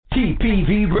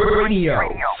TPV Radio,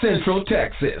 Central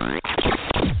Texas.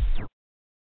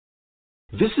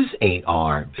 This is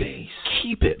AR Base.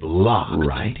 Keep it locked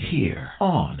right here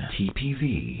on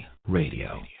TPV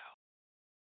Radio.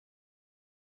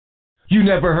 You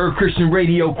never heard Christian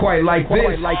radio quite like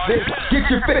this. Get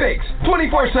your fix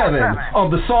 24/7 on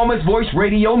the Psalmist Voice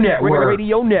Radio Network.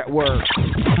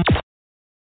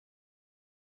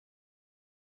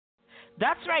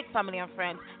 That's right, family and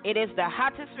friends. It is the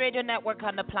hottest radio network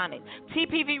on the planet.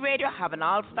 TPV Radio have an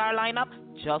all-star lineup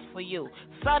just for you.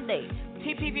 Sunday,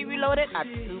 TPV Reloaded at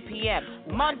 2 p.m.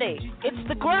 Monday, it's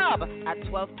The Grub at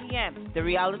 12 p.m. The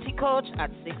Reality Coach at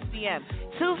 6 p.m.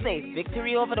 Tuesday,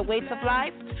 Victory Over the Weights of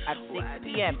Life at 6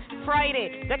 p.m.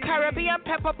 Friday, The Caribbean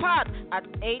Pepper Pot at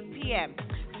 8 p.m.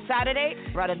 Saturday,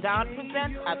 Brother Don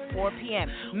presents at 4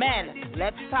 p.m. Men,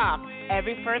 Let's Talk,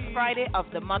 every first Friday of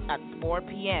the month at 4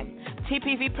 p.m.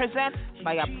 TPV presents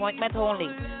by appointment only.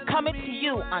 Coming to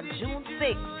you on June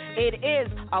 6th, it is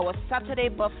our Saturday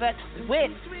Buffett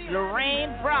with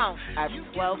Lorraine Brown at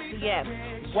 12 p.m.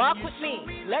 Walk with me.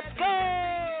 Let's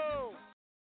go!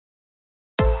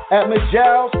 At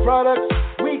Majal's Products,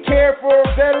 we care for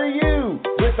a better you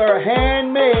with our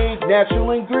handmade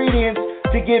natural ingredients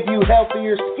to give you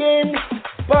healthier skin,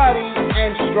 body,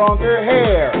 and stronger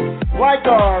hair, like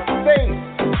our face,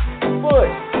 foot,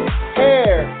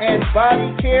 hair, and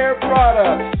body care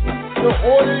products. To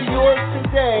order yours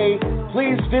today,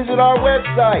 please visit our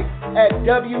website at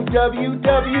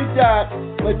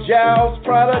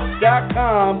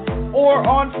www.majalsproducts.com or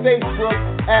on Facebook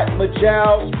at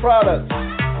Majal's Products.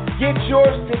 Get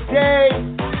yours today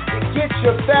to get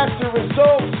your faster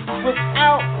results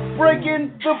without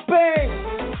breaking the bank.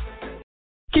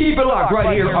 Keep it locked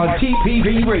right here on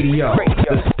TPV Radio,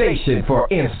 the station for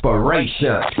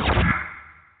inspiration.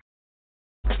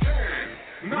 10,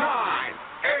 9, 8,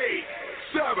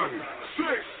 7, 6,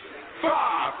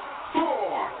 5,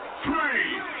 4, 3,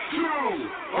 2,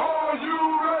 are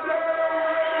you ready?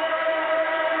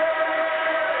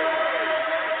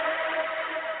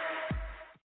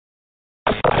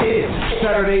 It's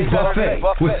Saturday's Buffet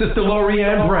with Sister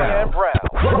Lorraine Brown.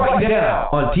 Right now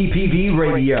on TPV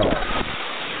Radio.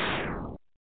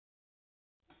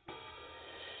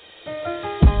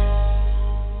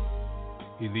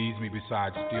 He leads me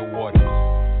beside still waters.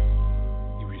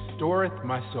 He restoreth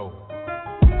my soul.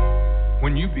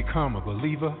 When you become a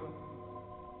believer,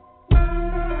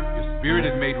 your spirit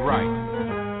is made right.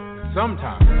 And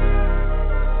sometimes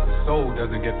the soul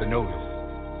doesn't get the notice.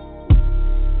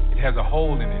 It has a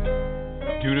hole in it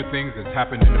due to things that's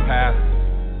happened in the past,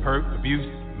 hurt, abuse,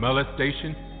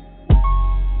 molestation.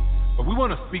 But we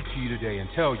want to speak to you today and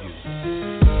tell you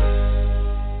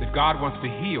that God wants to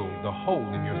heal the hole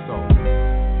in your soul.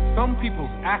 Some people's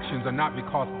actions are not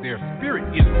because their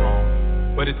spirit is wrong,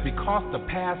 but it's because the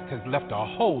past has left a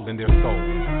hole in their soul.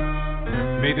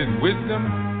 May this wisdom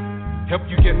help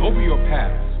you get over your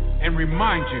past and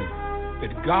remind you that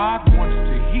God wants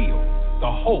to heal the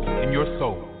hole in your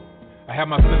soul. I have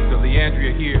my sister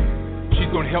Leandria here. She's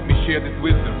going to help me share this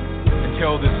wisdom and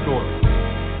tell this story.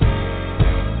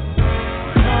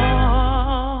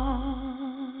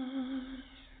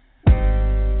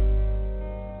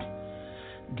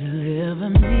 Deliver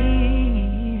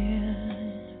me,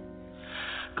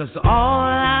 'cause all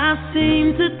I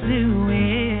seem to do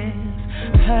is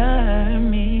hurt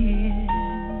me,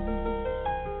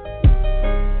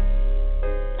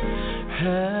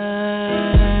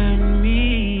 hurt me.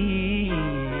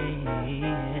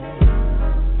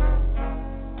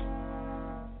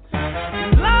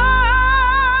 Lord,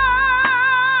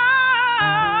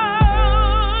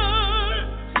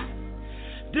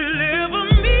 deliver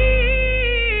me.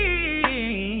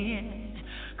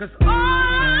 'Cause all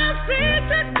I seem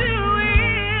to do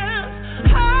is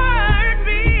hurt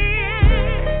me.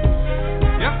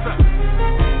 Yes,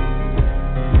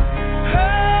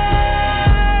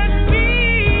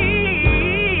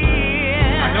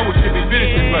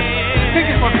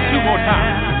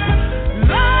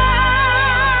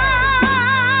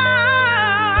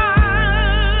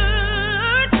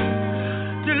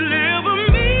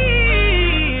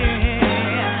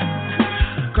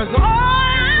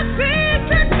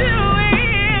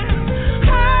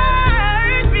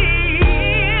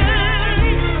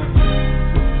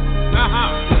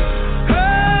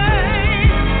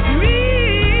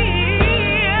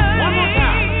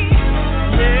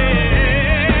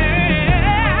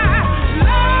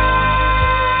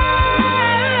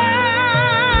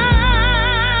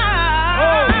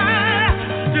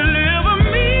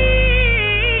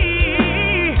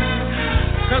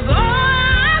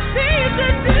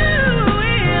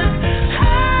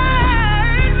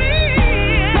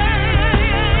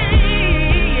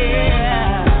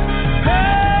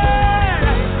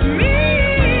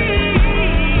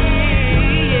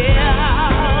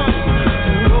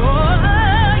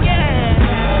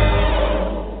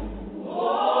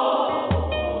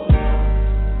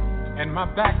 and my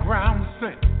background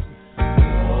sing.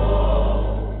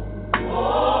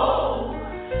 Oh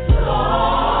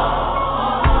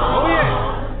yeah.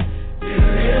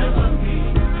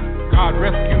 God,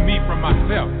 rescue me from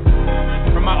myself,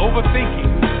 from my overthinking.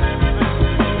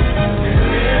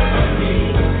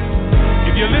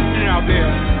 If you're listening out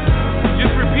there,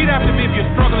 just repeat after me if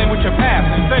you're struggling with your past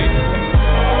and say,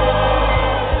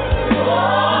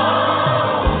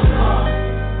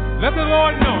 let the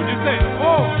Lord know. Just say,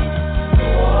 oh.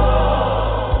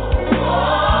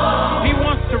 He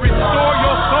wants to restore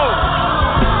your soul.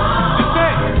 Just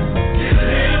say,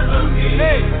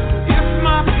 hey, if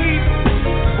my people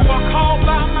who are called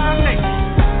by my name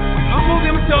humble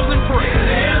themselves and pray,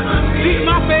 seek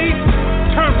my face,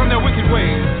 turn from their wicked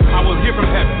ways, I will hear from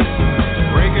heaven.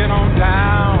 Break it on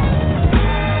down.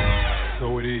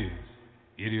 So it is.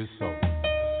 It is so.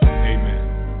 Amen.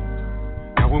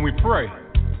 Now when we pray,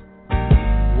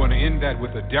 we want to end that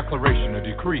with a declaration, a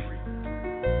decree.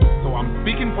 So I'm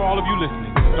speaking for all of you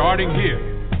listening, starting here,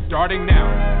 starting now.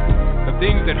 The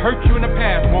things that hurt you in the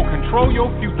past won't control your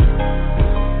future.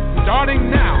 Starting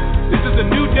now, this is a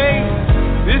new day.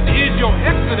 This is your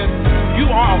exodus. You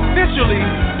are officially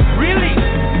released.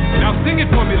 Now sing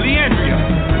it for me, Leandria.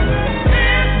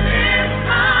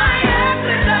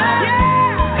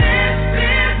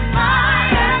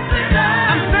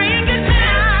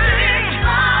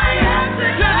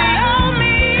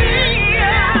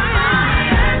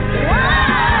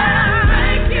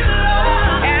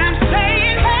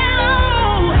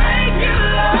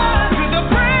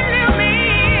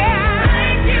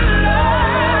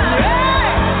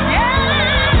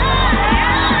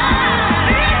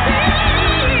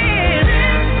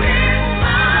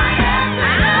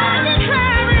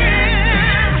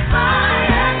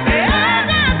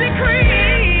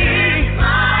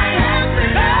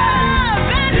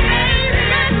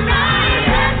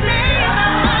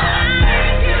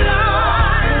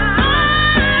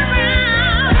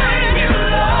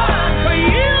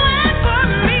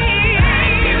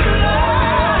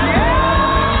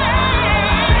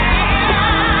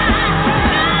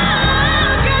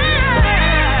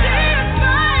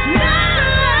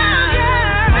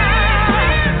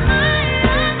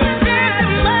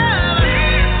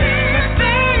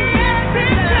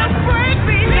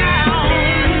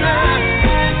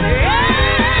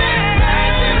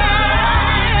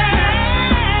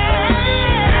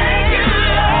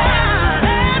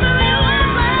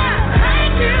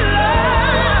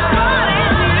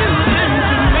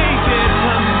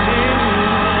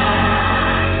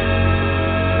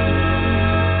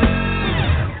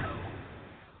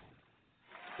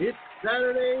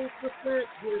 Saturday's Buffett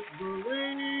with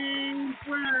Lorraine.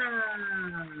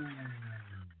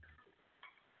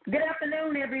 Good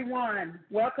afternoon, everyone.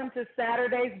 Welcome to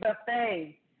Saturday's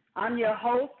Buffet. I'm your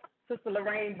host, Sister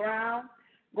Lorraine Brown.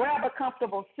 Grab a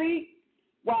comfortable seat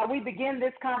while we begin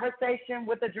this conversation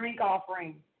with a drink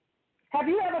offering. Have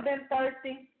you ever been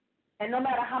thirsty, and no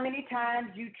matter how many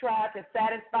times you try to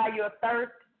satisfy your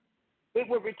thirst, it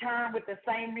will return with the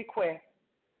same request?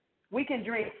 We can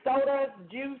drink sodas,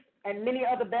 juice, and many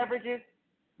other beverages,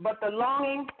 but the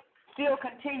longing still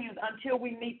continues until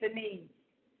we meet the needs.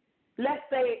 Let's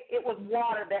say it was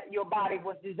water that your body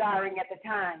was desiring at the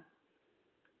time.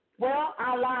 Well,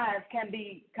 our lives can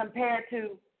be compared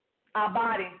to our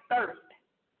body's thirst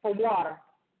for water.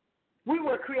 We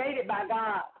were created by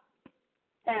God,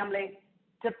 family,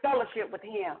 to fellowship with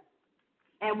Him.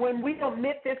 And when we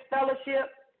omit this fellowship,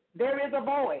 there is a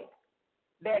void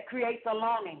that creates a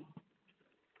longing.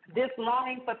 This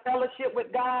longing for fellowship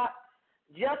with God,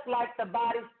 just like the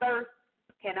body's thirst,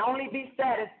 can only be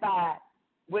satisfied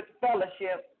with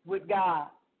fellowship with God.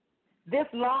 This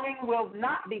longing will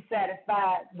not be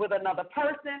satisfied with another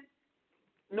person,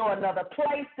 nor another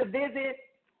place to visit,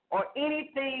 or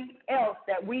anything else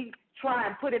that we try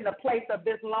and put in the place of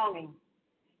this longing.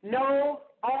 No,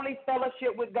 only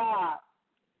fellowship with God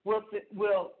will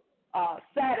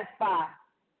satisfy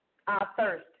our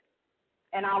thirst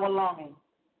and our longing.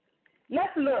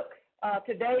 Let's look.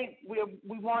 Today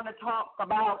we want to talk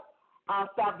about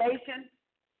salvation,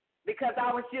 because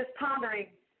I was just pondering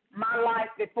my life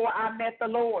before I met the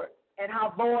Lord, and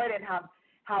how void and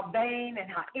how vain and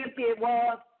how empty it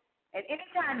was. And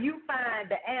anytime you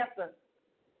find the answer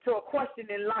to a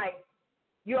question in life,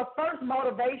 your first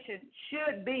motivation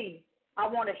should be, I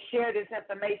want to share this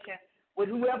information with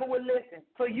whoever will listen.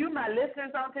 For you, my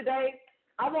listeners on today,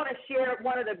 I want to share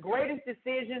one of the greatest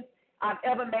decisions I've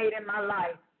ever made in my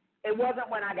life. It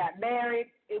wasn't when I got married.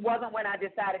 It wasn't when I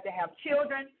decided to have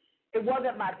children. It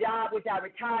wasn't my job, which I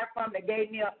retired from, that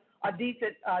gave me a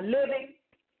decent living.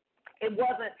 It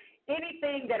wasn't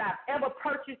anything that I've ever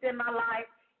purchased in my life.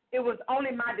 It was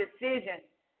only my decision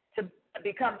to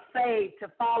become saved, to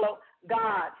follow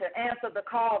God, to answer the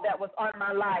call that was on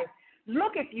my life.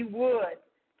 Look, if you would,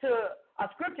 to a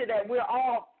scripture that we're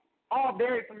all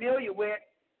very familiar with,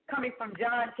 coming from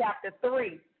John chapter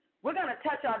 3. We're going to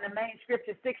touch on the main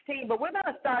scripture 16, but we're going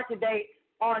to start today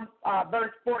on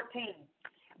verse 14.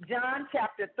 John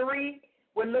chapter 3,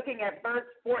 we're looking at verse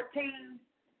 14.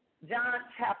 John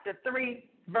chapter 3,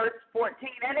 verse 14,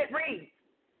 and it reads,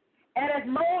 "And as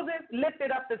Moses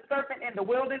lifted up the serpent in the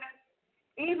wilderness,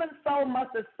 even so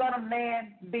must the Son of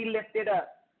Man be lifted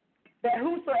up, that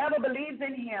whosoever believes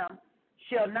in him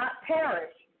shall not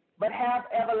perish, but have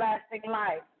everlasting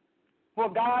life. For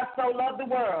God so loved the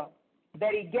world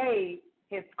that he gave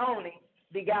his only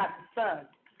begotten Son.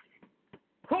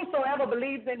 Whosoever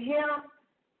believes in him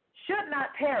should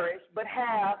not perish, but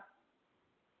have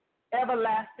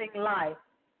everlasting life."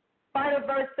 Part of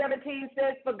verse 17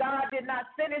 says, "For God did not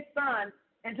send his Son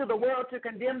into the world to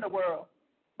condemn the world,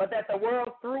 but that the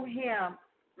world through him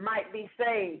might be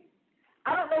saved."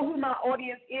 I don't know who my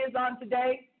audience is on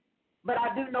today, but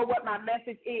I do know what my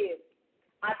message is.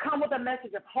 I come with a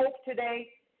message of hope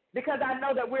today because I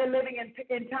know that we're living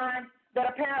in times that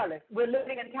are perilous. We're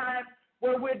living in times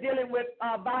where we're dealing with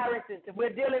viruses, and we're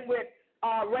dealing with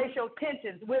racial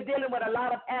tensions. We're dealing with a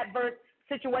lot of adverse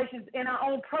situations in our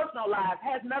own personal lives. It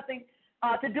has nothing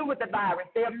to do with the virus.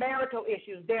 There are marital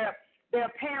issues. There are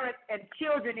parents and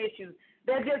children issues.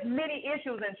 There are just many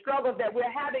issues and struggles that we're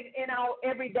having in our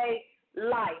everyday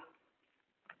life.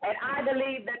 And I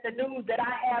believe that the news that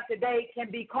I have today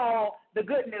can be called the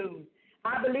good news.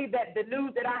 I believe that the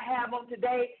news that I have on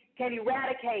today can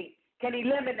eradicate, can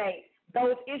eliminate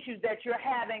those issues that you're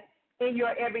having in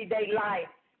your everyday life.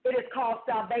 It is called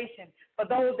salvation. For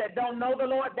those that don't know the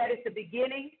Lord, that is the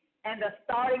beginning and the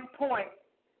starting point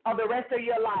of the rest of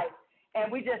your life.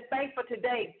 And we just thank for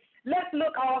today. Let's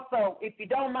look also, if you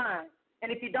don't mind,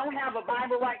 and if you don't have a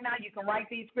Bible right now, you can write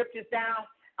these scriptures down.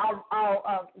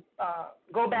 I'll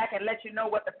go back and let you know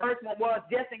what the first one was,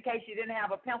 just in case you didn't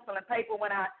have a pencil and paper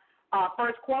when I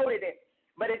first quoted it.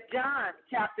 But it's John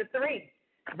chapter 3,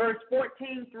 verse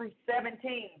 14 through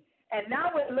 17. And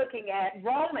now we're looking at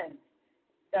Romans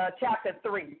chapter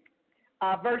 3,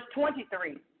 verse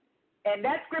 23. And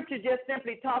that scripture just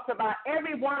simply talks about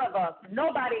every one of us.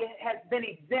 Nobody has been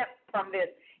exempt from this.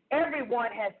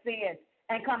 Everyone has sinned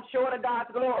and come short of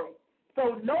God's glory.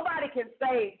 So nobody can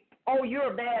say, "Oh,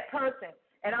 you're a bad person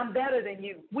and I'm better than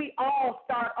you." We all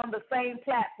start on the same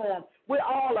platform. We're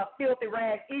all a filthy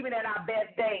rag, even at our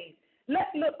best days.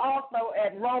 Let's look also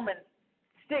at Romans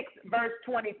 6, verse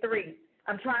 23.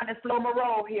 I'm trying to slow my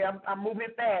roll here. I'm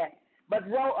moving fast. But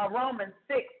Romans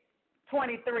 6,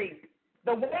 23.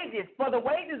 For the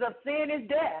wages of sin is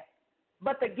death,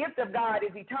 but the gift of God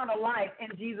is eternal life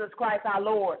in Jesus Christ our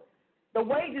Lord. The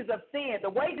wages of sin, the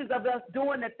wages of us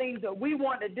doing the things that we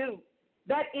want to do,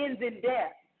 that ends in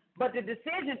death. But the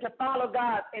decision to follow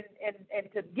God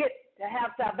and to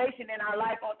have salvation in our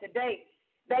life on today,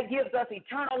 that gives us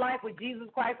eternal life with Jesus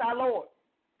Christ our Lord.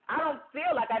 I don't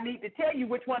feel like I need to tell you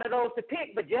which one of those to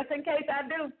pick, but just in case I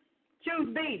do, choose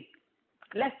B.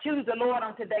 Let's choose the Lord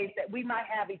on today that we might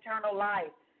have eternal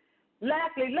life.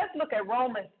 Lastly, let's look at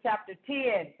Romans chapter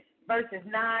 10, verses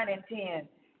 9 and 10.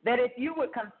 That if you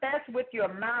would confess with your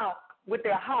mouth,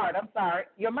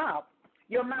 your mouth,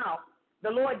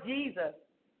 the Lord Jesus,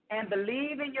 and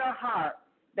believe in your heart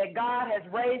that God has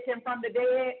raised him from the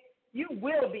dead, you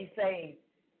will be saved.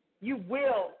 You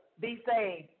will be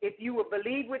saved if you will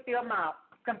believe with your mouth,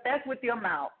 confess with your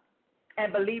mouth,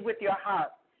 and believe with your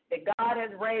heart that God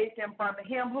has raised him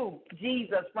who?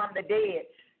 Jesus, from the dead.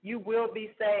 You will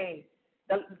be saved.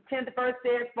 The 10th verse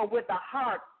says, "For with the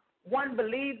heart one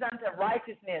believes unto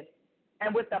righteousness,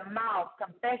 and with the mouth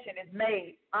confession is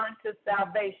made unto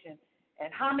salvation."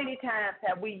 And how many times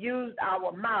have we used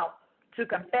our mouth to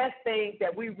confess things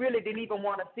that we really didn't even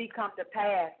want to see come to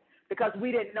pass because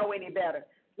we didn't know any better?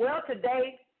 Well,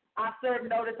 today, I serve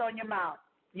notice on your mouth.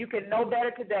 You can know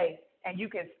better today, and you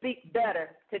can speak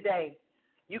better today.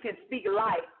 You can speak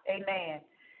life. Amen.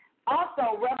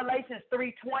 Also, Revelations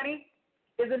 3:20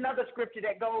 is another scripture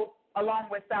that goes along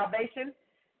with salvation.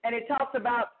 And it talks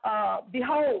about,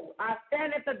 "Behold, I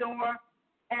stand at the door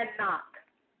and knock.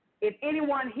 If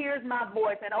anyone hears my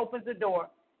voice and opens the door,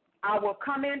 I will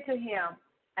come into him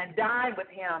and dine with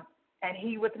him and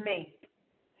he with me."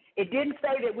 It didn't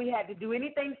say that we had to do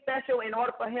anything special in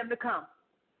order for him to come.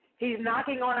 He's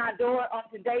knocking on our door on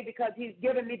today because he's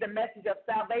given me the message of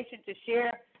salvation to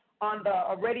share on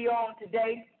the radio on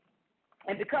today.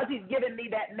 And because he's given me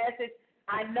that message,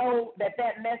 I know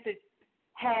that message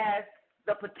has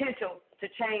the potential to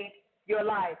change your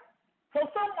life. So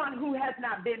someone who has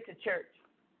not been to church,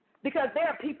 because there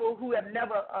are people who have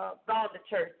never gone to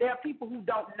church. There are people who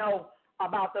don't know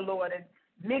about the Lord, and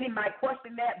many might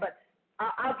question that, but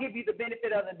I'll give you the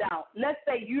benefit of the doubt. Let's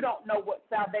say you don't know what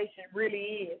salvation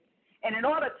really is, and in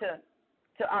order to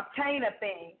obtain a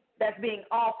thing that's being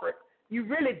offered, you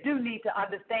really do need to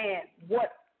understand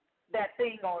what that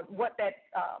thing or what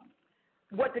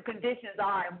the conditions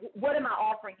are, and what am I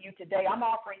offering you today? I'm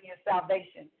offering you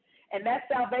salvation, and that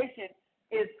salvation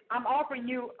is I'm offering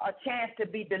you a chance to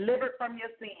be delivered from your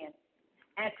sin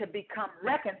and to become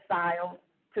reconciled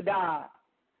to God.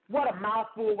 What a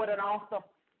mouthful, what an awesome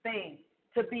thing,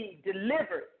 to be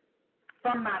delivered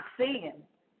from my sin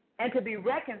and to be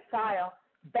reconciled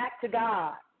back to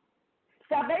God.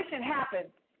 Salvation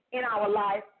happens in our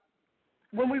life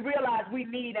when we realize we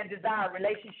need and desire a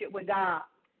relationship with God.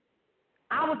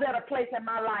 I was at a place in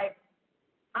my life,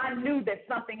 I knew that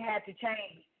something had to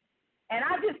change. And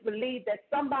I just believe that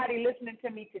somebody listening to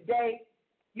me today,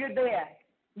 you're there.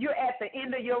 You're at the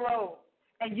end of your road,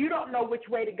 and you don't know which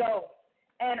way to go.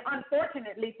 And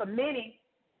unfortunately for many,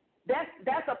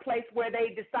 that's a place where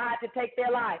they decide to take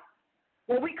their life.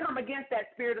 Well, we come against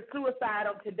that spirit of suicide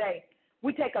on today.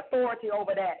 We take authority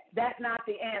over that. That's not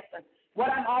the answer. What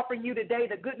I'm offering you today,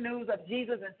 the good news of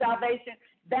Jesus and salvation,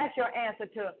 that's your answer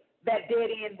to that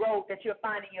dead-end road that you're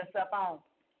finding yourself on.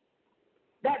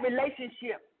 That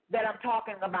relationship that I'm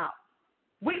talking about.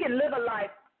 We can live a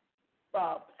life,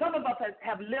 some of us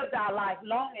have lived our life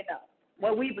long enough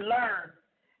where we've learned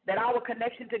that our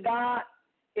connection to God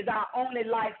is our only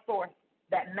life source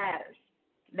that matters.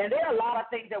 Now, there are a lot of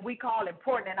things that we call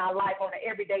important in our life on an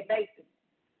everyday basis.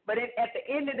 But at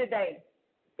the end of the day,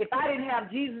 if I didn't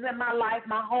have Jesus in my life,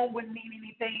 my home wouldn't mean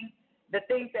anything. The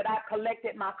things that I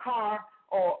collected, my car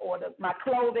or my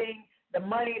clothing, the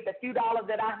money, the few dollars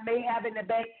that I may have in the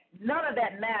bank, none of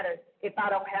that matters if I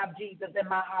don't have Jesus in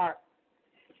my heart.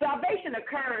 Salvation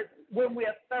occurs when we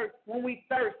thirst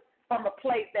from a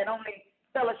place that only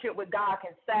fellowship with God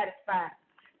can satisfy.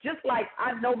 Just like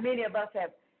I know many of us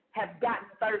have gotten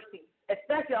thirsty,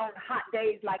 especially on hot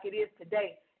days like it is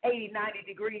today, 80, 90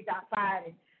 degrees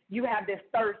outside, and you have this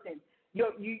thirst, and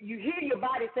you hear your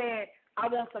body saying, I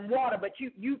want some water, but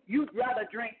you'd rather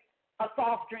drink a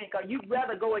soft drink, or you'd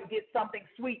rather go and get something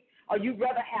sweet, or you'd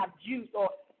rather have juice, or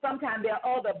sometimes there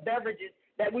are other beverages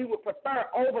that we would prefer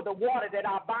over the water that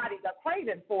our bodies are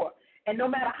craving for. And no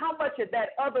matter how much of that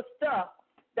other stuff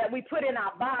that we put in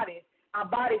our bodies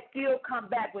still come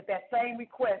back with that same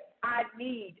request, I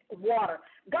need water.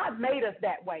 God made us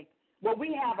that way. Well,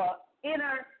 we have an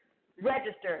inner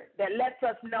register that lets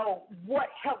us know what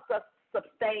helps us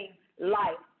sustain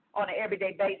life on an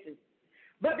everyday basis.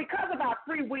 But because of our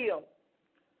free will,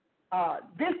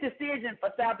 this decision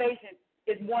for salvation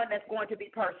is one that's going to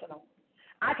be personal.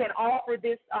 I can offer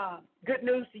this good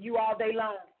news to you all day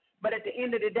long, but at the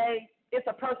end of the day, it's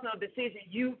a personal decision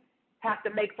you have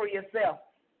to make for yourself.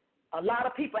 A lot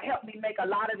of people helped me make a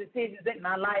lot of decisions in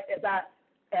my life as I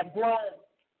have grown.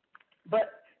 But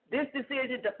this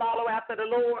decision to follow after the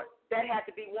Lord, that had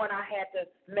to be one I had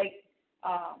to make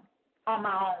on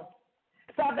my own.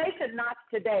 Salvation knocks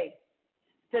today.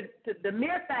 To the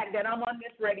mere fact that I'm on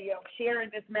this radio sharing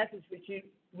this message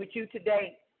with you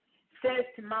today says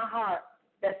to my heart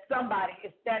that somebody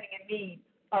is standing in need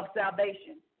of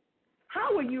salvation.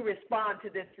 How will you respond to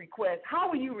this request? How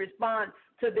will you respond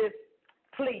to this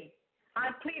plea?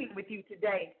 I'm pleading with you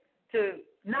today to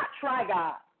not try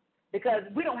God, because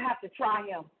we don't have to try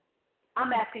him.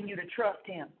 I'm asking you to trust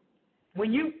him.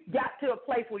 When you got to a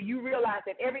place where you realize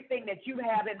that everything that you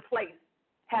have in place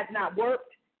has not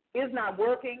worked, is not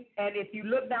working, and if you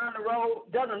look down the road,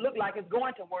 doesn't look like it's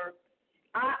going to work,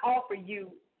 I offer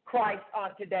you Christ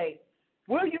on today.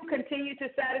 Will you continue to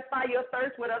satisfy your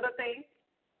thirst with other things?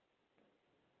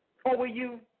 Or will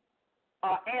you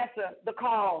answer the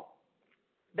call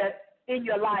that's in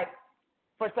your life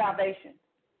for salvation?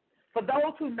 For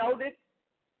those who know this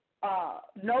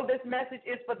message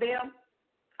is for them,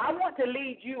 I want to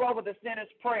lead you over the sinner's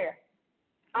prayer.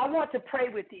 I want to pray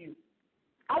with you.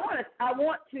 I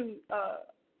want to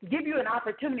give you an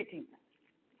opportunity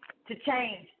to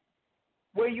change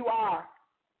where you are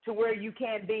to where you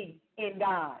can be in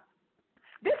God.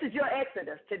 This is your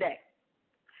exodus today.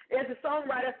 As the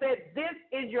songwriter said, this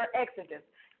is your exodus.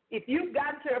 If you've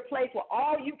gotten to a place where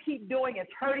all you keep doing is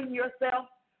hurting yourself,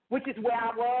 which is where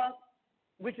I was,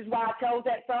 which is why I chose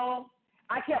that song,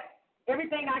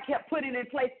 everything I kept putting in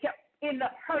place kept end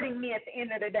up hurting me at the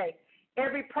end of the day.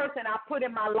 Every person I put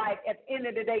in my life at the end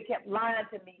of the day kept lying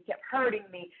to me, kept hurting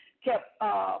me, kept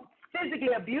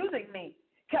physically abusing me,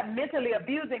 kept mentally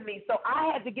abusing me. So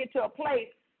I had to get to a place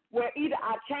where either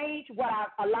I changed what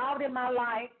I allowed in my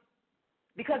life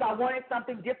because I wanted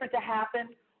something different to happen,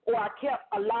 or I kept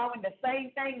allowing the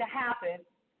same thing to happen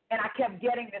and I kept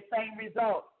getting the same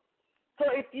result. So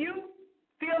if you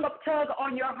feel a tug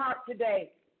on your heart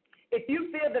today, if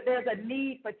you feel that there's a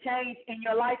need for change in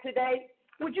your life today,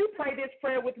 would you pray this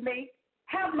prayer with me?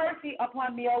 Have mercy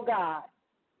upon me, O God,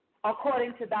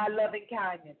 according to thy loving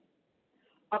kindness,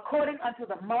 according unto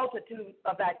the multitude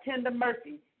of thy tender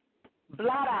mercies,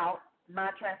 blot out my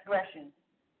transgressions.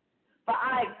 For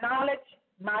I acknowledge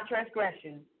my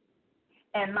transgressions,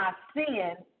 and my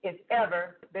sin is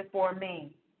ever before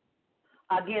me.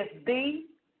 Against thee,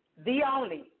 thee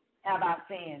only, have I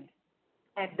sinned,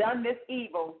 and done this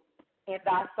evil in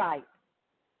thy sight,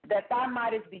 that thou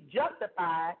mightest be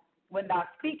justified when thou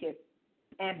speakest,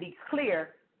 and be clear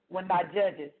when thou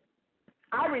judgest.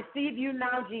 I receive you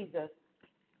now, Jesus,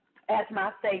 as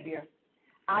my Savior.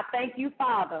 I thank you,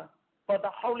 Father, for the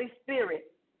Holy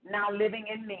Spirit now living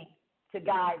in me to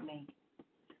guide me.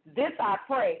 This I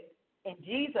pray in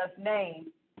Jesus' name,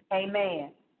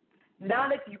 amen. Now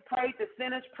that you prayed the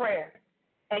sinner's prayer,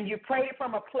 and you prayed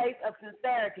from a place of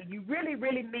sincerity, you really,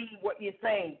 really mean what you're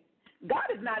saying. God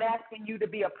is not asking you to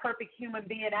be a perfect human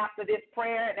being after this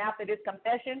prayer and after this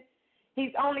confession.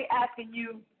 He's only asking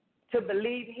you to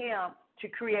believe him to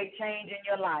create change in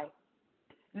your life.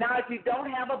 Now, if you don't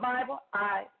have a Bible,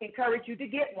 I encourage you to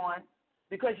get one,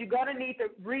 because you're going to need to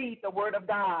read the Word of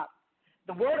God.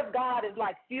 The Word of God is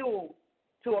like fuel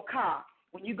to a car.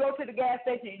 When you go to the gas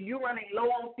station and you're running low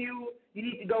on fuel, you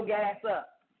need to go gas up.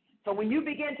 So when you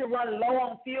begin to run low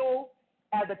on fuel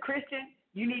as a Christian,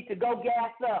 you need to go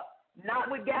gas up.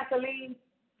 Not with gasoline,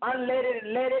 unleaded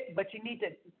and leaded, but you need to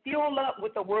fuel up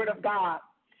with the Word of God.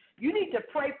 You need to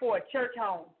pray for a church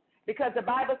home, because the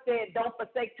Bible said don't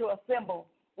forsake to assemble.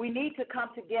 We need to come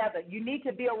together. You need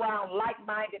to be around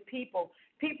like-minded people,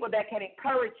 people that can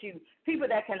encourage you, people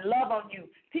that can love on you,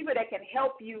 people that can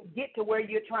help you get to where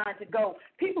you're trying to go,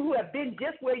 people who have been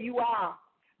just where you are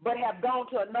but have gone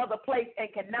to another place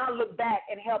and can now look back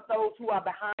and help those who are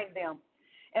behind them.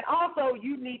 And also,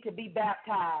 you need to be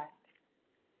baptized.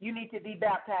 You need to be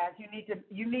baptized. You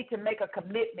need to make a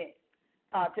commitment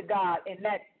to God, and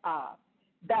that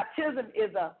baptism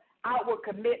is a outward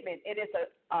commitment, and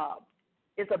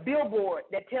it's a billboard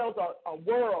that tells a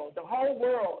world, the whole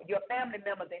world, your family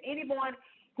members, and anyone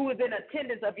who is in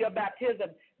attendance of your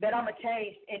baptism, that I'm a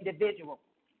changed individual.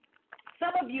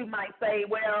 Some of you might say,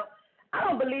 well, I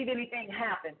don't believe anything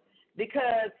happened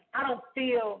because I don't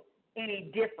feel any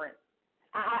different.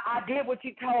 I did what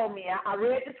you told me. I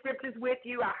read the scriptures with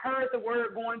you. I heard the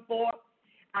word going forth.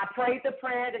 I prayed the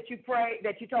prayer that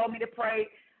you told me to pray.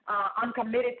 I'm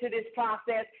committed to this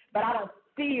process, but I don't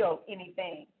feel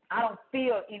anything. I don't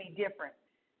feel any different.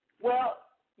 Well,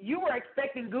 you were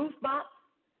expecting goosebumps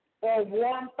or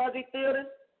warm, fuzzy feelings.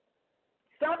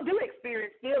 Some do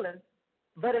experience feelings,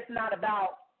 but it's not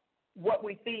about what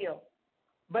we feel,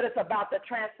 but it's about the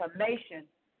transformation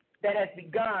that has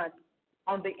begun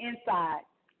on the inside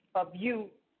of you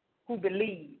who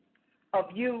believe, of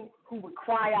you who would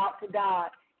cry out to God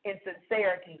in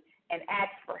sincerity and ask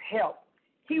for help.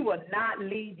 He will not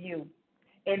leave you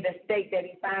in the state that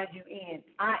he finds you in.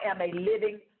 I am a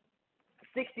living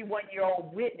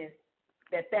 61-year-old witness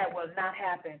that will not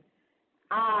happen.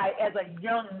 I, as a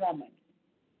young woman,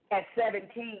 at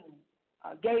 17,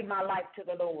 gave my life to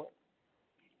the Lord.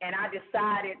 And I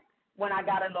decided when I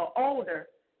got a little older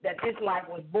that this life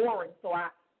was boring, so I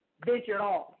ventured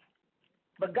off.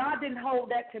 But God didn't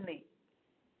hold that to me.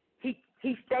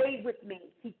 He stayed with me.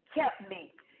 He kept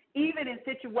me, even in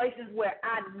situations where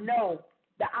I know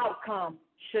the outcome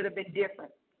should have been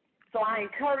different. So I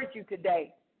encourage you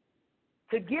today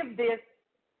to give this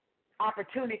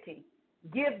opportunity,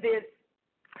 give this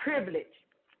privilege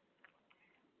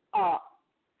a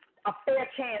fair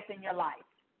chance in your life.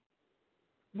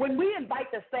 When we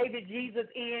invite the Savior Jesus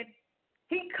in,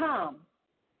 he comes,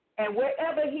 and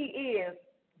wherever he is,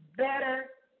 better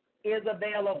is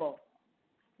available.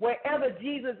 Wherever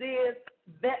Jesus is,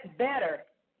 better, better,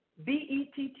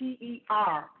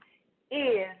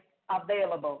 is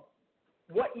available.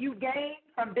 What you gain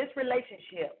from this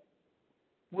relationship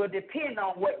will depend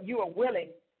on what you are willing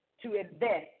to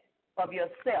invest of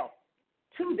yourself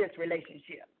to this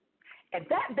relationship. And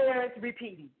that bears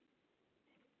repeating.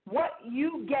 What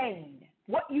you gain,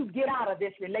 what you get out of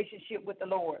this relationship with the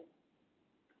Lord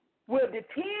will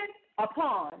depend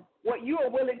upon what you are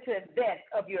willing to invest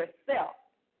of yourself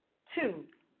to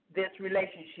this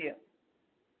relationship.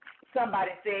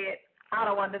 Somebody said, I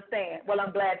don't understand. Well,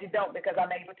 I'm glad you don't, because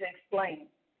I'm able to explain.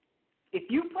 If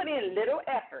you put in little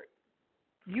effort,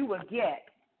 you will get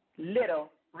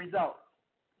little results.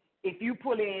 If you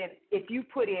put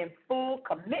in full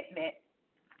commitment,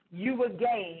 you will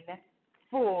gain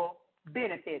full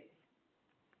benefits.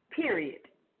 Period.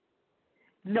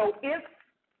 No ifs,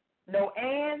 no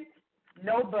ands,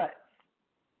 no buts.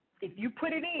 If you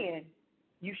put it in,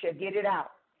 you shall get it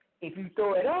out. If you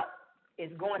throw it up,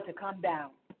 it's going to come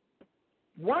down.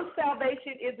 Once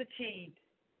salvation is achieved,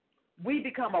 we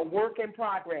become a work in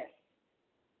progress.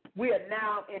 We are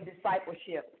now in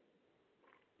discipleship.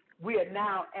 We are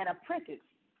now an apprentice.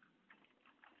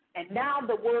 And now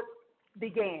the work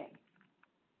began.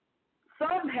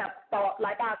 Some have thought,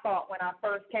 like I thought when I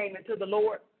first came into the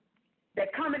Lord,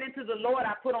 that coming into the Lord,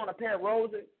 I put on a pair of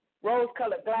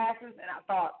rose-colored glasses, and I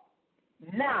thought,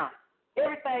 now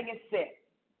everything is set.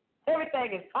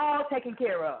 Everything is all taken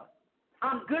care of.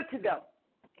 I'm good to go.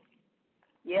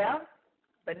 Yeah,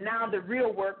 but now the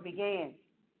real work began,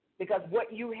 because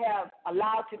what you have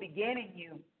allowed to begin in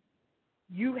you,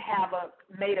 you have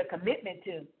made a commitment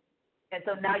to. And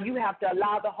so now you have to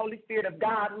allow the Holy Spirit of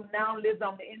God, who now lives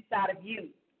on the inside of you,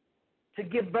 to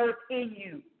give birth in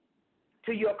you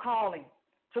to your calling,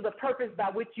 to the purpose by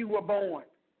which you were born.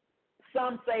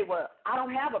 Some say, well, I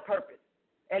don't have a purpose.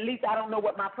 At least I don't know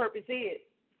what my purpose is.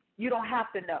 You don't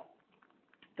have to know.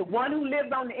 The one who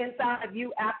lives on the inside of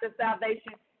you after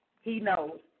salvation, he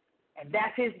knows. And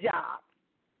that's his job,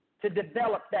 to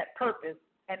develop that purpose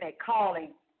and that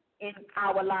calling in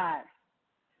our lives.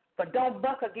 But don't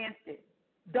buck against it.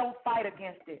 Don't fight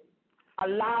against it.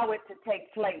 Allow it to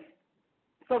take place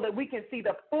so that we can see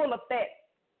the full effect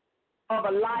of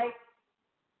a life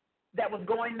that was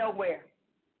going nowhere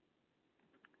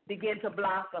begin to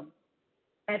blossom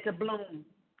and to bloom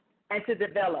and to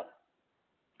develop.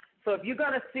 So if you're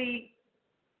going to see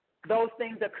those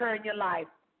things occur in your life,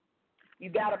 you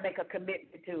got to make a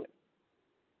commitment to it.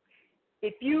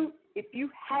 If you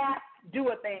have to do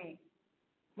a thing,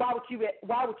 why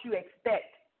would you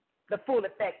expect the full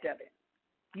effect of it?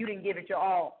 You didn't give it your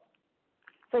all.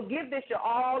 So give this your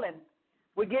all, and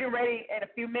we're getting ready in a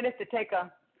few minutes to take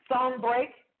a song break.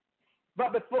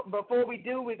 But before we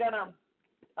do, we're going to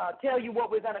tell you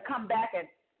what we're going to come back and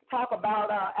talk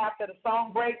about after the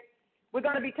song break. We're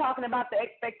going to be talking about the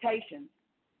expectations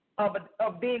of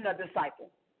being a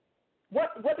disciple.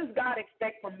 What does God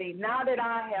expect from me? Now that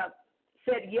I have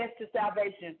said yes to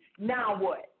salvation, now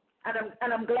what?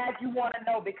 And I'm glad you want to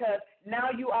know, because now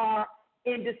you are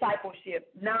in discipleship.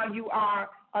 Now you are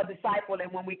a disciple.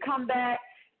 And when we come back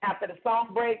after the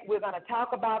song break, we're going to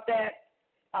talk about that,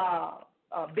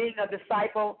 being a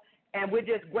disciple. And we're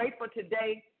just grateful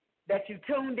today that you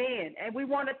tuned in. And we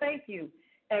want to thank you.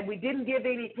 And we didn't give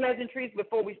any pleasantries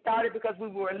before we started because we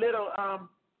were a little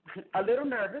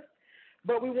nervous.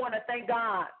 But we want to thank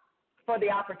God for the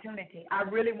opportunity. I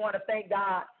really want to thank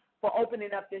God for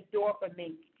opening up this door for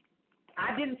me.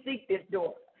 I didn't seek this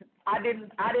door. I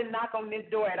didn't knock on this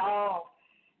door at all.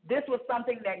 This was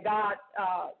something that God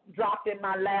dropped in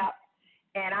my lap,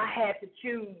 and I had to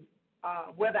choose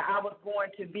whether I was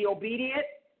going to be obedient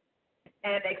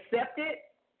and accept it,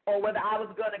 or whether I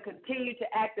was going to continue to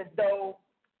act as though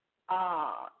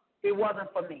it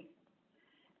wasn't for me.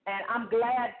 And I'm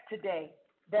glad today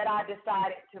that I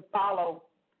decided to follow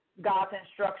God's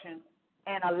instructions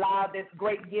and allow this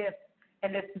great gift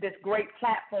and this great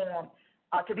platform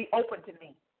to be open to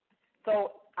me.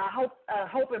 So I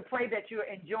hope and pray that you're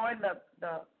enjoying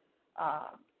the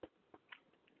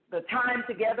time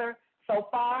together so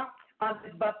far on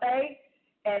this buffet.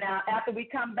 And after we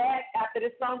come back, after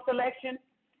this song selection,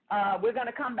 we're going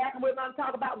to come back and we're going to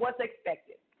talk about what's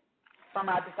expected from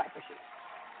our discipleship.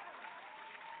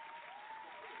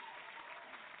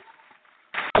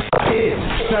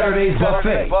 It's Saturday's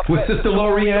Buffet with Sister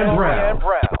Lorraine Brown.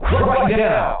 Right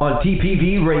now on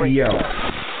TPV Radio.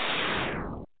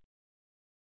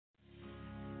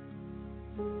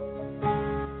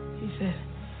 He said,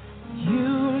 you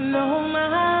know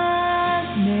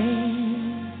my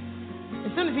name.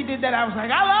 As soon as he did that, I was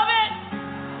like, I love it.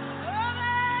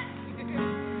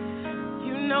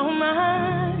 You know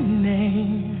my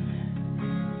name.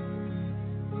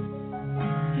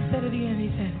 He said it again. He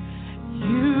said,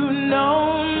 you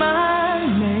know my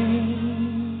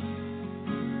name.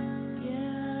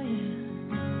 Yeah, yeah.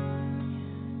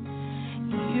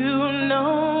 You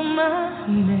know my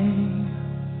name.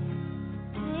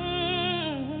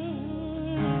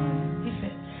 He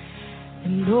said,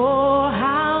 and oh,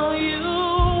 how you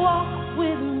walk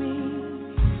with me.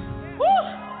 Woo!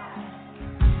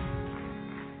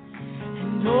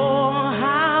 And oh,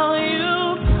 how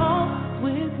you talk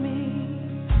with me.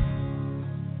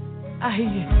 I hear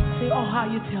you say, oh, how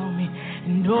you tell me.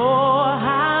 And oh,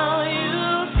 how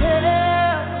you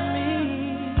tell me.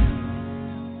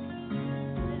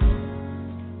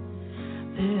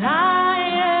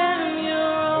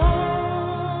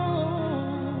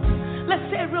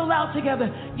 out together.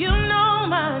 You know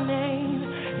my name.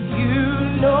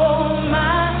 You know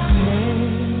my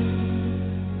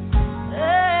name.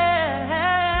 Yeah.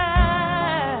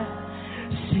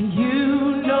 Say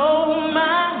you know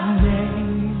my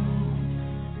name.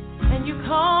 And you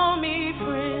call me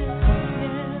friend.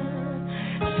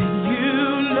 Yeah. Say you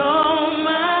know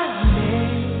my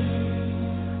name.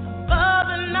 Above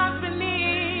and not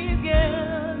beneath.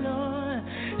 Yeah, Lord.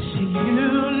 Say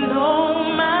you know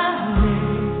my name.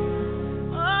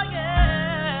 Oh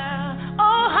yeah.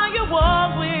 Oh, how you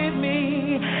walk with me.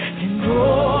 And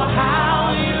oh,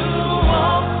 how you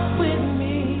walk with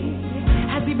me.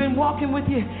 Has he been walking with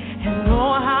you? And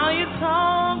oh, how you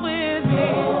talk with me.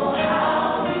 Oh,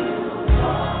 how you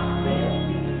talk with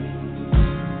me.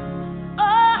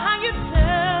 Oh, how you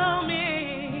tell me.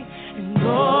 And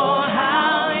oh,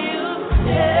 how you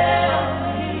tell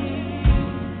me.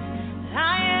 I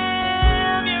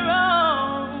am your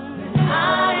own.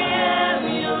 I am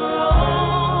your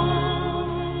own.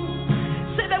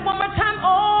 Say that one more time.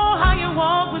 Oh, how you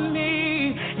walk with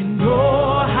me. And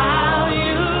oh, how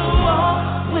you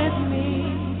walk with me.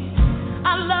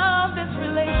 I love this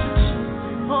relationship.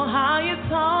 Oh, how you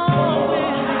talk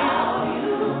with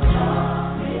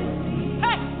me.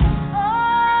 Hey.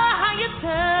 Oh, how you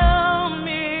tell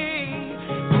me.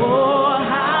 Oh,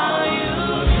 how you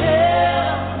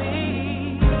tell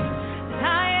me that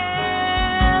I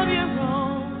am your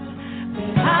own.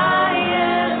 That I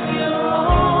am your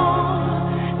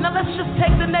own. Now let's just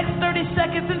take the next 30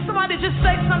 seconds and somebody just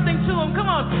say something to him. Come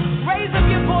on, raise up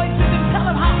your voices and tell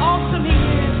him how awesome he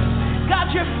is. God,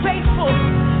 you're faithful.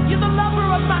 You're the lover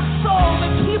of my soul,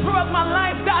 the keeper of my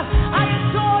life. God, I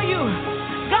adore you.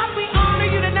 God, we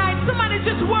honor you tonight. Somebody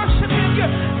just worship him.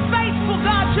 You're faithful,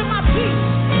 God. You're my peace.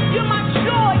 You're my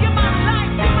joy. You're my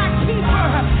life. You're my keeper.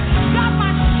 God,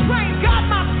 my strength. God,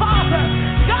 my father.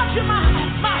 God, you're my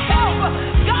help.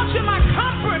 God, you're my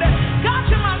comfort. God,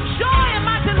 you're my joy and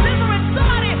my deliverance.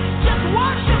 Somebody just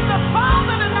worship the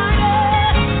Father tonight.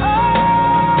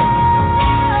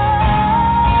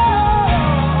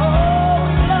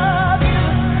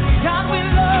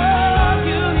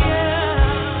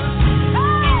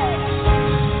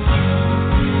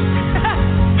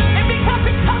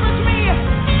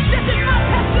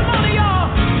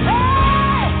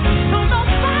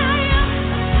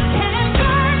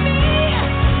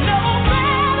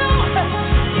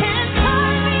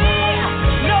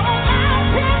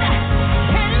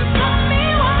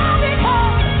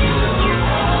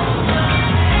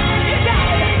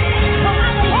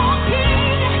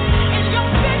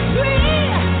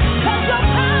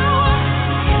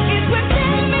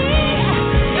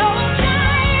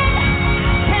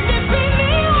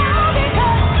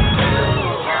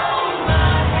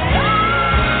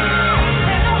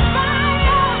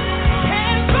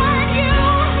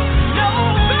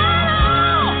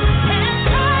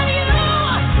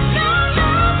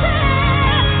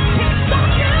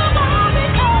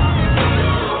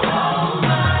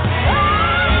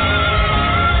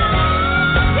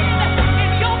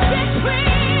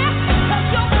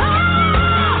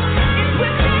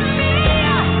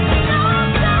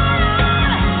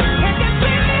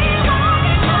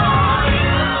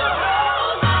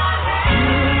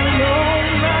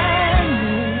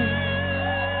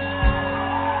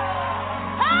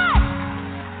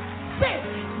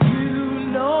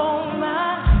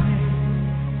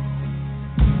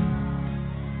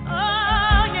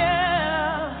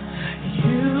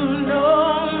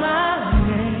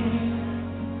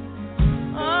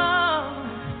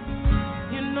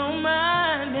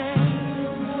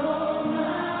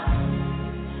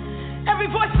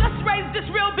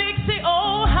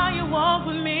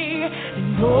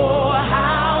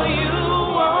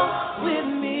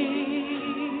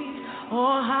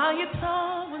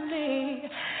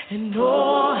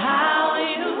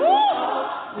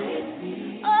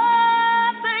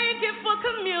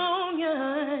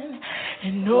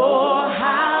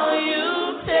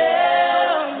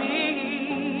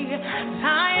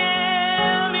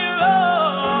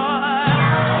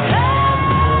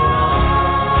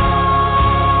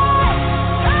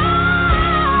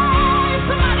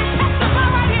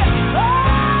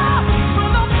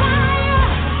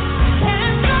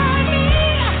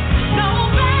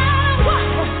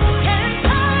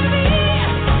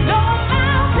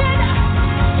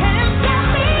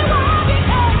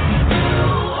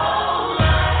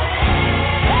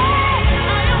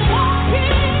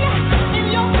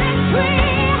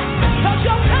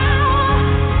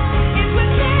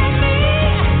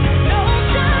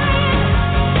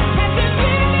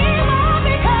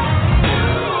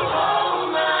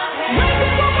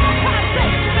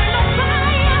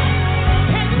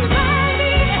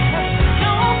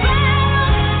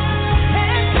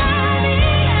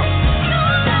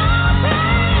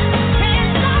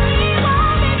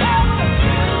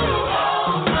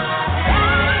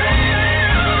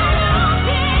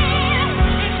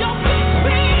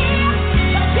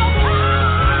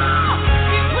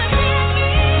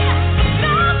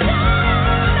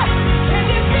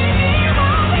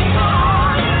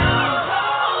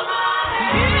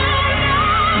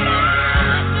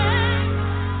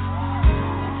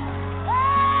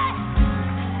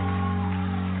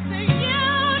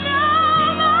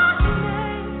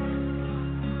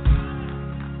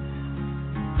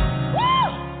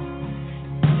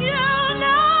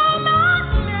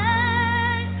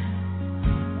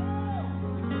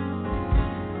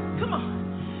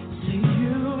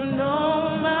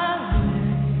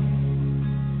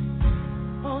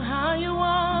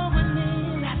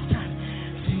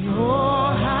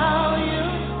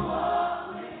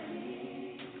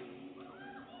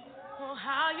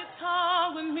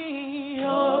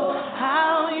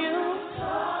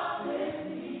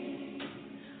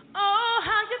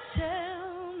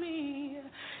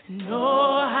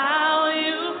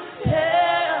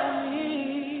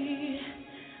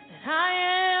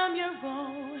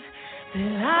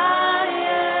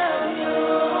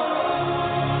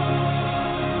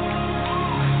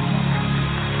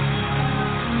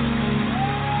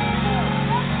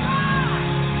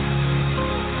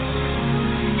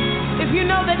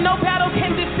 no battle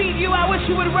can defeat you. I wish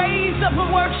you would raise up a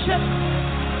worship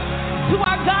to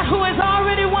our God who has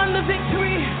already won the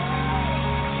victory.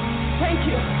 Thank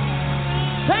you.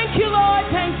 Thank you, Lord.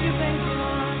 Thank you, Lord.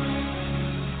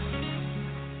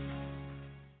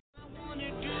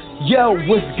 Yo,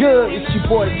 what's good? It's your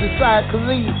boy, Josiah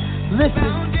Khalid.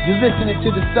 Listen, you're listening to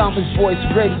the Psalmist Voice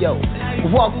Radio.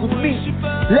 Walk with me.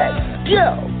 Let's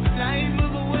go.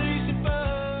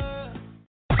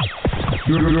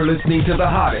 You're listening to the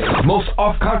hottest, most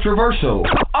off-controversial,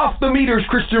 off-the-meters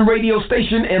Christian radio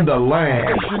station in the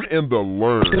land.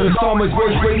 The Psalmist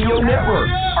Voice Radio Network.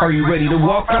 Are you ready to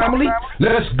walk, family?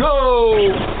 Let's go!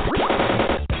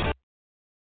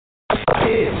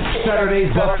 It's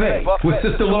Saturday's Buffet with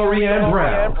Sister Lorraine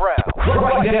Brown.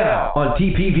 Right now on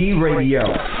TPV Radio.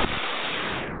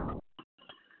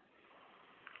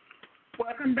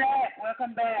 Welcome back.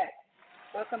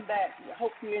 I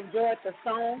hope you enjoyed the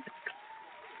song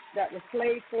that was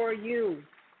played for you.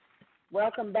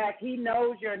 Welcome back. He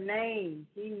knows your name.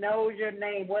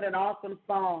 What an awesome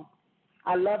song.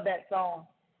 I love that song.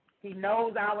 He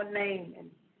knows our name, and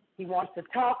he wants to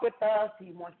talk with us.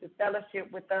 He wants to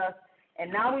fellowship with us. And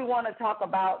now we want to talk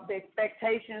about the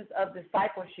expectations of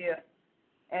discipleship.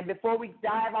 And before we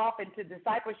dive off into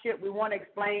discipleship, we want to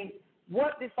explain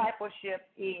what discipleship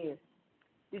is.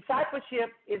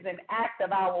 Discipleship is an act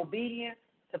of our obedience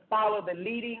to follow the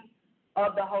leading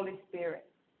of the Holy Spirit.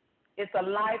 It's a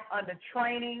life under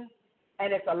training,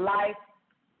 and it's a life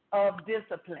of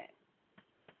discipline.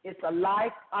 It's a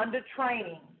life under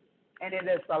training, and it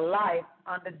is a life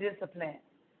under discipline.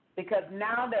 Because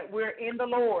now that we're in the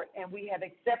Lord and we have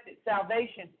accepted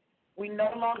salvation, we no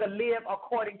longer live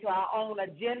according to our own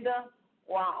agenda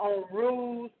or our own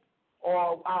rules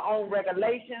or our own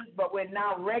regulations, but we're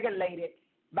now regulated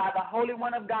by the Holy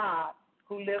One of God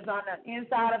who lives on the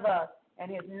inside of us, and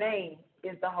his name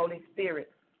is the Holy Spirit.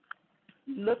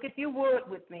 Look, if you would,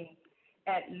 with me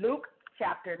at Luke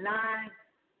chapter 9,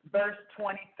 verse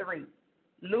 23.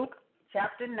 Luke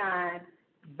chapter 9,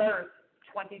 verse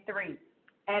 23.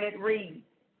 And it reads,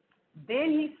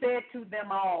 "Then he said to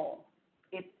them all,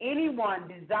 if anyone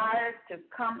desires to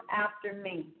come after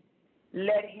me,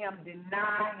 let him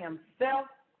deny himself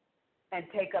and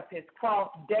take up his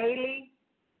cross daily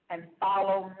and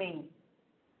follow me."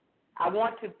 I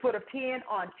want to put a pin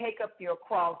on take up your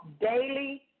cross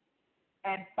daily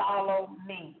and follow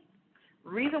me.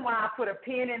 Reason why I put a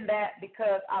pin in that,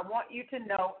 because I want you to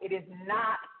know it is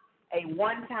not a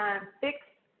one-time fix.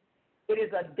 It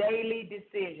is a daily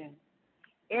decision.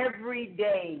 Every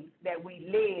day that we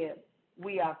live,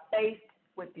 we are faced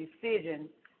with decisions,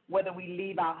 whether we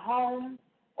leave our home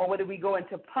or whether we go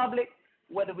into public,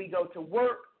 whether we go to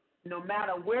work. No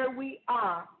matter where we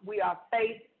are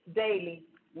faced daily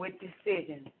with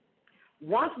decisions.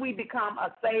 Once we become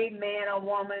a saved man or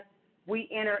woman, we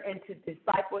enter into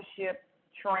discipleship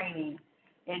training.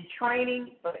 In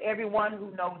training, for everyone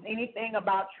who knows anything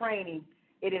about training,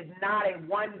 it is not a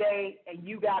one day and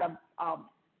you got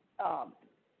a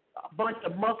bunch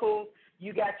of muscles,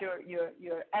 you got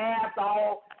your abs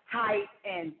all tight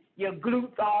and your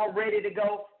glutes all ready to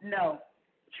go. No.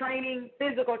 Training,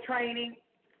 physical training,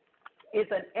 is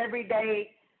an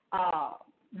everyday,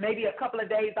 maybe a couple of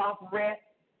days off rest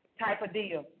type of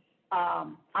deal.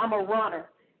 I'm a runner,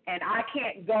 and I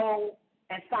can't go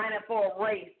and sign up for a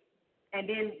race, and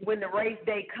then when the race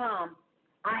day comes,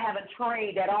 I haven't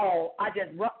trained at all. I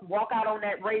just walk out on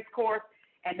that race course,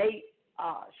 and they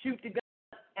shoot the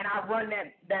gun, and I run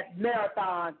that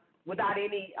marathon without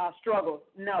any struggles.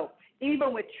 No.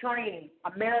 Even with training,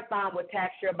 a marathon would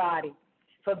tax your body.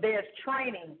 So there's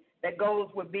training that goes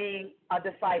with being a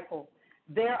disciple.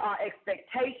 There are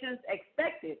expectations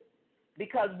expected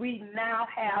because we now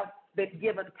have been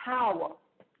given power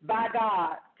by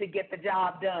God to get the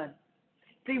job done.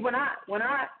 See, when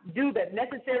I do the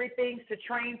necessary things to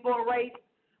train for a race,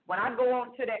 when I go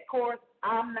on to that course,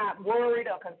 I'm not worried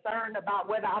or concerned about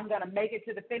whether I'm going to make it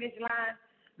to the finish line.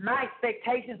 My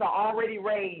expectations are already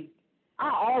raised. I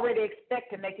already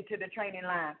expect to make it to the training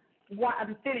line.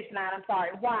 Finish line, I'm sorry.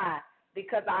 Why?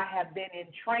 Because I have been in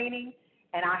training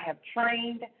and I have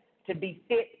trained to be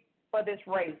fit for this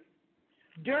race.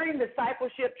 During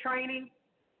discipleship training,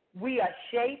 we are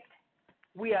shaped,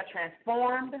 we are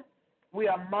transformed, we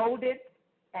are molded,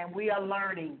 and we are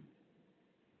learning.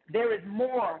 There is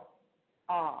more.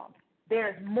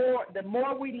 The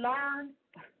more we learn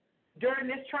during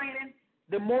this training,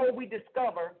 the more we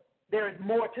discover there is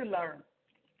more to learn.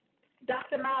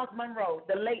 Dr. Miles Monroe,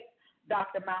 the late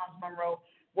Dr. Miles Monroe,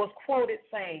 was quoted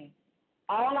saying,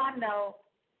 "All I know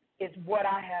is what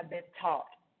I have been taught.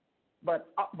 But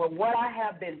what I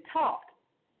have been taught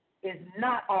is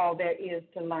not all there is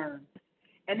to learn.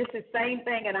 And it's the same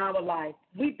thing in our life.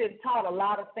 We've been taught a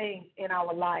lot of things in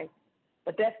our life,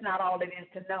 but that's not all it is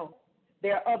to know.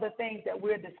 There are other things that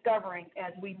we're discovering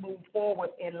as we move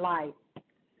forward in life.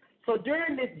 So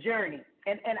during this journey,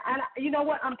 and you know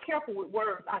what, I'm careful with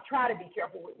words. I try to be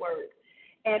careful with words.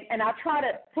 And I try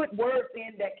to put words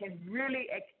in that can really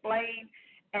explain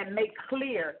and make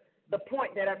clear the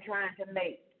point that I'm trying to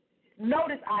make.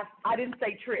 Notice I didn't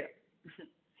say trip.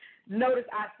 Notice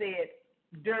I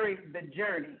said during the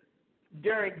journey,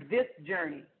 during this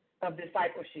journey of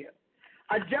discipleship.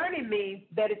 A journey means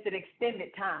that it's an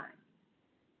extended time,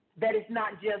 that it's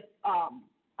not just an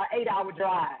 8-hour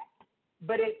drive,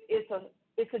 but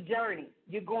it's a journey.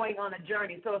 You're going on a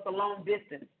journey, so it's a long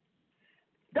distance.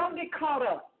 Don't get caught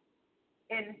up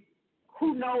in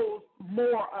who knows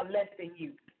more or less than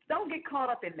you. Don't get caught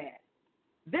up in that.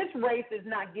 This race is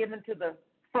not given to the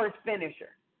first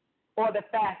finisher or the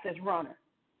fastest runner.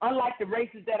 Unlike the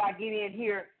races that I get in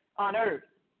here on earth,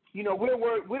 you know,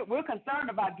 we're concerned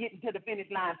about getting to the finish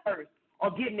line first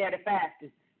or getting there the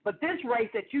fastest. But this race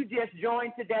that you just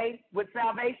joined today with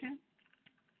salvation,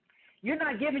 you're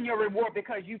not giving your reward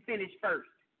because you finished first.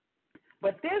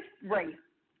 But this race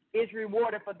is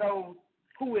rewarded for those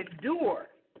who endure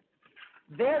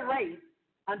their race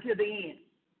until the end.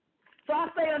 So I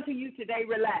say unto you today,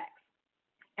 relax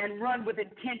and run with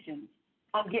intentions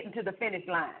on getting to the finish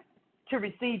line to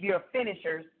receive your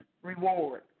finisher's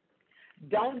reward.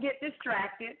 Don't get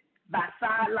distracted by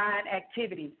sideline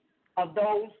activities of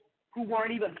those who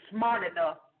weren't even smart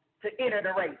enough to enter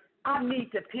the race. I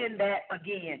need to pin that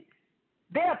again.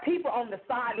 There are people on the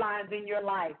sidelines in your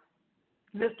life,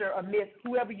 Mr. or Miss,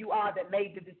 whoever you are that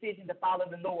made the decision to follow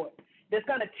the Lord, that's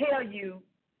going to tell you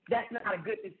that's not a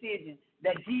good decision,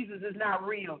 that Jesus is not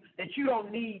real, that you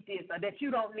don't need this or that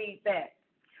you don't need that.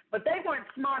 But they weren't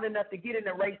smart enough to get in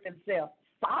the race themselves.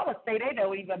 So I would say they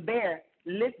don't even bear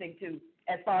listening to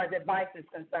as far as advice is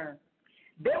concerned.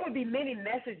 There will be many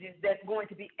messages that's going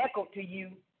to be echoed to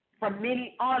you from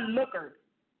many onlookers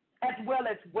as well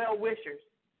as well-wishers.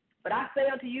 But I say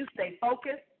unto you, stay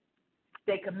focused,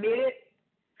 stay committed,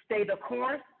 stay the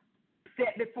course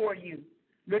set before you.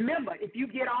 Remember, if you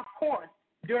get off course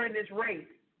during this race,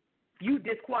 you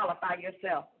disqualify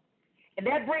yourself. And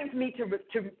that brings me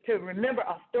to remember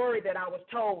a story that I was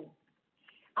told.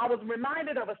 I was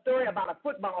reminded of a story about a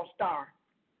football star.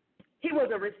 He was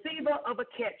a receiver of a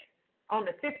catch on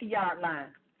the 50-yard line.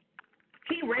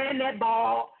 He ran that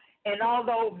ball, and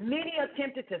although many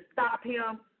attempted to stop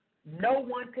him, no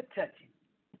one could touch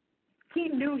him. He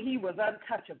knew he was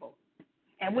untouchable.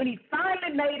 And when he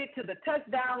finally made it to the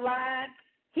touchdown line,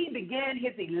 he began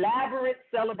his elaborate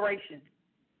celebration.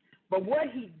 But what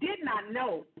he did not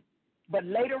know, but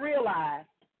later realized,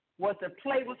 was the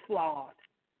play was flawed.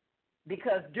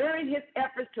 Because during his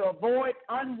efforts to avoid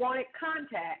unwanted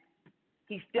contact,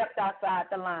 he stepped outside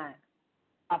the line.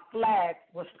 A flag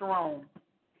was thrown.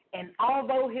 And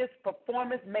although his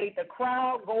performance made the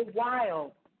crowd go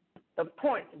wild, the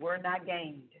points were not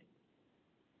gained.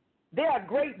 There are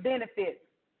great benefits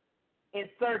in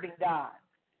serving God,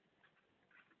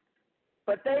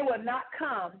 but they will not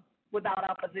come without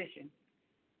opposition.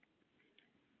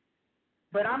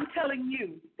 But I'm telling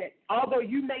you that although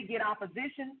you may get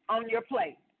opposition on your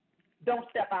plate, don't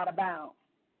step out of bounds.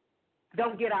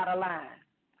 Don't get out of line.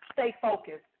 Stay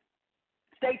focused.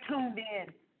 Stay tuned in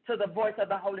to the voice of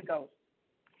the Holy Ghost.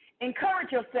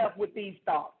 Encourage yourself with these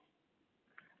thoughts.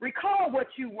 Recall what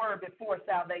you were before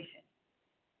salvation.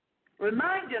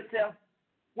 Remind yourself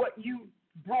what you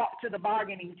brought to the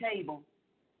bargaining table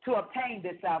to obtain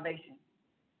this salvation.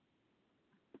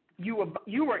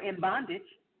 You were in bondage,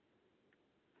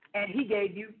 and he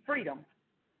gave you freedom.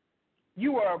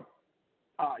 You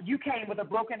came with a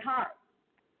broken heart,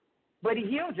 but he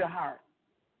healed your heart.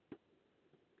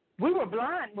 We were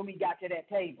blind when we got to that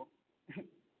table.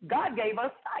 God gave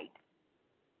us sight.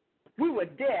 We were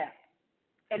deaf,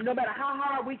 and no matter how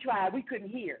hard we tried, we couldn't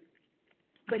hear.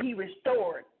 But he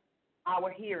restored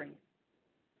our hearing.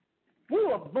 We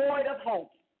were void of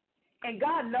hope, and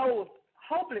God knows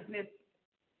hopelessness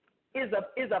is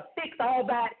a fix all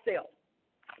by itself.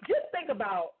 Just think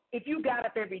about if you got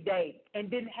up every day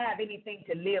and didn't have anything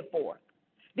to live for,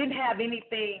 didn't have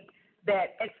anything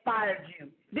that inspired you,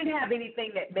 didn't have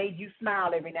anything that made you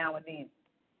smile every now and then.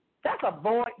 That's a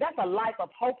void. That's a life of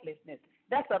hopelessness.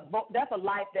 That's a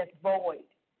life that's void.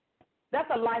 That's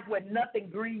a life where nothing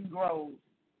green grows.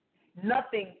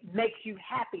 Nothing makes you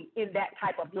happy in that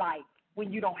type of life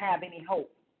when you don't have any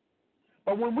hope.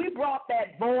 But when we brought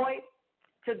that void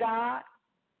to God,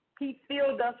 he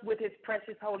filled us with his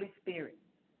precious Holy Spirit.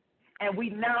 And we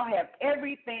now have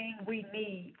everything we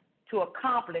need to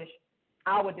accomplish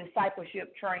our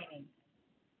discipleship training.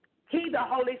 He, the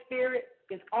Holy Spirit,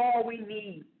 is all we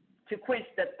need to quench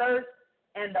the thirst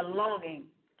and the longing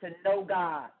to know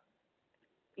God.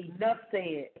 Enough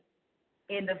said.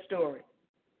 End of story.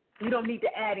 We don't need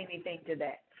to add anything to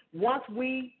that. Once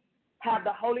we have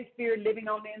the Holy Spirit living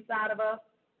on the inside of us,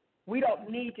 we don't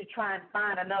need to try and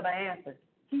find another answer.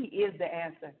 He is the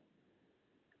answer.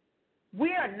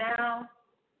 We are now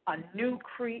a new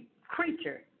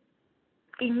creature.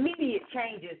 Immediate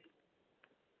changes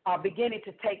are beginning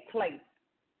to take place,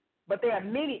 but there are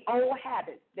many old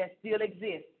habits that still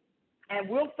exist and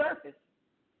will surface.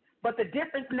 But the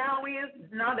difference now is,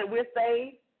 now that we're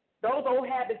saved, those old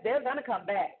habits, they're going to come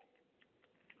back.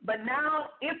 But now,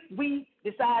 if we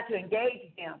decide to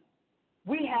engage them,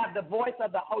 we have the voice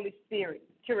of the Holy Spirit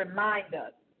to remind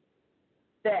us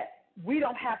that we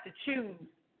don't have to choose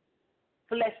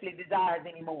fleshly desires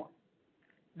anymore.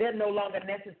 They're no longer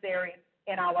necessary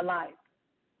in our life.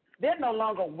 They're no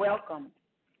longer welcome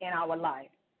in our life.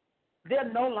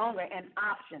 They're no longer an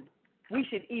option we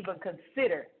should even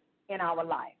consider in our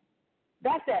life.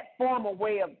 That's that former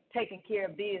way of taking care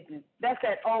of business. That's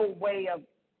that old way of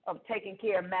taking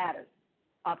care of matters,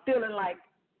 feeling like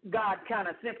God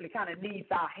simply needs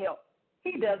our help.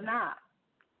 He does not.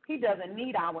 He doesn't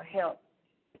need our help.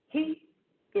 He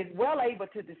is well able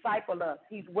to disciple us.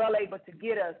 He's well able to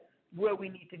get us where we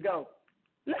need to go.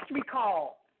 Let's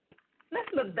recall. Let's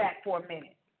look back for a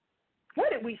minute. Where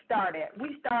did we start at?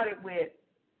 We started with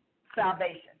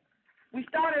salvation. We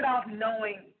started off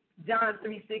knowing John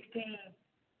 3:16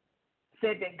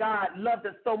 said that God loved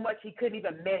us so much he couldn't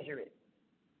even measure it.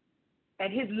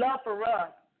 And his love for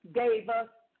us gave us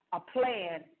a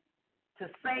plan to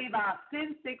save our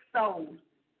sin-sick souls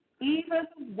even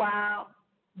while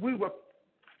we were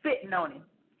spitting on him.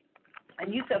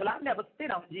 And you said, well, I never spit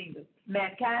on Jesus.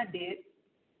 Mankind did.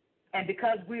 And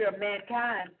because we are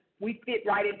mankind, we fit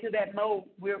right into that mold.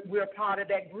 We're part of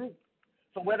that group.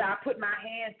 So whether I put my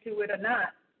hands to it or not,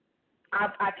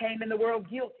 I came in the world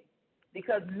guilty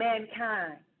because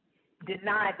mankind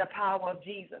denied the power of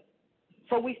Jesus.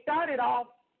 So we started off,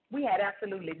 we had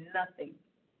absolutely nothing.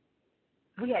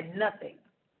 We had nothing.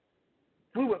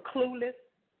 We were clueless.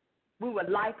 We were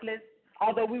lifeless.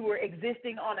 Although we were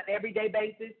existing on an everyday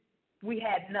basis, we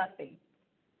had nothing.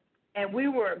 And we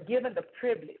were given the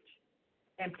privilege.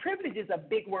 And privilege is a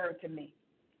big word to me,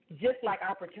 just like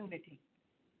opportunity.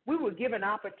 We were given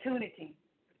opportunity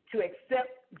to accept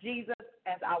Jesus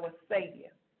as our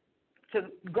Savior, to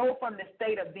go from the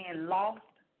state of being lost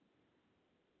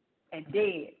and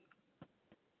dead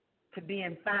to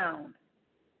being found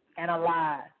and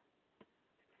alive.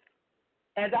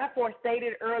 As I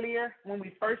forestated earlier, when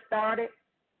we first started,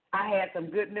 I had some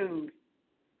good news,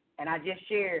 and I just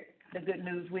shared the good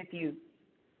news with you.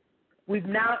 We've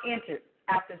now entered,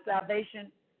 after salvation,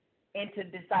 into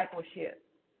discipleship.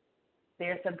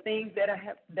 There are some things that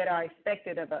are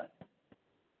expected of us,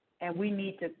 and we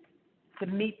need to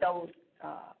meet those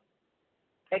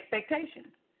expectations.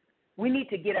 We need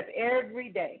to get up every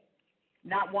day,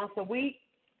 not once a week,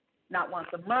 not once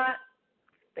a month,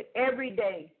 but every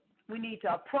day. We need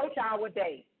to approach our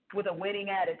day with a winning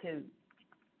attitude,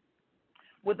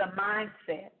 with a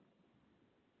mindset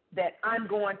that I'm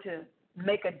going to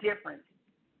make a difference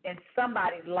in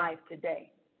somebody's life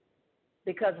today.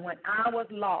 Because when I was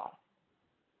lost,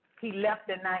 he left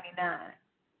the 99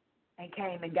 and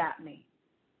came and got me.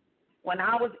 When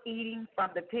I was eating from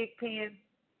the pig pen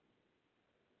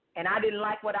and I didn't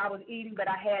like what I was eating, but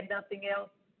I had nothing else,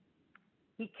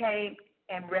 he came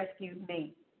and rescued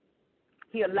me.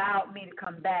 He allowed me to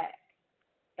come back,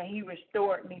 and he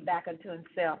restored me back unto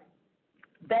himself.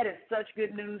 That is such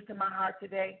good news to my heart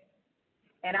today.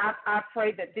 And I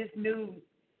pray that this news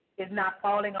is not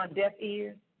falling on deaf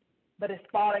ears, but it's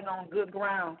falling on good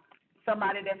ground.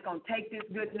 Somebody that's going to take this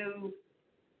good news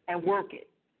and work it.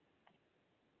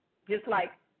 Just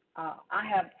like I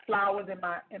have flowers in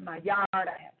my yard, I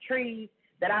have trees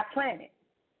that I planted.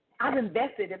 I've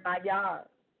invested in my yard.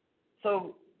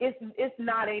 So it's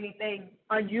not anything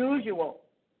unusual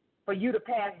for you to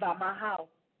pass by my house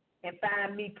and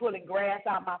find me pulling grass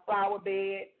out my flower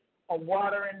bed or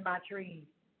watering my trees,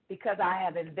 because I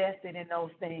have invested in those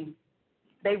things.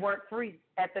 They weren't free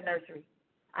at the nursery.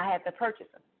 I had to purchase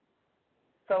them.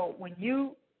 So when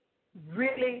you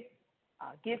really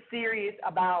get serious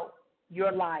about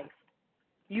your life,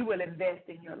 you will invest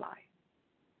in your life.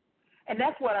 And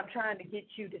that's what I'm trying to get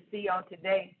you to see on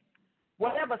today.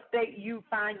 Whatever state you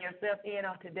find yourself in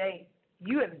on today,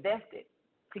 you invested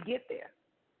to get there.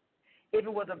 If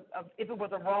it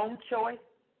was a wrong choice,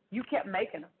 you kept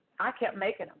making them. I kept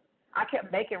making them. I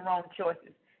kept making wrong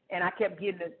choices. and I kept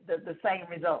getting the same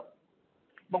result.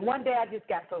 But one day I just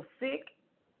got so sick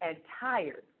and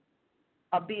tired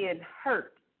of being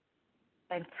hurt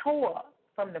and tore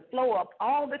from the floor up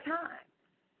all the time.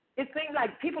 It seemed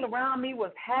like people around me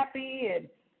was happy and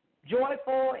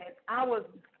joyful, and I was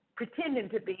pretending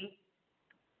to be,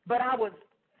 but I was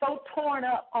so torn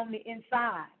up on the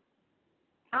inside.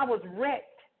 I was wrecked.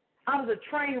 I was a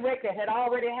train wreck that had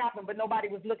already happened, but nobody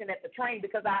was looking at the train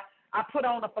because I put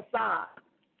on a facade.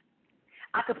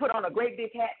 I could put on a great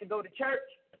big hat to go to church,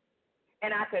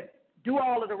 and I could do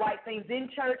all of the right things in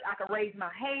church. I could raise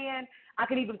my hand. I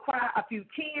could even cry a few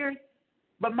tears,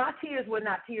 but my tears were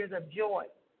not tears of joy.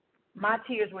 My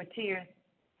tears were tears,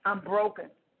 I'm broken,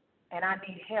 and I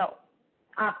need help.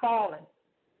 I've fallen,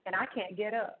 and I can't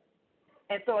get up.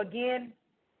 And so again,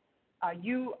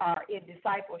 you are in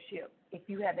discipleship if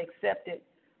you have accepted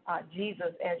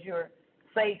Jesus as your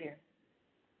Savior.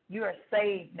 You are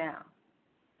saved now.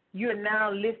 You are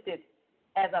now listed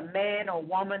as a man or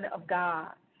woman of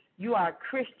God. You are a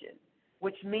Christian,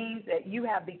 which means that you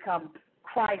have become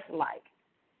Christ-like.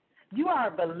 You are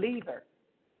a believer.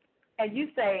 And you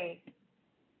say,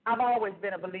 I've always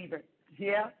been a believer.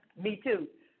 Yeah, me too.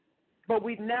 But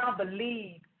we now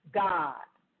believe God.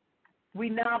 We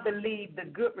now believe the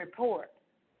good report.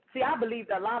 See, I believed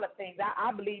a lot of things.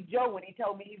 I believed Joe when he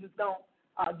told me he was going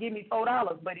to give me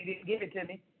 $4, but he didn't give it to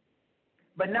me.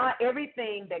 But not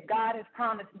everything that God has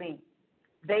promised me,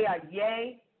 they are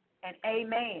yea and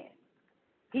amen.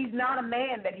 He's not a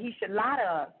man that he should lie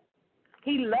to us.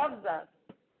 He loves us,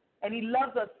 and he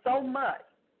loves us so much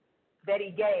that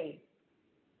he gave,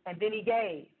 and then he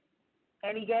gave,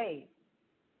 and he gave.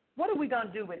 What are we going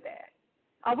to do with that?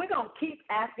 Are we going to keep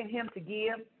asking him to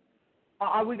give, or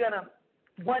are we going to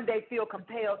one day feel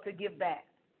compelled to give back?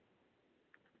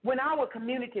 When our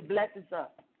community blesses us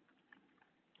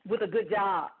with a good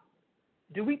job,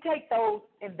 do we take those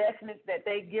investments that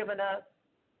they've given us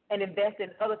and invest in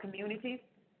other communities,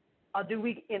 or do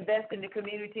we invest in the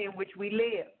community in which we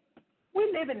live?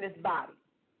 We live in this body.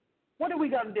 What are we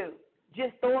going to do?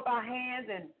 Just throw up our hands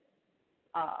and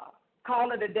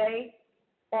call it a day?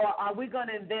 Or are we going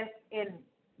to invest in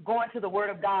going to the Word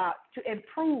of God to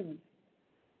improve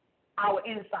our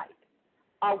insight?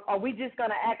 Are we just going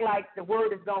to act like the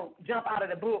Word is going to jump out of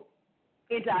the book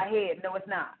into our head? No, it's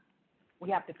not. We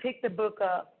have to pick the book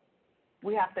up.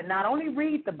 We have to not only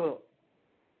read the book,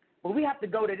 but we have to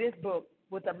go to this book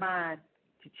with a mind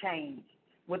to change,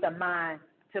 with a mind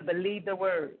to believe the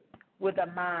Word, with a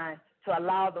mind to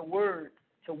allow the Word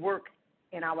to work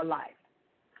in our life.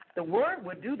 The Word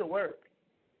will do the work,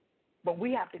 but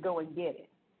we have to go and get it.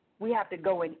 We have to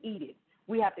go and eat it.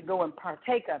 We have to go and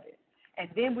partake of it. And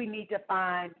then we need to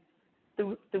find,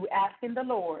 through asking the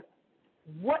Lord,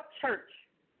 what church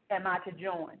am I to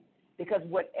join? Because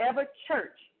whatever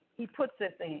church he puts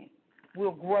us in,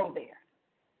 we'll grow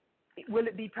there. Will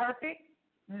it be perfect?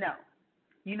 No.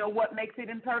 You know what makes it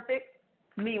imperfect?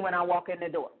 Me when I walk in the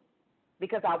door,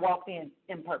 because I walked in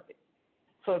imperfect.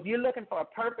 So if you're looking for a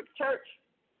perfect church,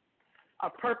 a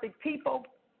perfect people,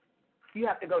 you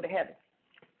have to go to heaven.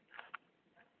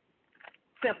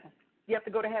 Simple. You have to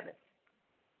go to heaven.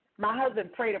 My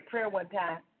husband prayed a prayer one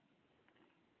time.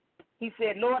 He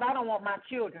said, Lord, I don't want my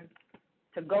children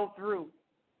to go through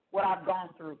what I've gone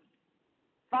through.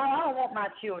 Father, I don't want my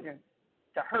children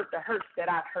to hurt the hurts that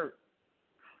I've hurt.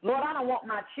 Lord, I don't want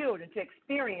my children to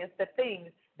experience the things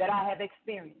that I have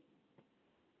experienced.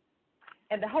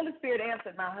 And the Holy Spirit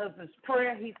answered my husband's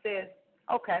prayer. He says,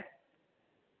 okay,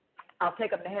 I'll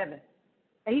take them to heaven.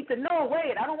 And he said, no,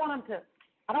 wait, I don't want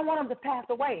them to pass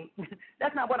away.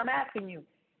 That's not what I'm asking you.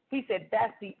 He said,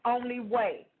 that's the only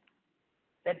way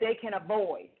that they can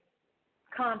avoid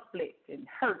conflict and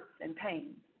hurts and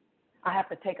pain. I have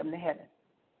to take them to heaven.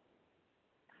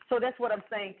 So that's what I'm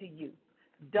saying to you.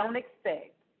 Don't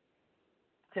expect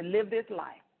to live this life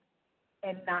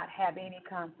and not have any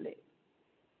conflict,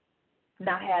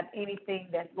 not have anything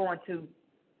that's going to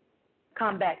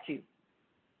combat you.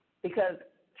 Because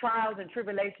trials and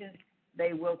tribulations,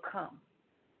 they will come.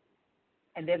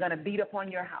 And they're going to beat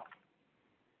upon your house.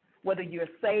 Whether you're a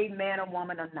saved man or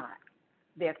woman or not,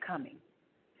 they're coming.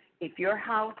 If your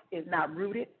house is not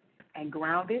rooted and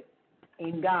grounded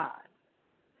in God,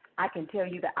 I can tell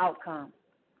you the outcome,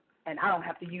 and I don't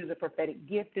have to use a prophetic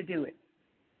gift to do it.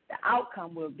 The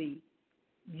outcome will be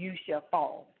you shall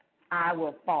fall. I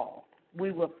will fall.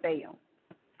 We will fail.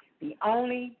 The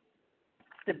only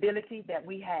stability that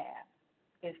we have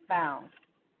is found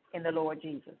in the Lord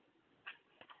Jesus.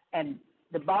 And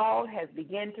the ball has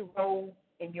begun to roll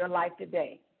in your life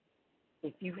today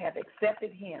if you have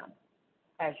accepted him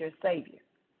as your Savior.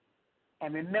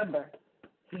 And remember,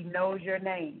 He knows your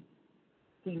name.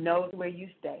 He knows where you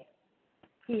stay.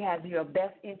 He has your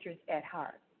best interest at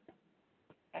heart.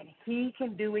 And he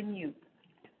can do in you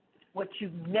what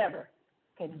you never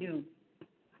can do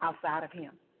outside of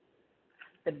him.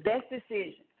 The best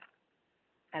decision,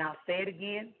 and I'll say it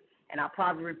again, and I'll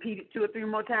probably repeat it 2 or 3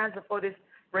 more times before this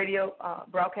radio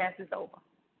broadcast is over.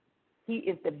 He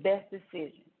is the best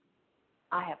decision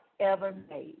I have ever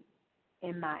made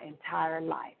in my entire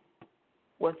life.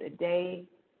 Was the day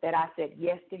that I said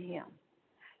yes to him,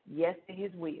 yes to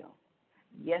his will,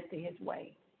 yes to his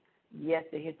way, yes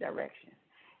to his direction.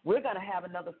 We're going to have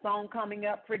another song coming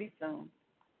up pretty soon.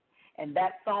 And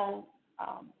that song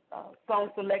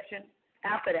selection,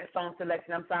 after that song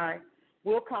selection,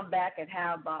 we'll come back and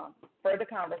have further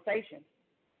conversation.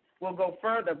 We'll go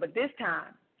further, but this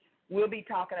time we'll be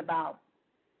talking about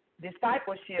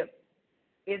discipleship.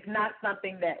 Is not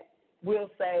something that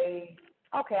we'll say,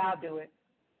 okay, I'll do it.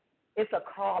 It's a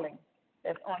calling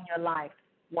that's on your life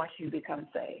once you become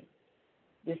saved.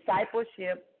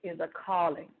 Discipleship is a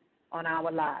calling on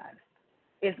our lives.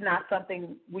 It's not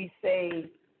something we say,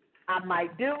 I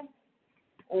might do,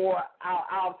 or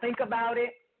I'll think about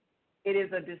it. It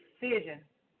is a decision.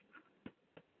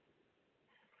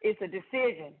 It's a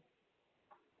decision.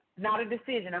 Not a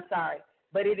decision,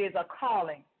 but it is a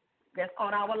calling that's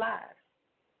on our lives.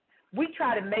 We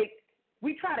try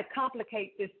to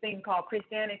complicate this thing called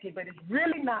Christianity, but it's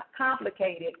really not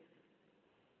complicated.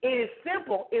 It is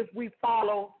simple if we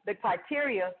follow the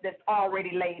criteria that's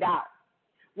already laid out.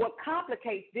 What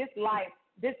complicates this life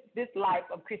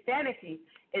of Christianity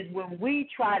is when we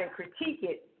try to critique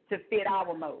it to fit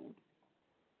our mode.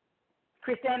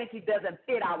 Christianity doesn't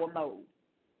fit our mode.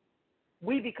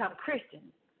 We become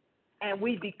Christians, and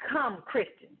we become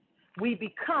Christians. We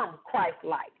become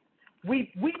Christ-like.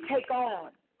 We take on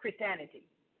Christianity.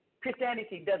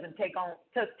 Christianity doesn't take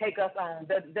us on,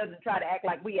 doesn't try to act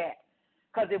like we act.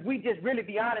 Because if we just really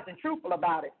be honest and truthful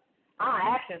about it, our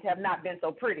actions have not been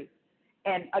so pretty.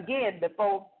 And again,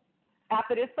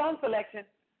 after this song selection,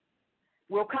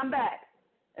 we'll come back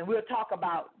and we'll talk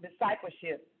about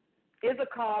discipleship is a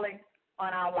calling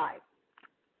on our life.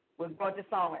 We're going to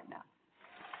song right now.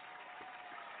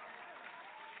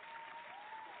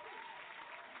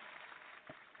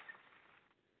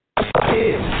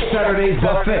 It's Saturday's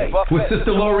Buffet with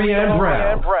Sister Lorraine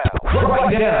Brown.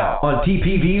 Right now on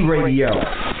TPV Radio.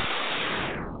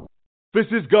 This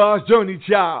is God's Journey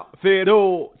Child, Fed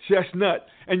Old Chestnut,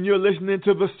 and you're listening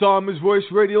to the Psalmist Voice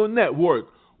Radio Network.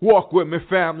 Walk with me,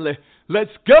 family.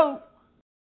 Let's go.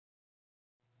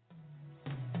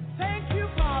 Thank you,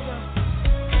 Father.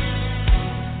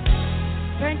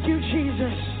 Thank you,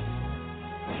 Jesus.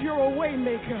 You're a way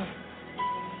maker,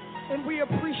 and we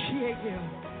appreciate you.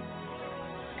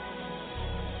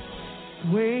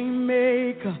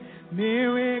 Waymaker,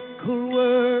 miracle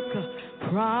worker,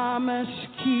 promise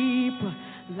keeper,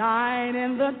 light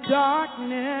in the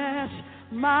darkness,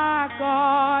 my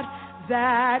God,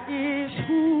 that is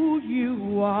who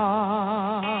you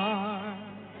are.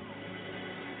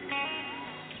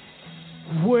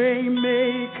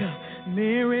 Waymaker,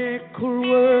 miracle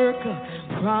worker,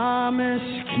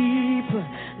 promise keeper,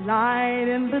 light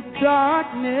in the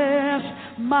darkness,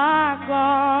 my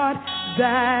God,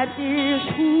 that is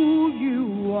who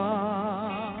you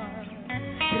are.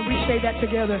 Can we say that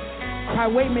together? Cry,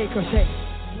 Waymaker, say.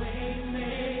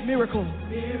 Waymaker,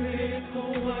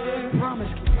 miracle worker,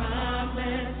 promise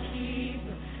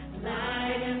keeper,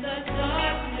 light in the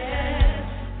darkness,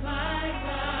 my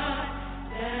God,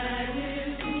 that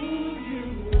is who you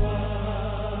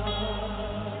are.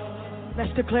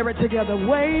 Let's declare it together.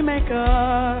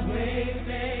 Waymaker,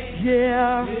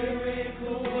 yeah,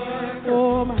 miracle worker,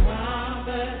 oh my.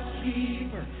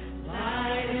 Keeper,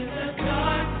 light in the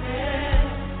darkness,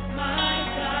 my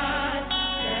God,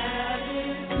 that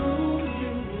is who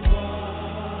you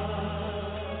are.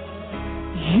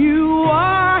 You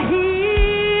are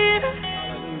here,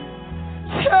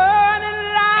 turning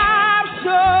lives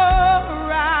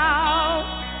around.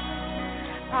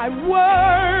 I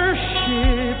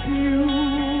worship you.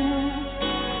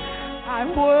 I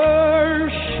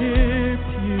worship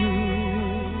you.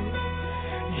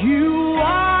 You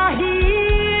are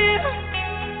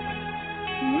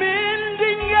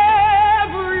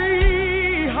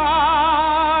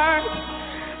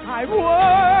I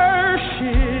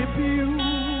worship you.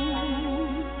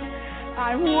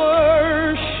 I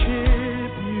worship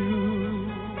you.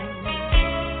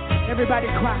 Everybody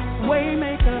cry.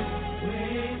 Waymaker.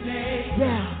 Waymaker.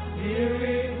 Yeah.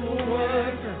 Miracle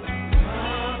worker.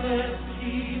 Promise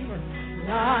keeper.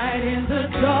 Light in the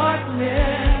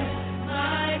darkness.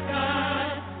 My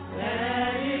God,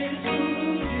 that is who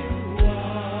you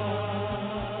are.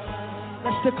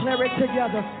 Let's declare it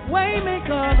together.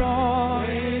 Waymaker, Lord.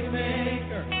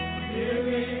 Waymaker,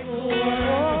 miracle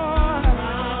worker,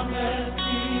 promise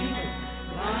keeper,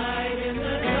 light in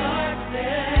the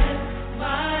darkness,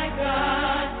 my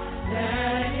God,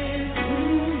 that is who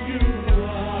you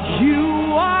are. You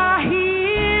are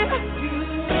here. You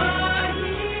are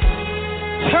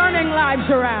here. Turning lives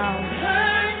around.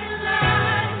 Turning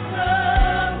lives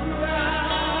around.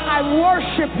 I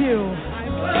worship you.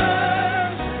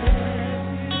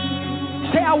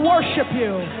 Say, I worship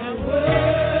you.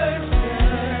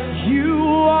 You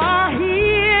are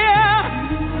here.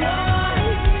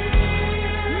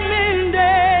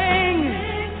 Mending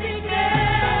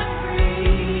every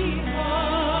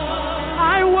heart.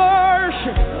 I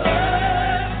worship.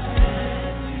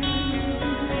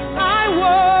 I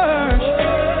worship.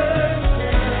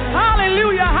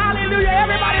 Hallelujah, hallelujah.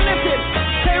 Everybody listen.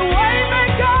 Say,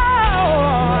 Waymaker.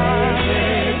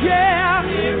 Yeah.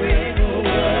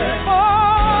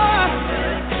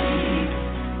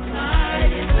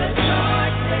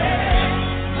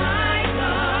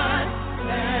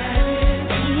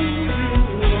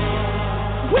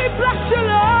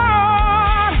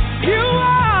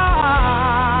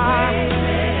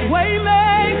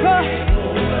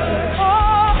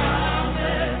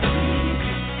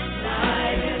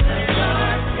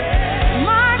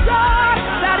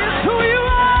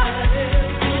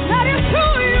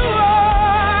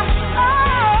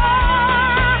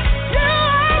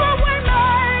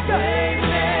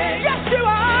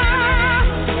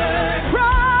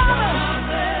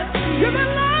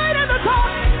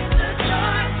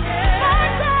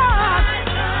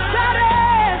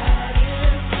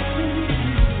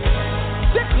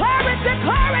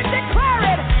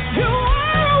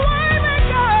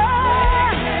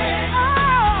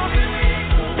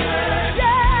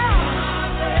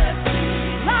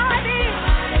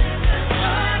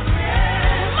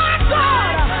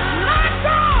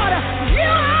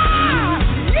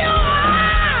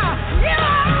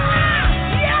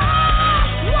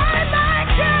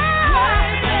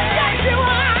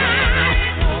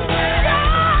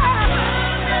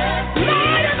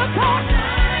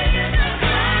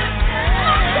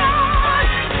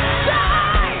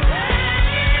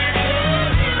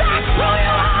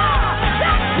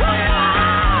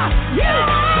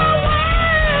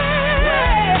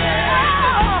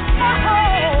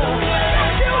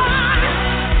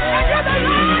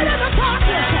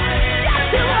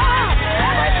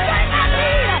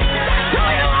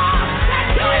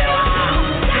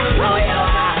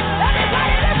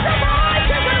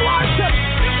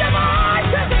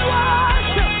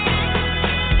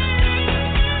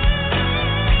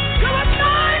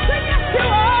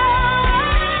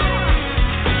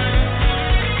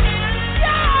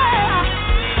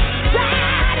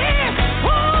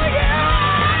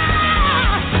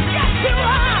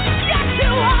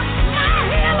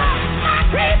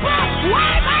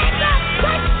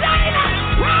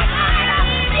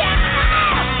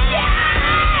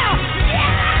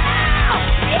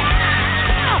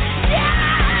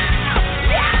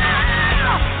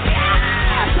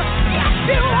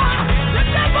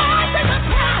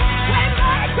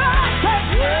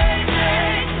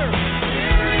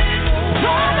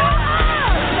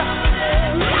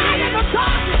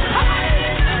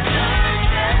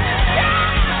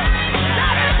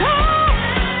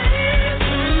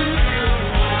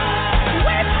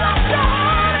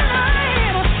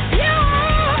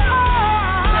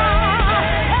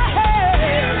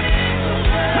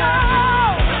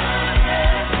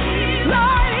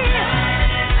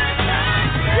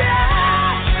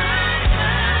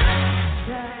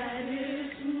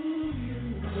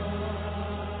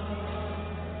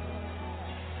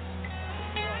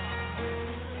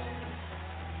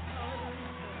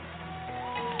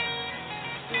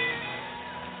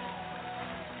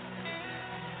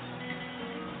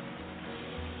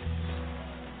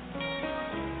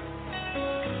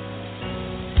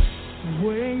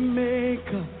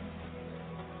 Waymaker.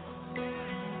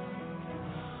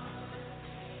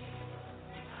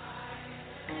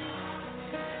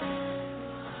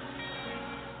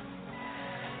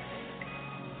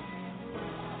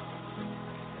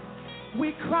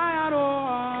 We cry out,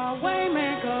 oh,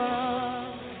 Waymaker,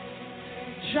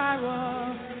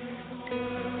 Jireh,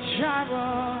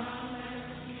 Jireh,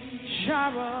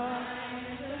 Jireh.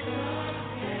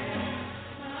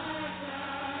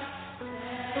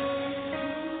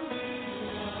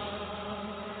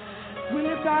 We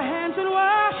lift our hands and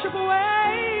worship away.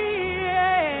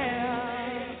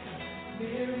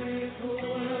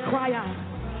 Cry out.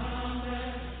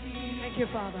 Thank you,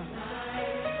 Father.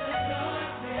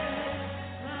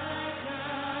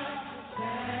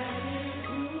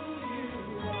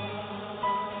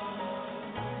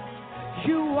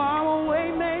 You are a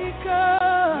way maker.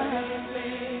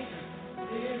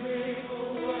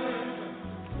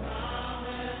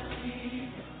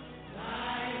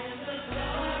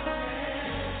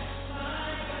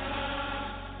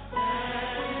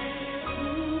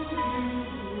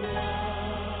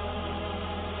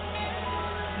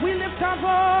 We lift our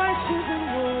voices in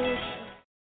worship.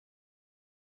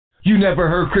 You never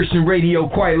heard Christian radio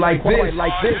quite like this.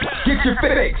 Get your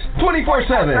fix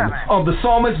 24/7 on the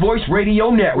Psalmist Voice Radio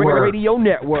Network.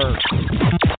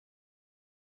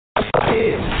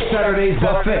 It's Saturday's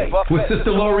Buffet with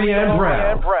Sister Lorraine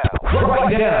Brown.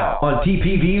 Right now on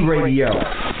TPV Radio.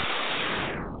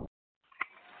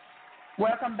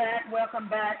 Welcome back.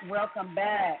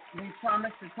 We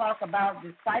promised to talk about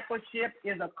discipleship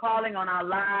is a calling on our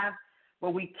lives,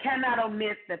 but we cannot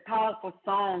omit the powerful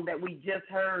song that we just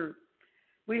heard.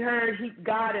 We heard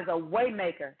God is a way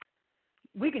maker.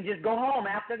 We can just go home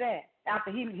after that,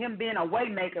 after him being a way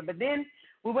maker. But then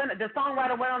the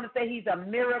songwriter went on to say he's a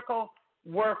miracle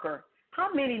worker.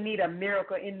 How many need a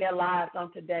miracle in their lives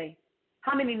on today?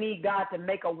 How many need God to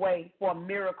make a way for a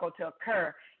miracle to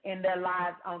occur in their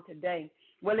lives on today?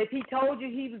 Well, if he told you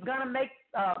he was going to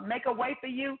make a way for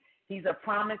you, he's a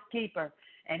promise keeper,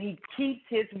 and he keeps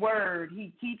his word.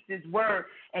 He keeps his word.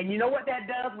 And you know what that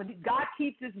does? When God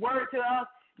keeps his word to us,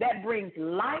 that brings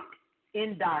light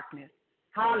in darkness.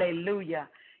 Hallelujah.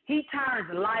 He turns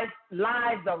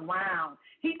lives around.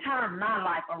 He turned my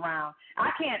life around.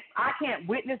 I can't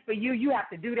witness for you. You have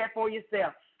to do that for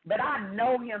yourself. But I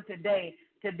know him today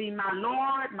to be my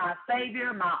Lord, my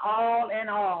Savior, my all in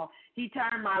all. He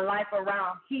turned my life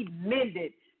around. He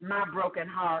mended my broken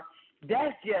heart.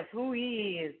 That's just who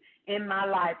he is in my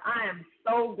life. I am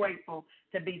so grateful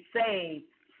to be saved,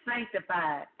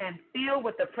 sanctified, and filled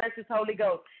with the precious Holy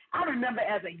Ghost. I remember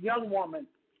as a young woman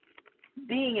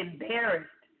being embarrassed,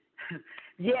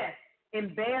 yes,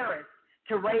 embarrassed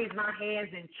to raise my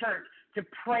hands in church, to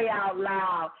pray out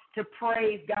loud, to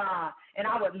praise God. And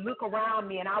I would look around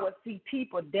me and I would see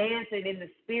people dancing in the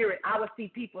spirit. I would see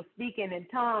people speaking in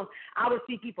tongues. I would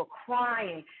see people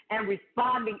crying and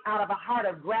responding out of a heart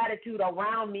of gratitude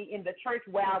around me in the church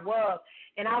where I was.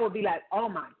 And I would be like, oh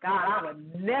my God, I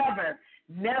would never,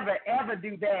 ever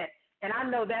do that. And I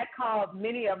know that caused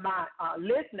many of my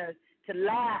listeners to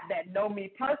laugh that know me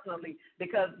personally,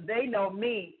 because they know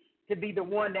me to be the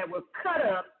one that will cut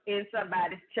up in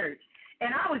somebody's church.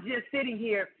 And I was just sitting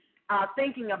here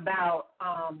thinking about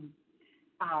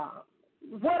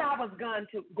what I was going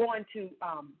to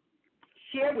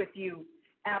share with you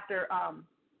after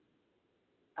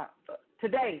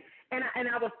today. And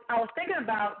I was thinking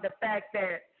about the fact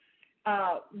that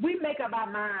we make up our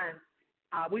minds.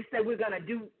 We say we're going to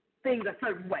do things a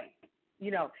certain way,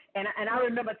 you know. And I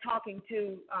remember talking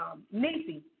to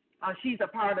Nisi. She's a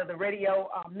part of the radio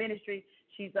ministry.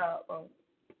 She's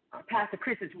Pastor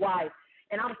Chris's wife.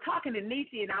 And I was talking to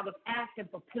Nisi, and I was asking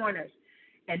for pointers.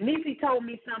 And Nisi told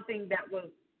me something that was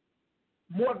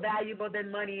more valuable than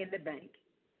money in the bank.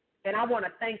 And I want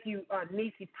to thank you,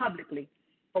 Nisi, publicly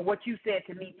for what you said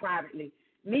to me privately.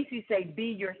 Nisi said, be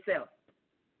yourself.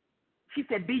 She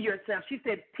said, be yourself. She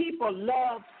said, people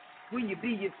love when you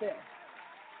be yourself.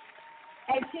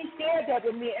 And she shared that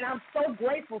with me, and I'm so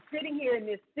grateful sitting here in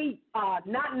this seat,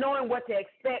 not knowing what to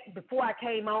expect before I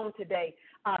came on today,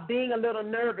 being a little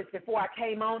nervous before I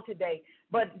came on today,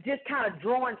 but just kind of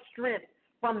drawing strength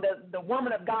from the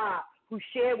woman of God who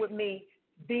shared with me,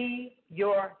 be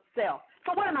yourself.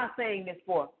 So what am I saying this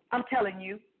for? I'm telling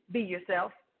you, be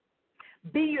yourself.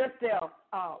 Be yourself.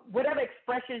 Whatever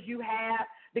expressions you have,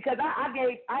 because I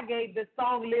gave the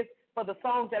song list for the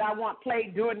songs that I want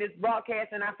played during this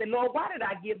broadcast, and I said, Lord, why did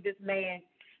I give this man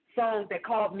songs that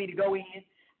caused me to go in?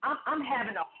 I'm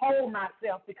having to hold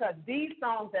myself, because these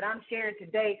songs that I'm sharing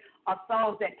today are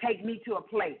songs that take me to a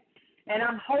place. And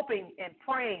I'm hoping and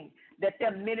praying that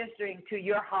they're ministering to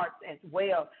your hearts as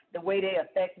well, the way they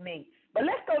affect me. But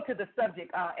let's go to the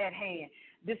subject at hand.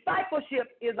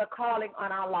 Discipleship is a calling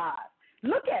on our lives.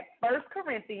 Look at 1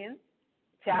 Corinthians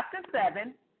chapter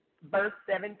 7, verse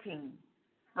 17.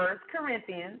 1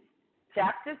 Corinthians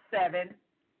chapter 7,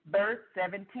 verse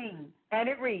 17. And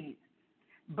it reads,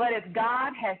 but as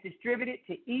God has distributed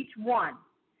to each one,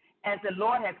 as the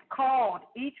Lord has called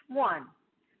each one,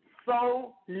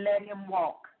 so let him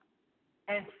walk.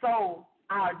 And so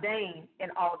I ordain in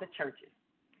all the churches.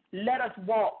 Let us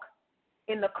walk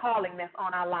in the calling that's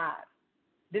on our lives.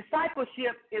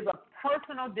 Discipleship is a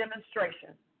personal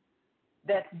demonstration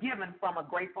that's given from a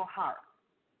grateful heart,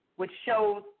 which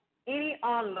shows any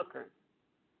onlookers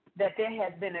that there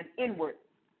has been an inward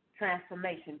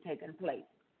transformation taking place.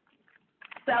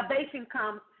 Salvation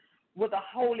comes with a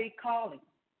holy calling.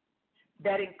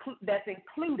 that's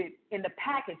included in the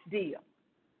package deal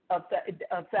of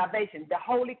salvation. The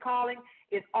holy calling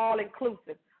is all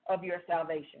inclusive of your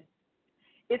salvation.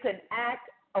 It's an act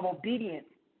of obedience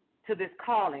to this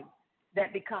calling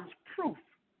that becomes proof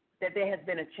that there has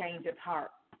been a change of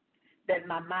heart, that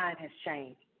my mind has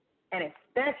changed, and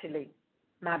especially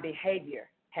my behavior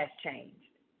has changed.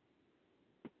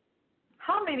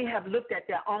 How many have looked at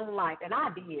their own life? And I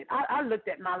did. I looked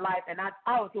at my life, and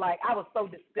I was so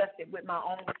disgusted with my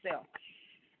own self.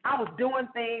 I was doing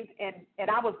things, and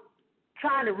I was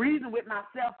trying to reason with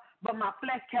myself, but my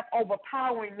flesh kept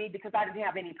overpowering me because I didn't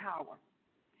have any power.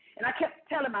 And I kept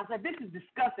telling myself, this is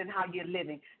disgusting how you're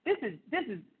living. This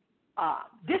is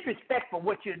disrespectful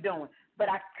what you're doing. But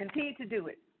I continued to do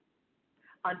it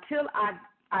until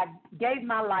I gave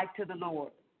my life to the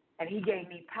Lord, and he gave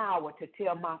me power to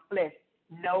tell my flesh,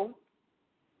 no,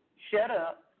 shut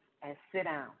up, and sit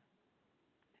down.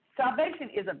 Salvation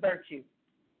is a virtue,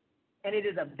 and it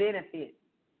is a benefit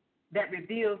that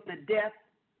reveals the death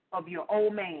of your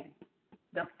old man,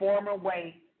 the former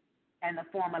way and the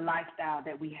former lifestyle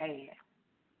that we had.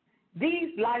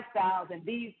 These lifestyles and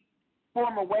these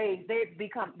former ways,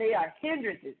 they are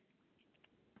hindrances,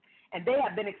 and they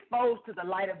have been exposed to the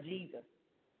light of Jesus,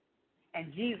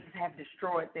 and Jesus has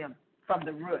destroyed them from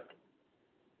the root.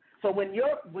 So when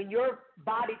your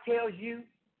body tells you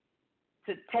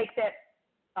to take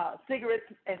that cigarette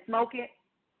and smoke it,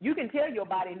 you can tell your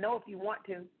body no if you want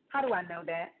to. How do I know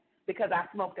that? Because I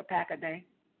smoked a pack a day.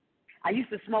 I used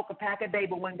to smoke a pack a day,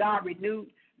 but when God renewed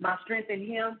my strength in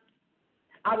him,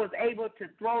 I was able to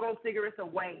throw those cigarettes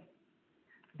away.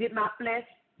 Did my flesh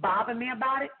bother me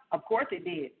about it? Of course it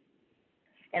did.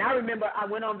 And I remember I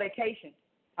went on vacation.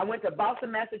 I went to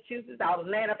Boston, Massachusetts. I was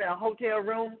laying up in a hotel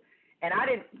room, and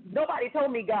nobody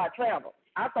told me God traveled.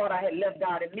 I thought I had left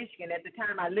God in Michigan. At the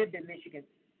time, I lived in Michigan.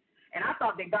 And I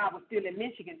thought that God was still in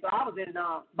Michigan, so I was in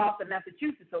Boston,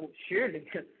 Massachusetts, so surely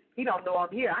he don't know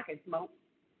I'm here. I can smoke.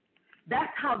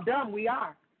 That's how dumb we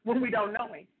are when we don't know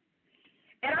him.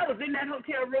 And I was in that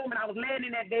hotel room, and I was laying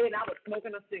in that bed, and I was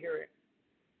smoking a cigarette.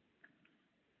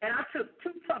 And I took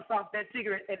 2 puffs off that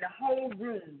cigarette, and the whole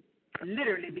room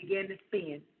literally began to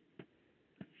spin.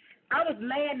 I was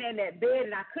laying in that bed,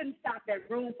 and I couldn't stop that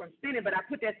room from spinning, but I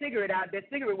put that cigarette out. That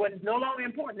cigarette was no longer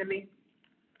important to me.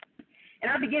 And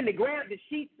I began to grab the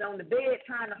sheets on the bed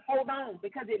trying to hold on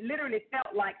because it literally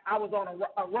felt like I was on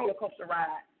a roller coaster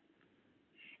ride.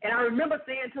 And I remember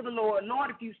saying to the Lord,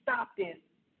 Lord, if you stop this,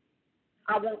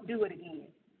 I won't do it again.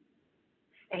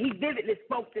 And he vividly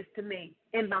spoke this to me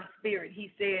in my spirit.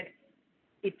 He said,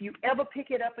 if you ever pick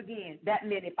it up again, that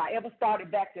meant if I ever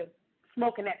started back to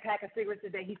smoking that pack of cigarettes a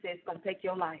day, he said, it's going to take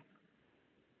your life.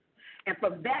 And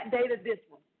from that day to this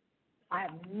one, I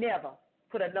have never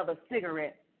put another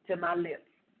cigarette to my lips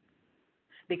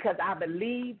because I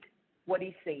believed what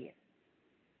he said.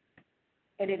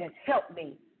 And it has helped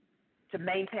me to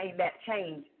maintain that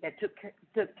change that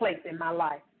took place in my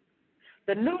life.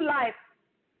 The new life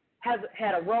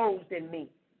had arose in me,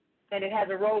 and it has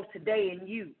arose today in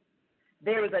you.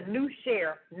 There is a new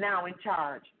sheriff now in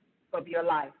charge of your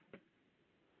life.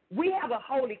 We have a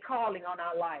holy calling on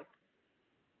our life.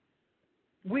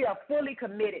 We are fully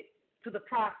committed to the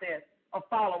process of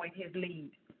following his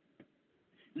lead.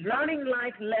 Learning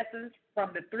life lessons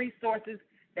from the 3 sources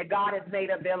that God has made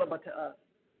available to us.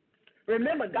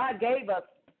 Remember, God gave us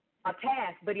a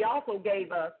task, but he also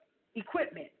gave us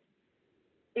equipment.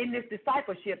 In this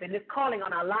discipleship, in this calling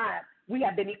on our lives, we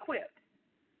have been equipped.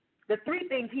 The 3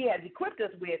 things he has equipped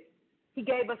us with, he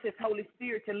gave us his Holy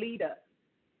Spirit to lead us.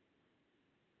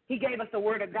 He gave us the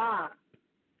Word of God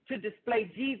to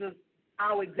display Jesus,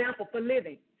 our example for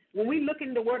living. When we look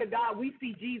in the Word of God, we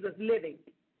see Jesus living,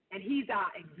 and he's our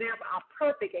example, our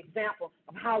perfect example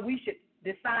of how we should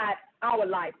decide our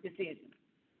life decisions.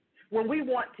 When we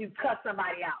want to cuss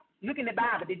somebody out, look in the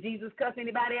Bible. Did Jesus cuss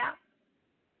anybody out?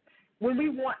 When we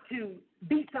want to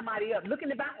beat somebody up, look in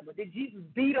the Bible. Did Jesus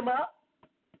beat them up,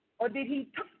 or did he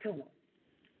talk to them?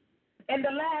 And the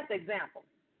last example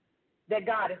that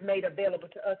God has made available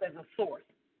to us as a source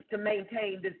to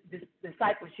maintain this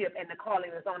discipleship and the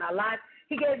calling that's on our lives,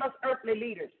 he gave us earthly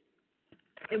leaders.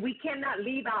 And we cannot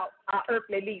leave out our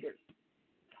earthly leaders.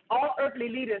 All earthly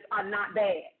leaders are not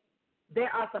bad. There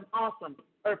are some awesome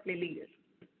earthly leaders.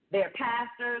 They're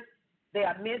pastors, they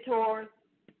are mentors,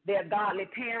 they're godly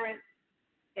parents,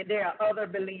 and there are other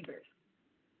believers.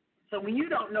 So when you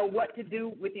don't know what to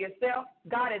do with yourself,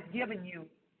 God has given you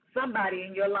somebody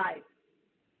in your life.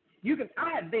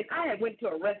 I had went to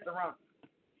a restaurant.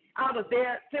 I was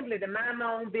there simply to mind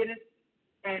my own business,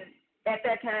 and at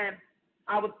that time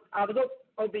I was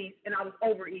obese and I was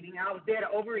overeating. I was there to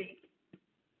overeat.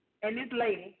 And this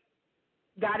lady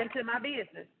got into my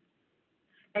business,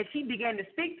 and she began to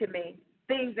speak to me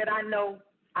things that I know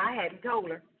I hadn't told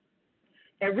her.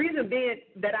 And reason being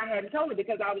that I hadn't told her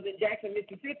because I was in Jackson,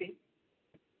 Mississippi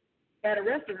at a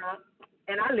restaurant,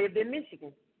 and I lived in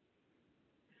Michigan.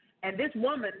 And this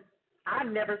woman,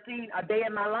 I'd never seen a day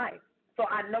in my life. So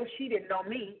I know she didn't know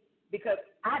me because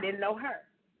I didn't know her.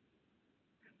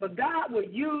 But God will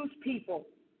use people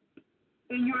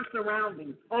in your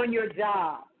surroundings, on your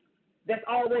job, that's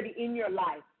already in your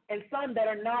life, and some that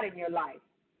are not in your life,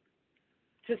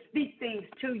 to speak things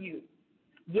to you.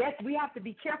 Yes, we have to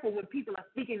be careful when people are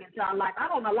speaking into our life. I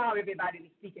don't allow everybody to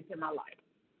speak into my life.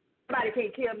 Somebody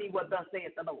can't tell me what thus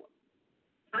saith the Lord.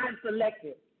 I'm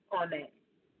selective on that.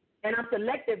 And I'm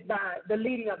selective by the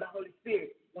leading of the Holy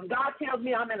Spirit. When God tells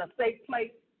me I'm in a safe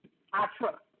place, I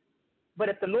trust. But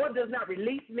if the Lord does not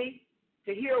release me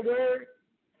to hear a word,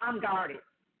 I'm guarded.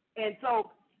 And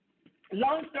so,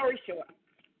 long story short,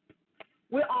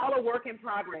 we're all a work in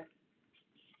progress.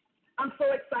 I'm so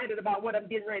excited about what I'm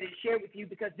getting ready to share with you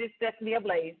because this sets me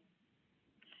ablaze.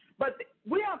 But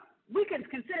we can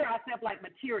consider ourselves like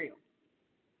material.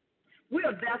 We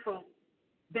are vessels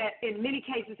that in many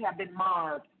cases have been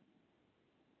marred.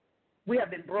 We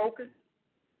have been broken.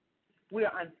 We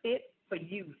are unfit for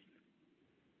use.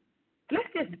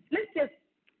 Let's just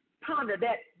ponder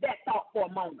that thought for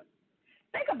a moment.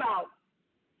 Think about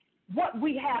what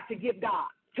we have to give God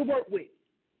to work with.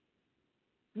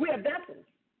 We are vessels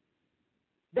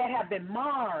that have been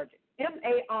marred,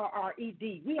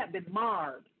 M-A-R-R-E-D. We have been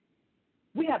marred.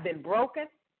 We have been broken,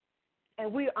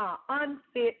 and we are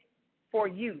unfit for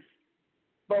use.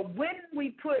 But when we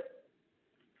put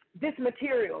this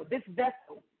material, this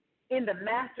vessel, in the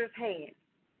master's hand,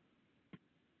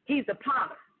 he's the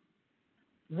potter.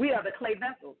 We are the clay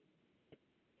vessels.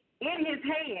 In his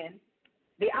hand,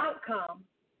 the outcome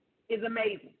is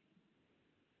amazing.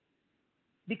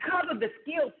 Because of the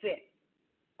skill set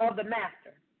of the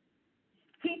master,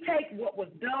 he takes what was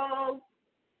dull,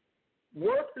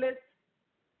 worthless,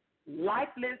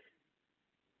 lifeless,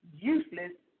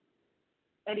 useless,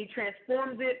 and he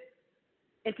transforms it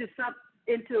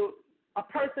into a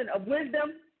person of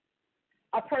wisdom,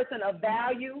 a person of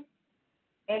value,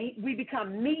 and we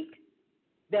become meat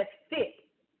that's fit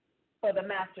for the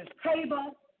master's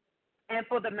table and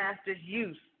for the master's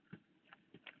use.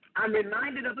 I'm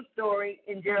reminded of a story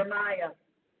in Jeremiah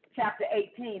chapter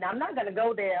 18. I'm not going to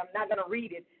go there. I'm not going to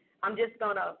read it. I'm just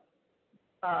going to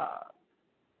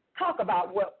talk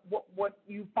about what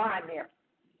you find there.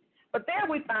 But there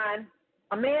we find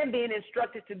a man being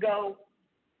instructed to go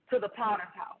to the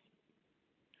potter's house.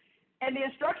 And the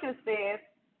instruction says,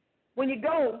 when you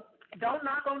go, don't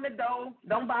knock on the door,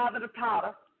 don't bother the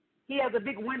potter. He has a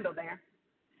big window there.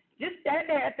 Just stand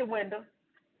there at the window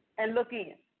and look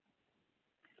in.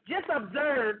 Just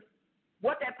observe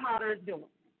what that potter is doing.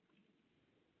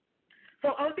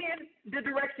 So obeying the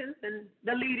directions and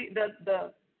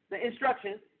the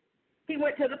instructions, he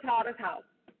went to the potter's house.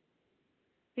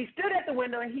 He stood at the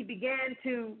window and he began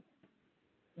to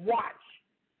watch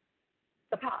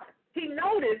the potter. He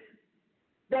noticed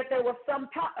that there were some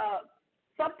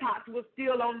pots were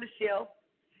still on the shelf,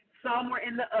 some were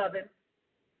in the oven,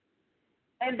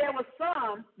 and there were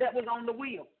some that was on the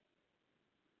wheel.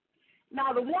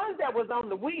 Now, the ones that was on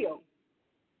the wheel,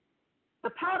 the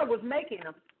potter was making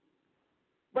them,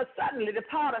 but suddenly the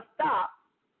potter stopped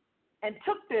and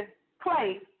took the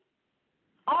clay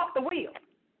off the wheel.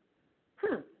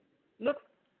 Looks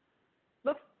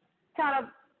kind of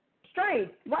strange.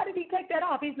 Why did he take that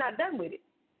off? He's not done with it.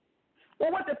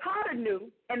 Well, what the potter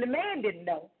knew, and the man didn't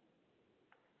know,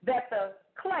 that the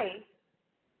clay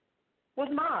was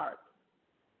marred.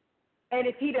 And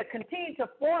if he'd have continued to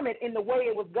form it in the way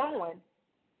it was going,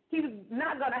 he was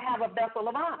not going to have a vessel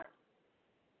of honor.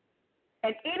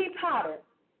 And any potter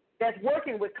that's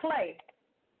working with clay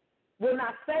will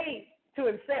not say to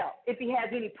himself, if he has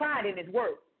any pride in his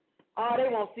work, oh, they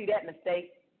won't see that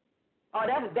mistake. Oh,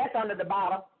 that's under the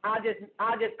bottom. I'll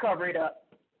just cover it up.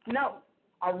 No,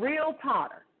 a real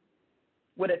potter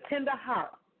with a tender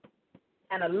heart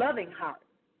and a loving heart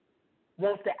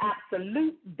wants the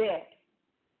absolute best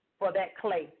for that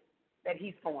clay that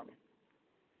he's forming.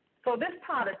 So this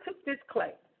potter took this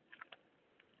clay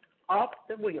off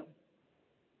the wheel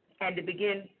and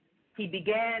he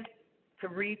began to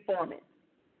reform it.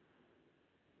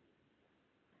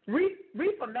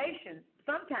 Reformation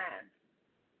sometimes,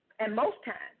 and most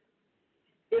times,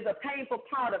 is a painful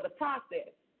part of the process.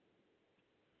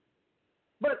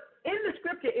 But in the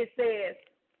scripture it says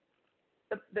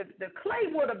the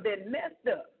clay would have been messed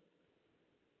up,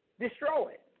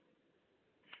 destroyed,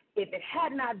 if it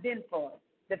had not been for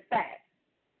the fact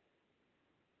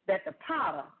that the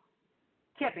potter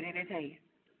kept it in his hand.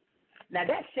 Now,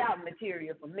 that's shouting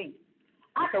material for me.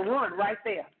 I can run right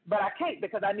there, but I can't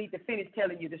because I need to finish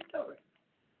telling you the story.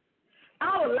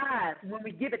 Our lives, when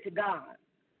we give it to God,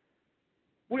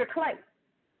 we're clay.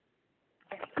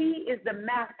 He is the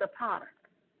master potter.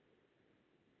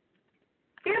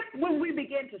 If when we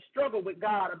begin to struggle with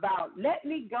God about, let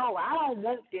me go, I don't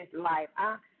want this life,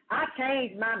 I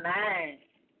changed my mind.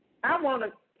 I want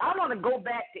to go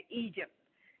back to Egypt.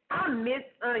 I miss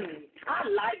onions. I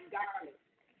like garlic.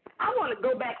 I want to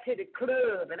go back to the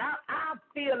club, and I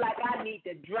feel like I need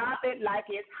to drop it like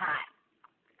it's hot.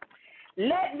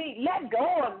 Let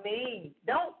go of me.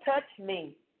 Don't touch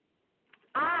me.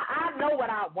 I know what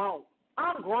I want.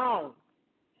 I'm grown.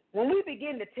 When we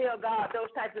begin to tell God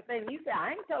those types of things, you say,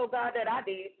 I ain't told God that I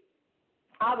did.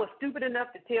 I was stupid enough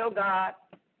to tell God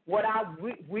what I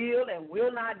will and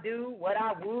will not do, what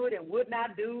I would and would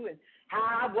not do, and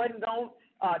how I wasn't going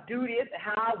to do this, and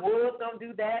how I was going to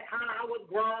do that, how I was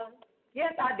grown.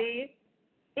 Yes, I did.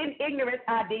 In ignorance,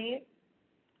 I did.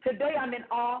 Today, I'm in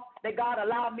awe that God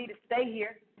allowed me to stay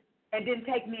here and didn't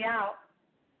take me out.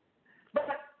 But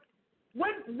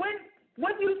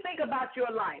when you think about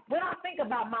your life, when I think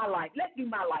about my life, let's do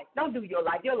my life. Don't do your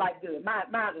life. Your life good. Mine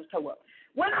was tore up.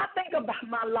 When I think about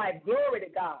my life, glory to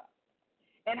God,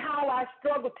 and how I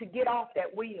struggled to get off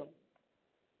that wheel,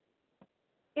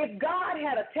 if God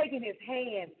had taken his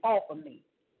hand off of me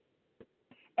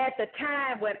at the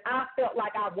time when I felt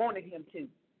like I wanted him to,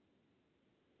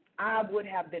 I would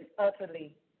have been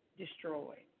utterly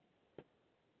destroyed.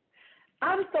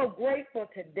 I'm so grateful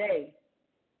today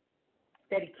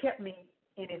that he kept me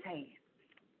in his hand.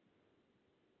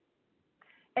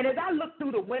 And as I look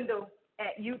through the window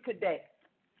at you today,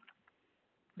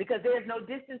 because there's no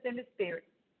distance in the spirit,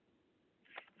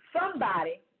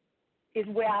 somebody is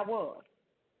where I was.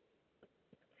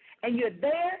 And you're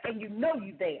there and you know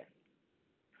you're there.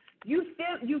 You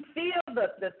feel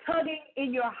the tugging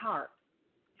in your heart.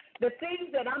 The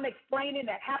things that I'm explaining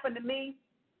that happened to me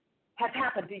have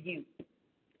happened to you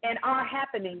and are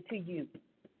happening to you.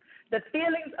 The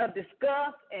feelings of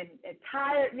disgust and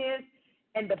tiredness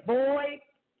and the void,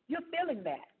 you're feeling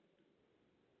that.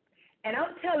 And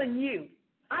I'm telling you,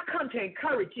 I come to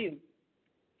encourage you.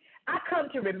 I come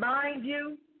to remind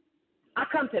you. I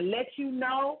come to let you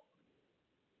know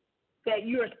that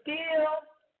you're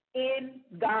still in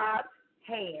God's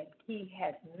hand. He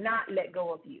has not let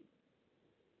go of you.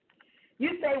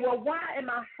 You say, well, why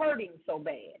am I hurting so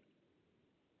bad?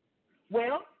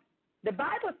 Well, the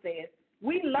Bible says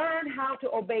we learn how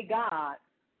to obey God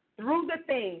through the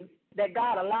things that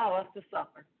God allows us to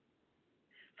suffer.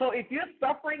 So if you're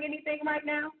suffering anything right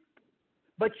now,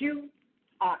 but you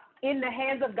are in the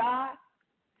hands of God,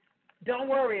 don't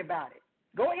worry about it.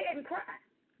 Go ahead and cry.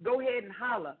 Go ahead and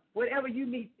holler, whatever you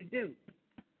need to do.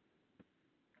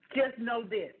 Just know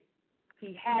this.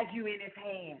 He has you in his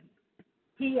hand.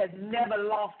 He has never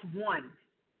lost one,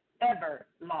 ever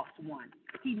lost one.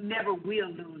 He never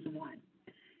will lose one.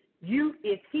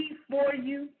 If he's for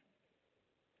you,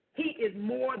 he is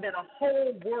more than a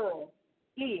whole world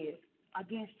is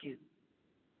against you.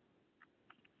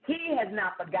 He has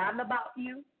not forgotten about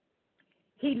you.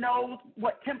 He knows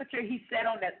what temperature he set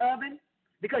on that oven,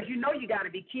 because you know you got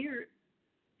to be cured.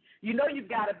 You know you've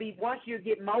got to be, once you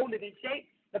get molded and shaped,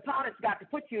 the potter's got to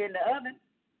put you in the oven.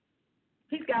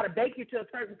 He's got to bake you to a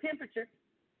certain temperature.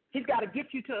 He's got to get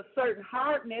you to a certain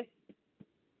hardness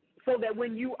so that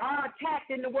when you are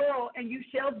attacked in the world, and you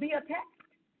shall be attacked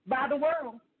by the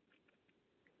world,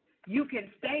 you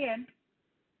can stand.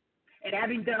 And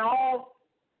having done all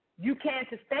you can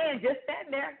to stand, just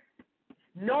stand there,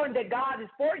 knowing that God is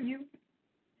for you,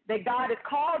 that God has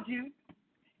called you,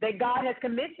 that God has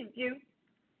commissioned you,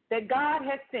 that God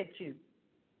has sent you,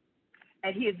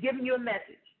 and he has given you a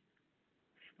message.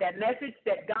 That message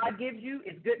that God gives you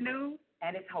is good news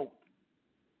and it's hope.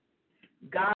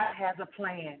 God has a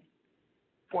plan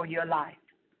for your life.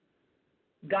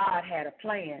 God has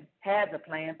a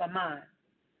plan for mine.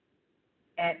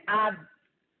 And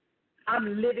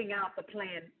I'm living out the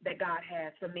plan that God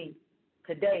has for me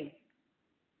today.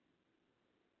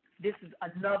 This is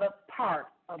another part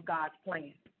of God's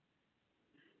plan.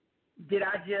 Did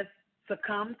I just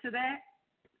succumb to that?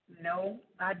 No,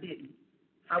 I didn't.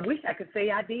 I wish I could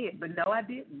say I did, but no, I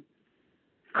didn't.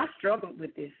 I struggled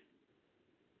with this.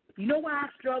 You know why I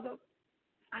struggled?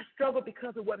 I struggled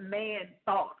because of what man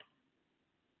thought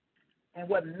and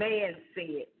what man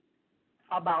said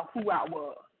about who I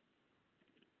was.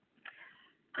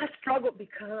 I struggled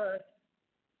because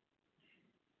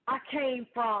I came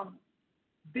from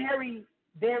very,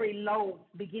 very low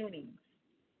beginnings.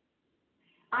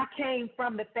 I came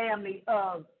from the family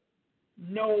of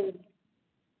no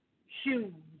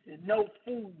shoes and no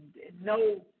food and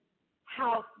no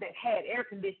house that had air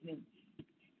conditioning.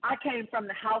 I came from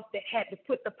the house that had to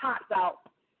put the pots out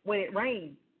when it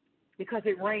rained because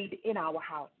it rained in our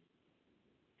house.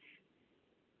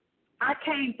 I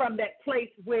came from that place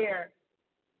where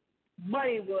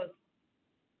money was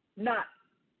not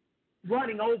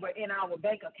running over in our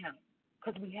bank account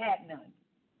because we had none.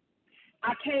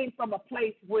 I came from a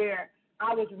place where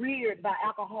I was reared by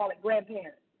alcoholic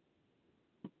grandparents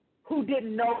who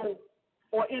didn't know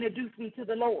or introduce me to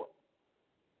the Lord.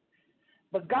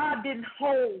 But God didn't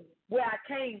hold where I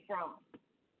came from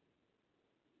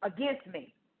against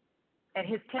me and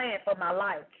his plan for my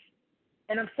life.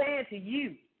 And I'm saying to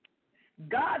you,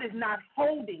 God is not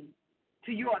holding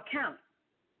to your account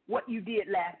what you did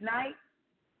last night,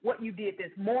 what you did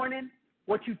this morning,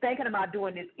 what you're thinking about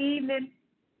doing this evening.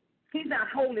 He's not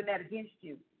holding that against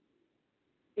you.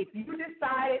 If you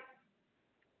decided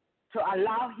to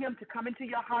allow him to come into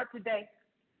your heart today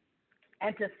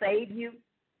and to save you,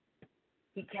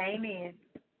 he came in.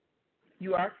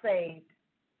 You are saved.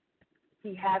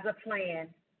 He has a plan.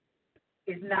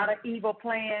 It's not an evil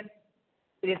plan.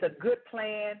 It is a good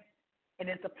plan, and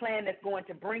it's a plan that's going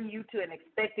to bring you to an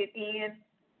expected end.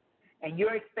 And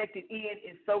your expected end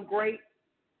is so great,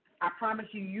 I promise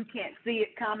you, you can't see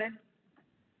it coming.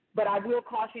 But I will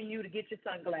caution you to get your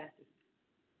sunglasses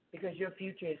because your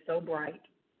future is so bright.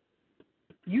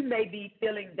 You may be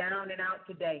feeling down and out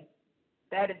today.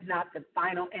 That is not the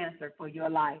final answer for your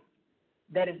life.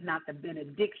 That is not the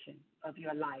benediction of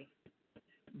your life.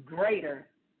 Greater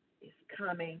is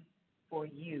coming for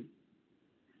you.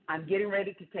 I'm getting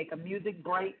ready to take a music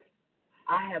break.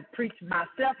 I have preached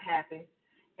myself happy,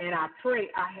 and I pray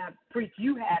I have preached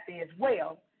you happy as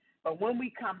well. But when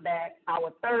we come back,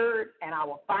 our third and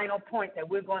our final point that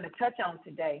we're going to touch on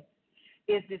today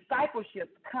is discipleship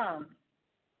comes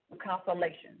with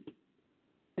consolation.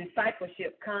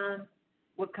 Discipleship comes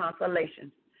with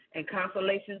consolations, and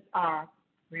consolations are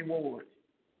rewards.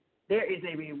 There is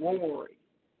a reward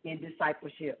in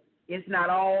discipleship. It's not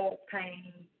all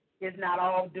pain. It's not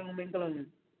all doom and gloom.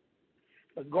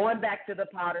 But going back to the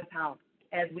potter's house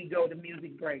as we go to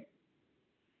music break,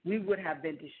 we would have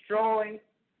been destroyed.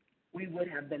 We would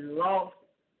have been lost.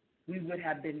 We would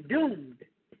have been doomed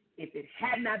if it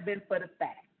had not been for the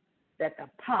fact that the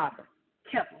potter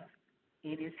kept us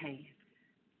in his hands.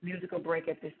 Musical break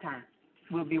at this time.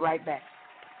 We'll be right back.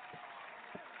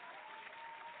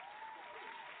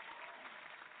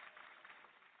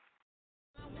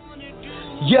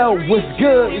 Yo, what's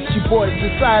good? It's your boy,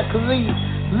 Josiah Khalid.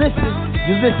 Listen,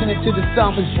 you're listening to the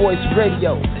Psalmist Voice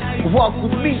Radio. Walk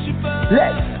with me.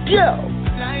 Let's go.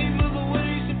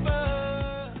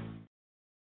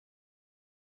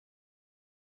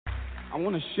 I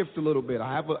want to shift a little bit.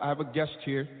 I have a guest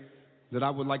here that I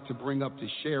would like to bring up to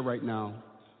share right now.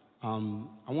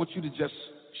 I want you to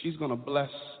she's going to bless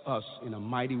us in a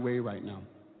mighty way right now.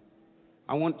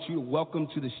 I want you to welcome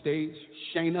to the stage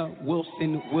Shayna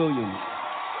Wilson Williams.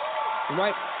 All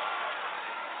right?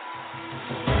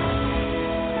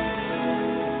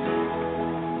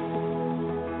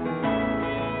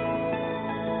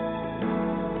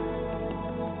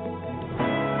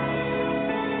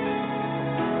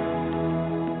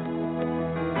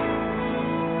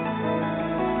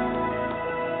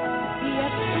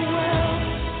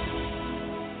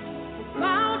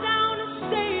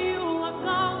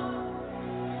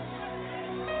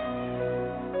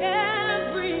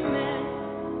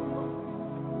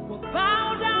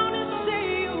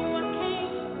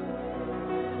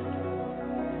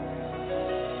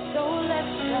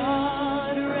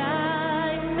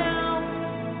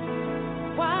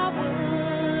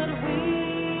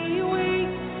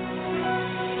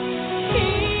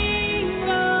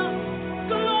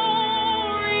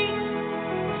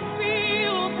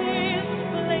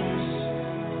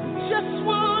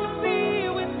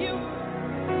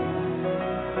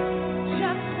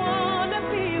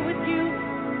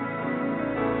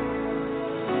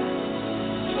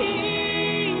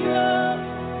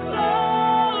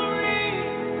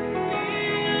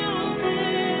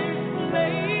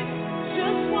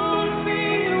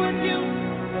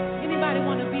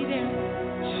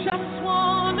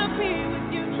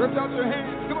 Stretch out your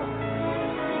hands. Come on.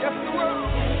 Yes, the world.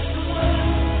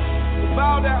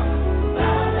 Bow down.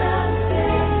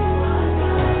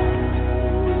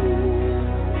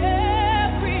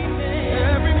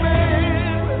 Every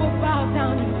man will bow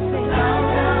down and say,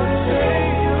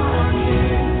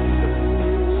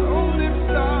 so let's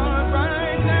start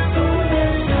right now.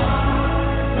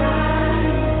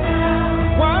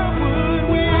 Why would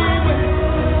we wait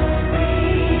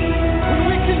when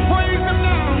we can praise him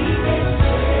now?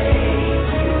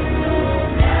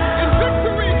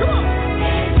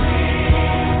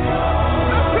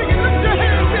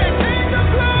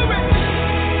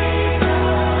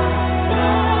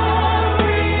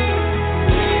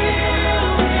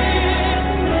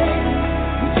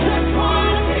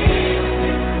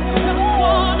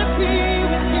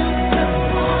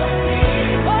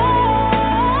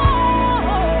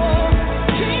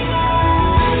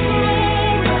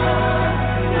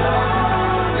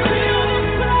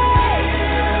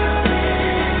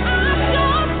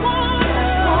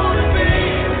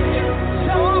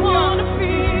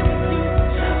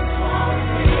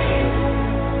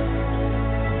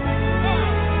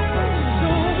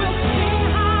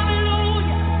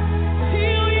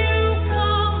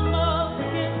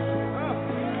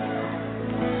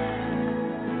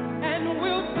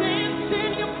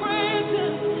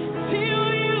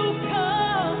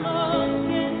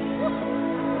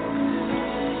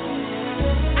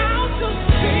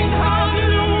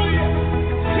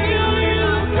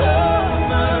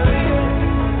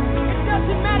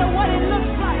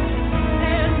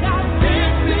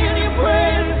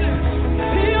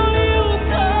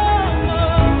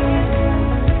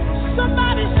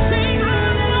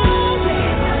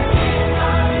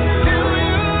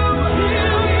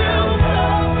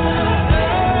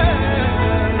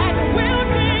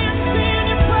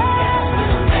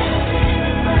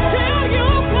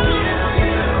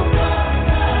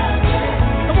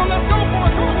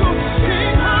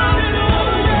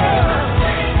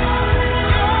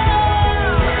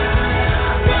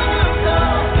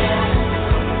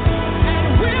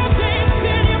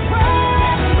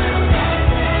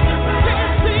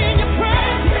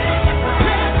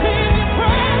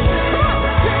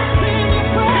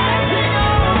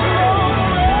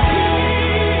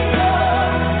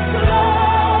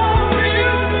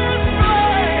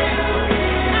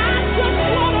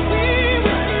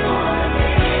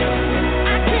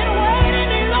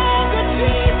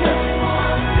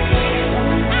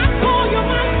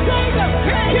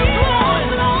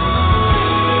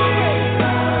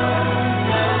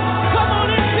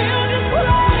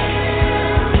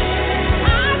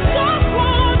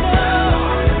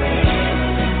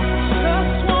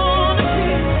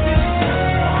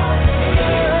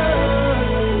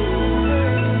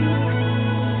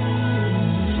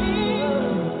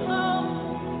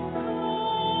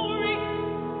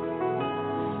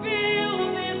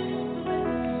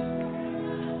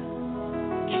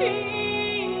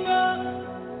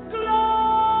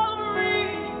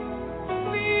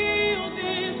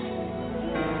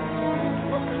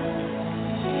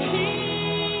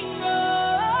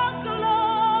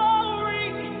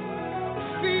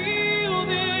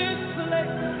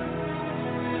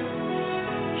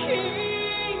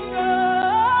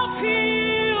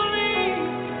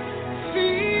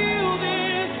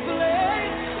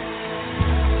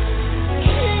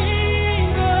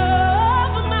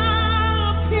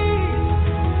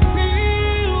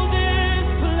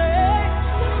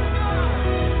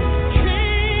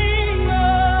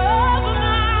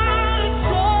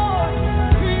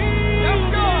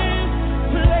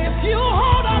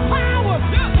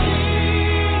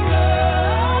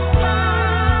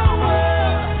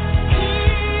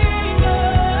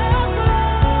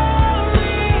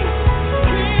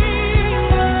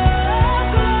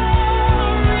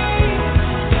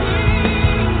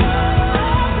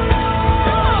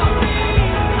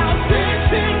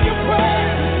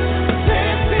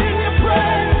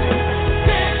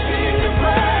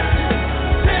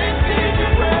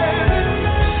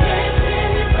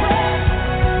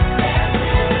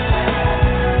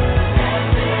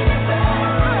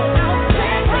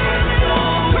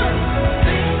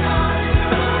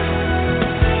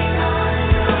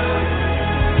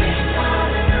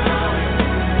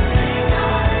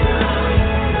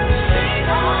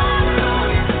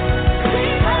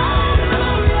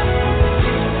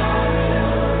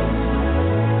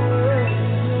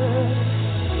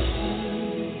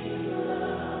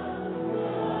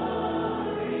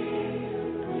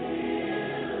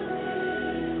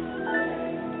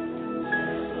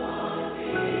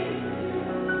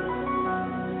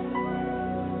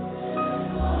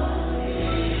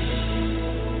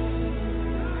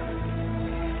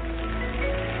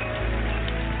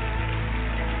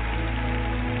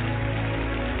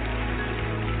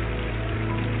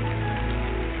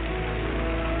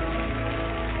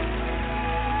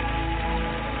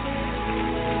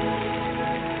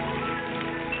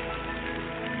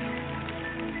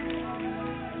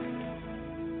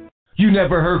 You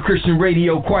never heard Christian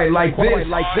radio quite like this.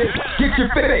 Get your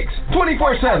fix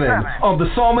 24/7 on the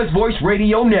Psalmist Voice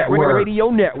Radio Network.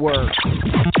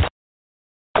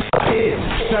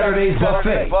 It's Saturday's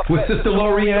Buffet with Sister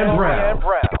Lorraine Brown.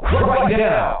 Right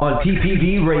now on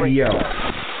TPV Radio.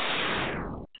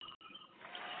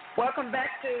 Welcome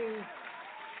back to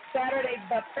Saturday's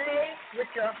Buffet with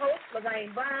your host,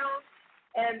 Lorraine Brown.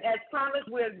 And as promised,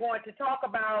 we're going to talk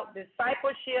about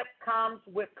discipleship comes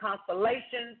with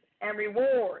consolations and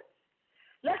rewards.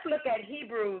 Let's look at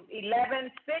Hebrews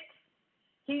 11:6.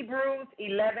 Hebrews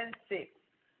 11:6.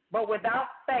 But without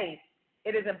faith,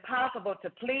 it is impossible to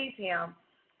please him,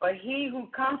 for he who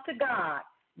comes to God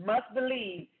must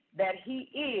believe that he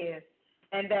is,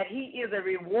 and that he is a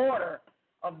rewarder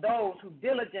of those who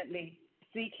diligently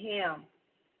seek him.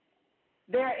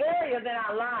 There are areas in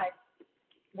our life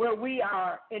where we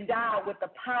are endowed with the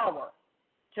power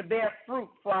to bear fruit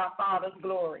for our Father's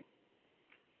glory.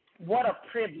 What a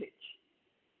privilege,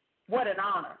 what an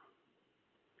honor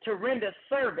to render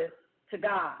service to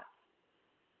God,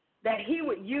 that he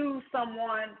would use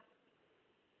someone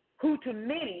who to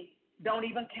many don't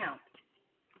even count.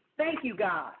 Thank you,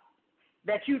 God,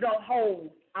 that you don't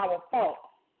hold our faults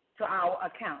to our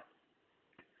account.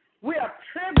 We are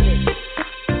privileged.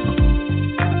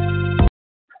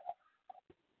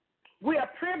 We are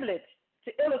privileged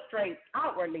to illustrate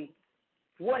outwardly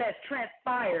what has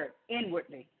transpired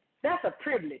inwardly. That's a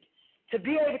privilege, to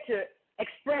be able to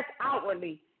express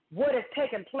outwardly what has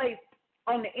taken place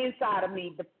on the inside of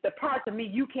me, the parts of me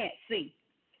you can't see.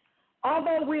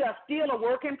 Although we are still a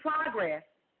work in progress,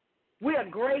 we are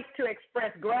graced to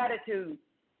express gratitude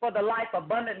for the life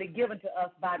abundantly given to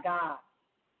us by God.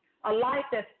 A life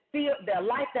the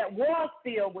life that was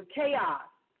filled with chaos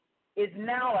is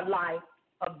now a life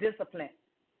of discipline.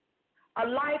 A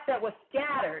life that was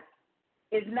scattered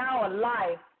is now a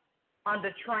life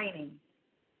under training.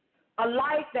 A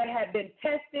life that had been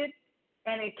tested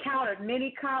and encountered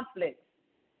many conflicts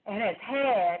and has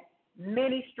had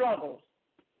many struggles.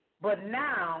 But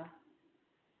now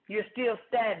you're still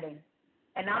standing.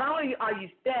 And not only are you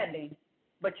standing,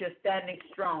 but you're standing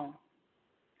strong.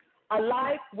 A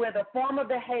life where the former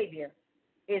behavior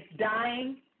is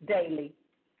dying daily,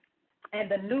 and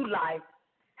the new life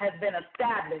has been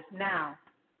established now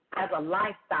as a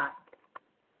lifestyle.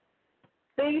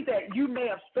 Things that you may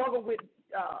have struggled with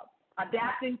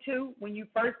adapting to when you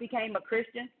first became a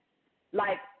Christian,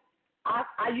 like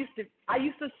I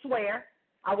used to swear.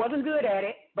 I wasn't good at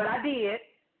it, but I did.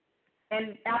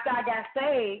 And after I got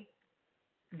saved,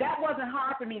 that wasn't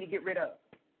hard for me to get rid of.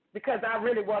 because I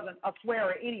really wasn't a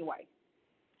swearer anyway.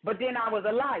 But then I was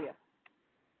a liar.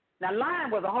 Now,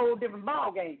 lying was a whole different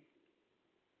ball game.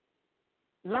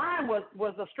 Lying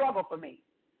was a struggle for me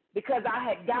because I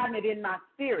had gotten it in my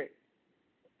spirit.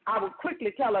 I would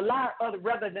quickly tell a lie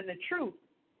rather than the truth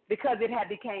because it had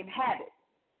become habit.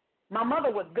 My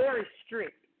mother was very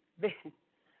strict.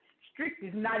 Strict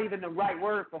is not even the right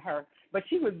word for her, but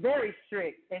she was very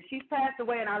strict, and she's passed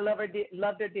away, and I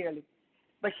loved her dearly.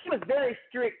 But she was very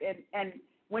strict, and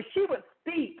when she would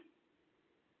speak,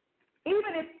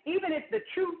 even if the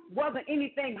truth wasn't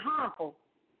anything harmful,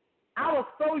 I was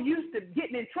so used to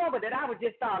getting in trouble that I would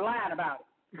just start lying about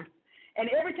it. And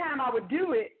every time I would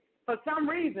do it, for some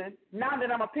reason, now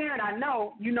that I'm a parent, I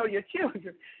know, you know your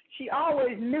children, she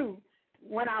always knew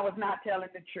when I was not telling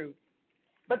the truth.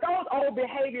 But those old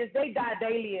behaviors, they die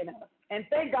daily in us. And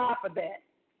thank God for that.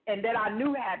 And that our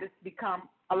new habits become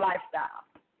a lifestyle.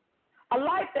 A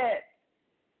life that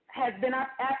has been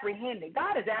apprehended.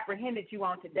 God has apprehended you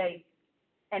on today.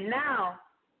 And now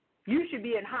you should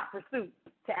be in hot pursuit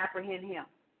to apprehend him.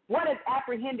 What has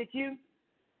apprehended you?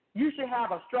 You should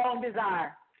have a strong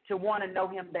desire to want to know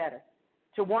him better,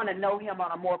 to want to know him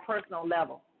on a more personal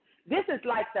level. This is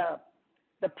like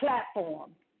the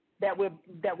platform that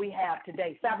we have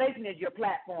today. Salvation is your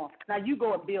platform. Now you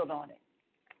go and build on it.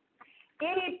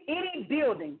 Any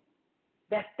building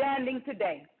that's standing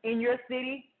today in your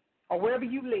city or wherever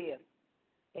you live,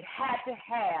 it had to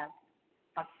have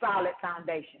a solid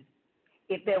foundation.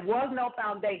 If there was no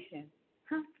foundation,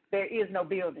 there is no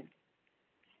building.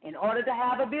 In order to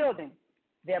have a building,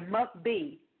 there must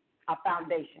be a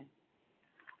foundation.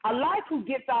 A life who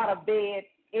gets out of bed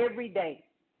every day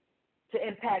to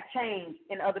impact change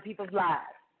in other people's lives.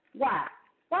 Why?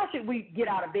 Why should we get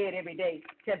out of bed every day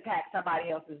to impact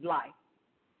somebody else's life?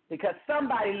 Because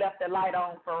somebody left the light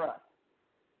on for us.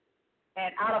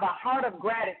 And out of a heart of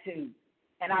gratitude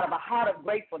and out of a heart of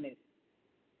gratefulness,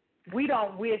 we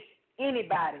don't wish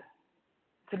anybody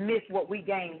to miss what we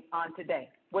gain on today.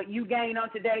 What you gain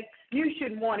on today, you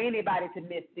shouldn't want anybody to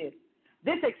miss this.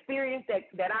 This experience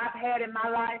that I've had in my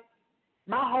life,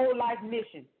 my whole life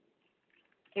mission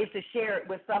is to share it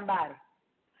with somebody.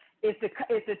 It's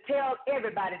to tell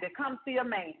everybody to come see a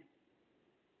man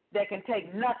that can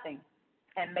take nothing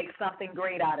and make something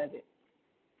great out of it.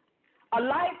 A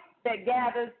life that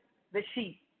gathers the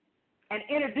sheep and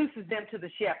introduces them to the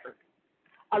shepherd.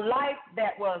 A life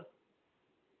that was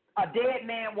a dead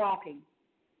man walking,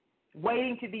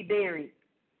 waiting to be buried,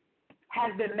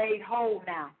 has been made whole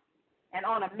now and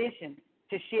on a mission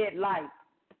to shed light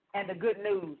and the good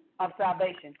news of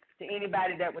salvation to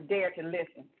anybody that would dare to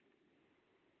listen.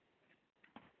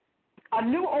 A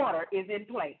new order is in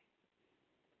place.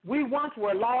 We once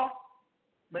were lost,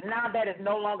 but now that is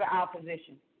no longer our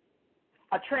position.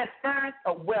 A transference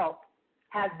of wealth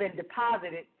has been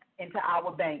deposited into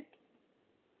our bank.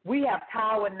 We have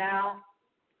power now,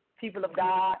 people of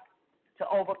God, to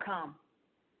overcome.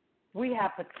 We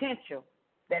have potential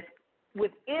that's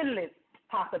with endless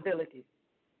possibilities.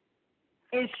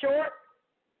 In short,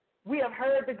 we have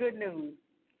heard the good news,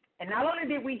 and not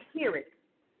only did we hear it,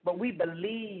 but we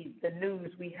believed the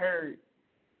news we heard,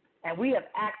 and we have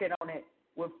acted on it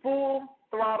with full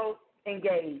throttle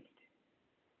engaged.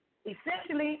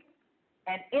 Essentially,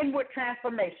 an inward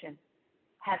transformation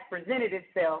has presented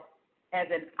itself as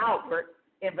an outward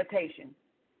invitation.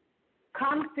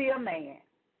 Come see a man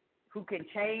who can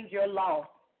change your loss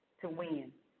to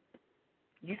win.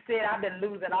 You said, I've been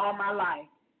losing all my life.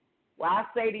 Well, I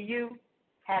say to you,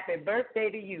 happy birthday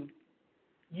to you.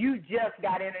 You just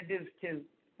got introduced to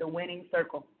the winning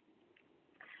circle.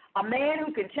 A man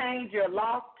who can change your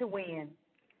loss to win,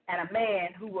 and a man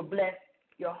who will bless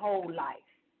your whole life.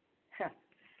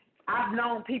 I've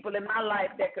known people in my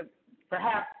life that could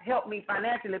perhaps help me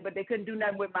financially, but they couldn't do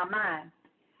nothing with my mind.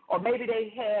 Or maybe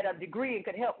they had a degree and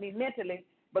could help me mentally,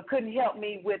 but couldn't help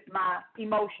me with my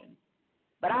emotions.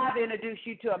 But I've introduced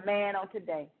you to a man on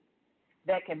today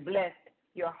that can bless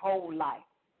your whole life.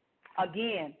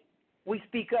 Again, we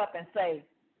speak up and say,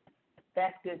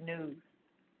 that's good news.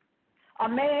 A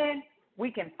man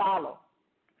we can follow.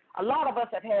 A lot of us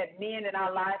have had men in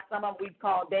our lives, some of them we've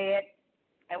called dad,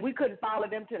 and we couldn't follow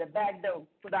them to the back door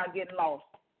without getting lost.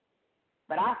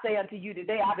 But I say unto you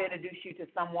today, I've introduced you to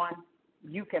someone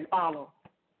you can follow.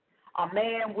 A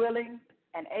man willing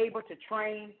and able to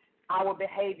train our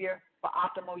behavior for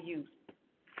optimal use.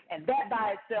 And that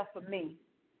by itself for me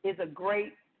is a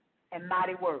great and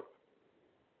mighty work.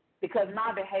 Because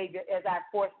my behavior, as I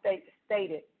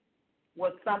stated,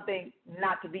 was something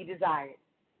not to be desired.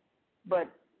 But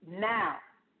now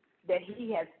that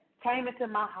he has came into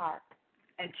my heart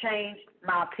and changed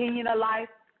my opinion of life,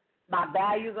 my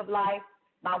values of life,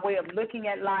 my way of looking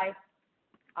at life,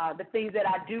 the things that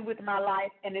I do with my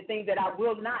life, and the things that I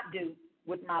will not do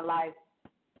with my life,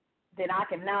 then I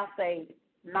can now say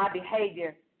my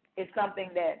behavior is something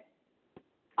that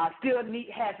still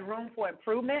has room for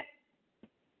improvement,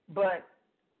 but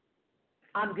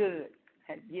I'm good.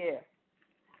 And yeah.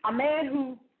 A man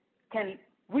who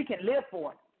we can live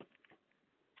for.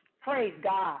 Praise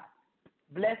God.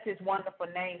 Bless his wonderful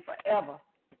name forever.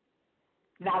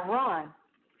 Now run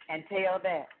and tell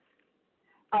that.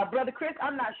 Brother Chris,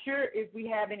 I'm not sure if we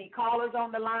have any callers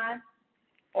on the line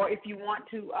or if you want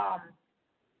to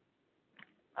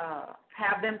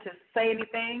have them to say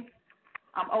anything.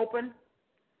 I'm open.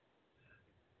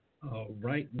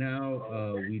 Right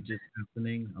now, we just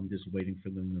happening. I'm just waiting for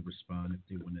them to respond if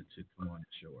they wanted to come on the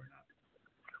show or not.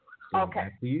 So Okay,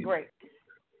 back to you. Great.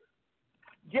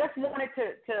 Just wanted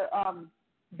to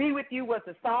be with you was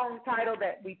the song title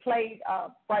that we played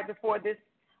right before this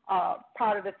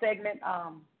part of the segment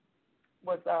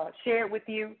was shared with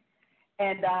you.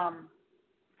 And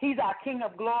he's our King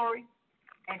of Glory,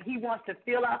 and he wants to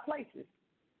fill our places.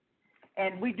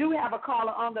 And we do have a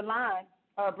caller on the line,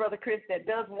 Brother Chris, that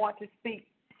does want to speak.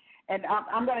 And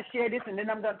I'm going to share this, and then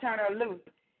I'm going to turn her loose.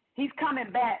 He's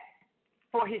coming back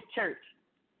for his church.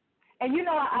 And, you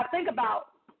know, I think about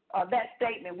that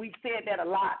statement. We've said that a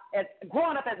lot.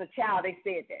 Growing up as a child, they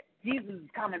said that. Jesus is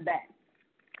coming back.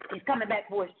 He's coming back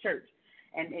for his church.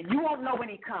 And you won't know when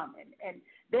he comes. And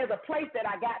there's a place that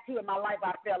I got to in my life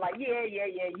I felt like, yeah,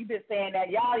 you've been saying that,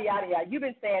 yada, yada, yada. You've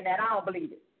been saying that. I don't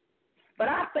believe it. But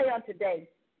I say on today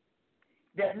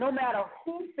that no matter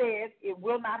who says it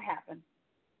will not happen,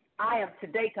 I am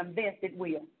today convinced it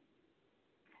will.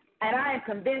 And I am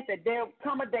convinced that there will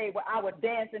come a day where I will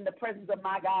dance in the presence of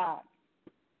my God.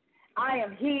 I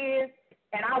am his,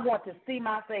 and I want to see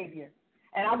my Savior.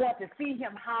 And I want to see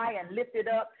him high and lifted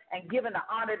up and given the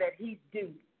honor that he's due.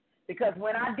 Because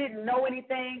when I didn't know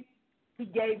anything, he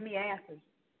gave me answers.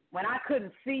 When I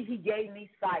couldn't see, he gave me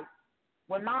sight.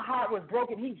 When my heart was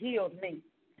broken, he healed me.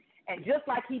 And just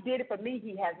like he did it for me,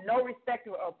 he has no respect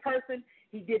to a person.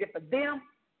 He did it for them.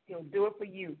 He'll do it for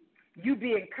you. You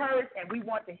be encouraged, and we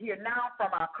want to hear now from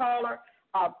our caller,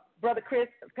 Brother Chris,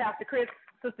 Pastor Chris,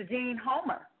 Sister Jean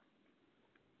Homer.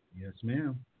 Yes,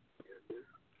 ma'am.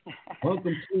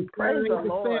 Welcome to Praise the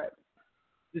Lord.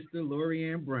 Sister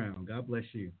Lorraine Brown. God bless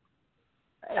you.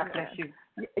 God bless you.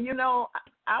 You know,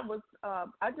 I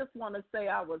just want to say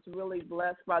I was really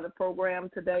blessed by the program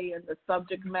today and the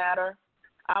subject matter.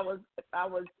 I was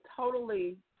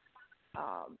totally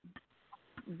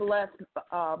blessed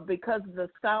because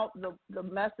the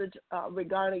message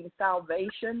regarding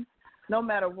salvation, no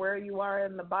matter where you are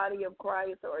in the body of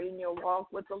Christ or in your walk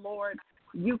with the Lord,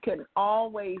 you can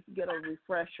always get a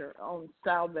refresher on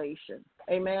salvation.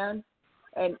 Amen.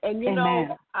 And you Amen.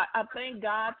 know, I thank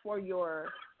God for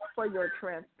your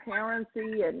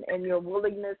transparency and your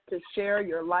willingness to share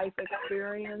your life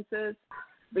experiences,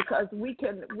 because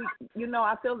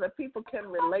I feel that people can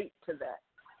relate to that.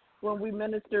 When we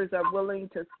ministers are willing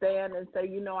to stand and say,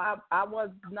 you know, I was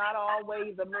not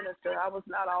always a minister, I was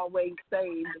not always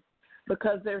saved,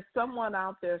 because there's someone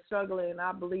out there struggling,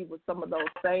 I believe, with some of those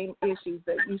same issues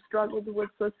that you struggled with,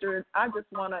 sister. And I just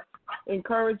want to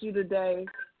encourage you today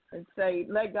and say,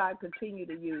 let God continue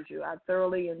to use you. I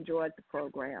thoroughly enjoyed the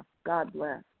program. God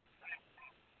bless.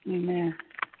 Amen.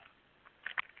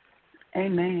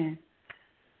 Amen.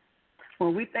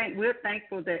 Well, we're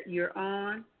thankful that you're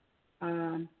on.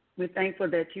 We're thankful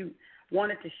that you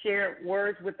wanted to share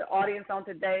words with the audience on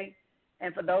today.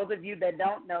 And for those of you that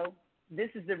don't know, this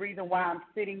is the reason why I'm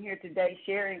sitting here today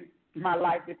sharing my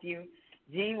life with you.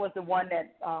 Jean was the one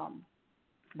that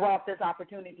brought this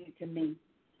opportunity to me.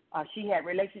 She had a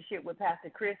relationship with Pastor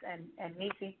Chris and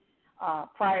Nisi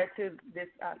prior to this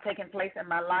taking place in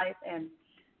my life, and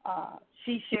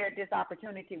she shared this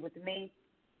opportunity with me.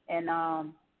 And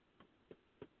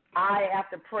I,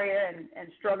 after prayer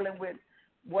and struggling with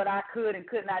what I could and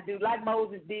could not do, like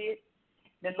Moses did,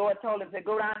 the Lord told him to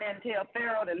go down there and tell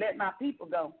Pharaoh to let my people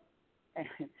go. And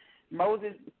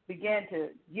Moses began to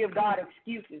give God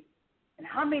excuses. And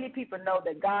how many people know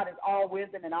that God is all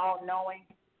wisdom and all knowing,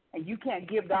 and you can't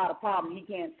give God a problem he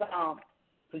can't solve?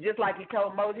 So just like he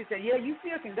told Moses, he said, yeah, you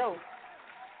still can go.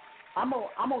 I'm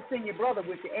gonna send your brother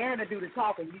with you. Aaron will do the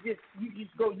talking. You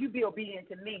just go. You be obedient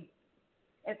to me.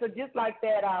 And so just like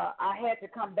that, I had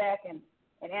to come back and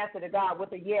answer to God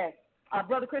with a yes.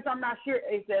 Brother Chris, I'm not sure.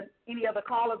 Is there any other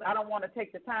callers? I don't want to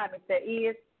take the time if there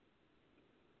is.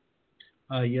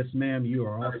 Yes, ma'am. You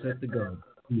are all set to go.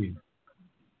 Yeah.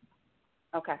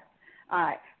 Okay. All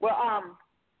right. Well,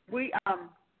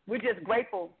 we're just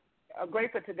grateful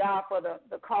grateful to God for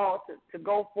the call to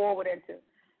go forward and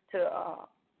to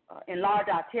enlarge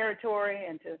our territory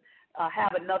and to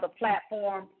have another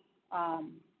platform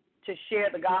to share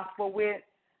the gospel with.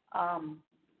 I'm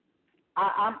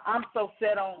so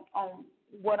set on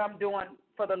what I'm doing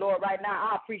for the Lord right now.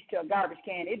 I'll preach to a garbage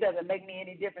can. It doesn't make me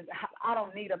any difference. I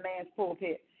don't need a man's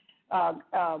pulpit.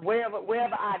 Wherever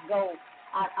I go,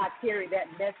 I carry that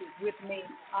message with me.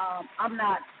 I'm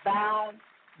not bound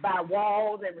by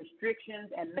walls and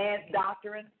restrictions and man's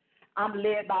doctrine. I'm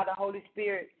led by the Holy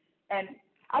Spirit. And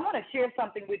I want to share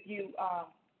something with you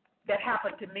that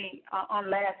happened to me on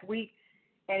last week,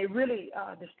 and it really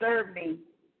disturbed me.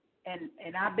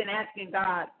 And I've been asking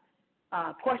God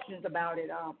questions about it.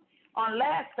 On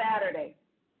last Saturday,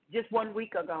 just 1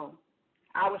 week ago,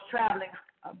 I was traveling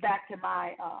back to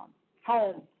my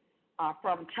home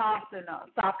from Charleston,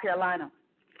 South Carolina.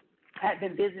 I had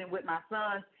been visiting with my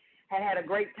sons, had a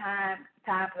great time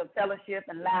of fellowship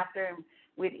and laughter, and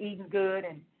we'd eaten good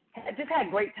and just had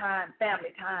great time, family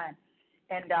time.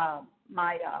 And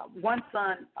my one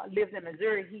son lives in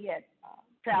Missouri. He had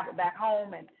traveled back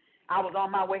home, and I was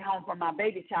on my way home from my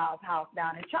baby child's house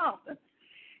down in Charleston.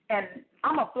 And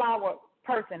I'm a flower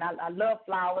person. I love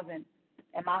flowers,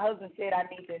 and my husband said I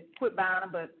need to quit buying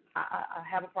them, but I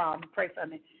have a problem. Pray for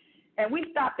me. And we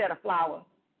stopped at a flower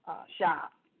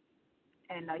shop,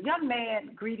 and a young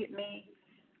man greeted me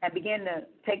and began to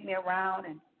take me around,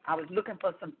 and I was looking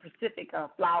for some specific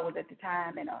flowers at the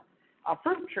time and a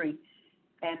fruit tree,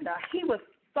 and he was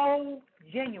so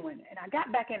genuine. And I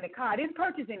got back in the car. I didn't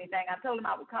purchase anything. I told him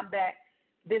I would come back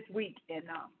this week, and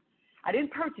I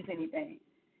didn't purchase anything.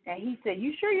 And he said,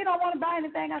 "You sure you don't want to buy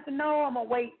anything?" I said, "No, I'm going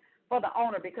to wait for the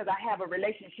owner because I have a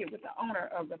relationship with the owner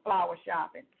of the flower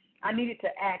shop, and I needed to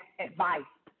ask advice.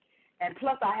 And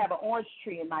plus, I have an orange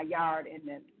tree in my yard, and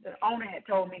the owner had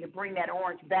told me to bring that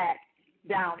orange back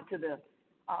down to the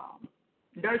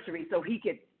nursery so he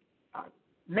could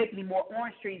make me more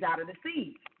orange trees out of the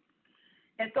seeds."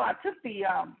 And so I took the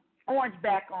orange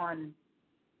back on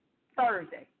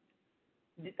Thursday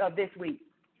of this week.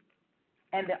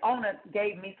 And the owner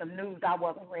gave me some news I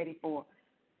wasn't ready for.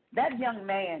 That young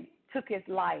man took his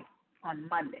life on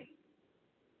Monday.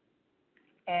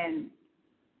 And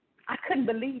I couldn't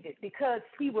believe it because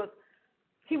he was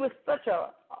such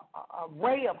a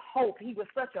ray of hope. He was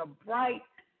such a bright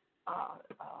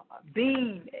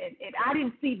beam, and I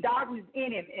didn't see darkness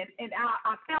in him. And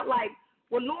I felt like,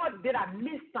 well, Lord, did I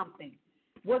miss something?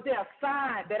 Was there a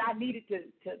sign that I needed to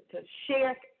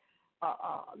share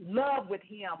love with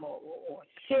him or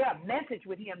share a message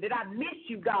with him? Did I miss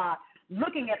you, God?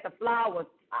 Looking at the flowers,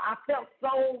 I felt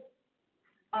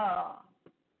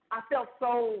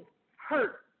so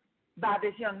hurt by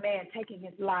this young man taking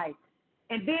his life.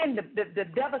 And then the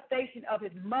devastation of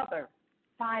his mother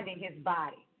finding his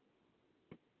body.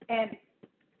 And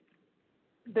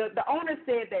the owner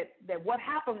said that what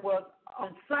happened was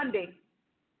on Sunday,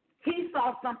 he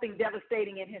saw something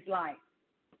devastating in his life.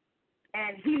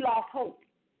 And he lost hope.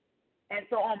 And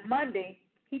so on Monday,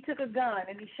 he took a gun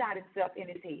and he shot himself in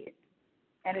his head.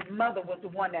 And his mother was the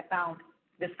one that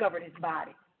discovered his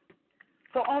body.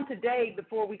 So on today,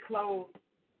 before we close,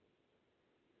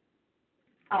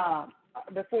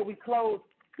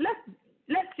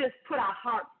 let's just put our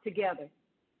hearts together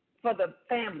for the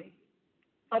family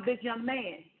of this young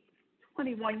man,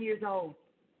 21 years old,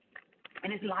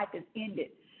 and his life is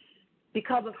ended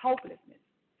because of hopelessness.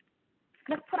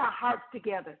 Let's put our hearts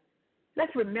together.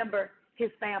 Let's remember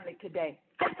his family today.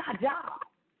 That's our job.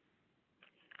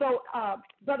 So,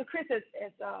 Brother Chris has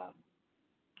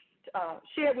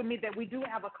shared with me that we do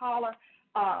have a caller.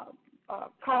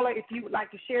 Caller, if you would like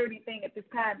to share anything at this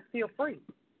time, feel free.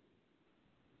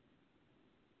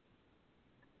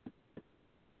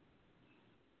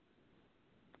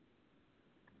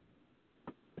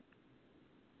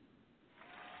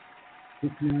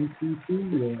 You're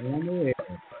on the air.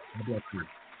 How about you?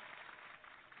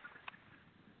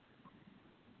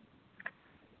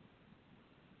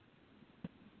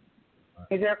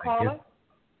 Is there a caller?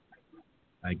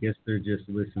 I guess they're just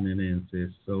listening in, sis.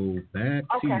 So back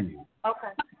to you.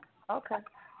 Okay.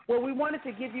 Well, we wanted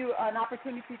to give you an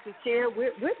opportunity to share.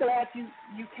 We're glad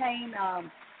you came.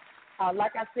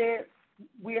 Like I said,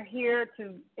 we're here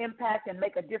to impact and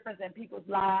make a difference in people's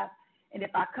lives. And if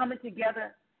our coming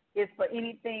together is for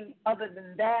anything other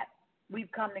than that,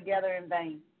 we've come together in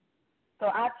vain. So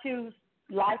I choose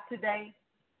life today.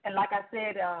 And like I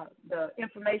said, the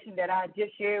information that I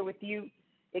just shared with you,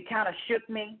 it kind of shook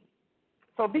me.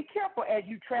 So be careful as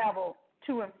you travel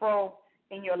to and fro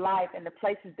in your life and the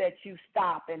places that you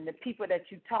stop and the people that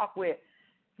you talk with.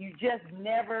 You just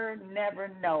never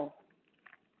know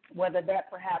whether that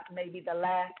perhaps may be the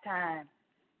last time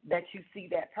that you see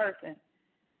that person.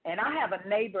 And I have a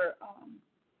neighbor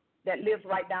that lives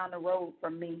right down the road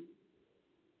from me.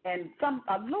 And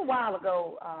a little while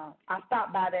ago, I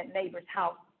stopped by that neighbor's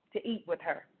house to eat with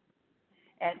her.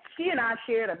 And she and I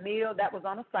shared a meal. That was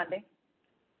on a Sunday.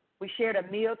 We shared a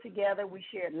meal together. We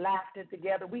shared laughter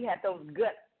together. We had those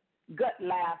gut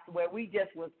laughs where we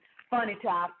just was funny to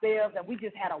ourselves, and we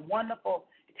just had a wonderful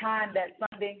time that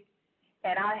Sunday.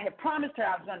 And I had promised her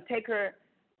I was going to take her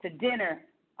to dinner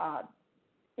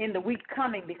in the week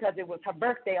coming because it was her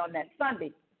birthday on that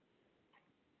Sunday.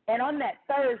 And on that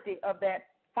Thursday of that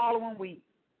following week,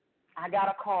 I got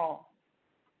a call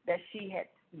that she had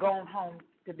gone home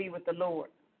to be with the Lord.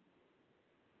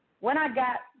 When I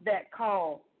got that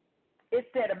call, it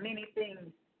set many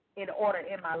things in order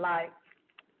in my life.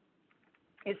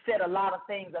 It set a lot of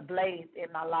things ablaze in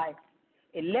my life.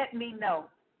 It let me know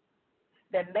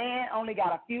that man only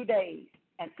got a few days,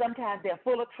 and sometimes they're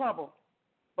full of trouble.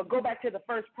 But go back to the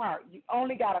first part. You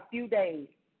only got a few days.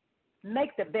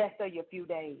 Make the best of your few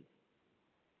days.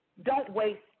 Don't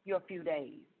waste your few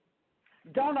days.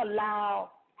 Don't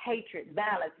allow hatred,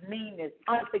 malice, meanness,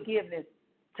 unforgiveness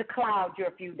to cloud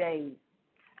your few days.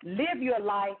 Live your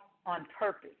life on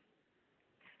purpose.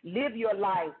 Live your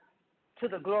life to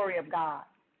the glory of God.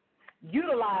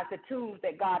 Utilize the tools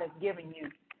that God has given you.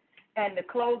 And to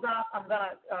close off, I'm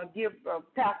going to give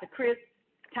Pastor Chris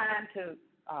time to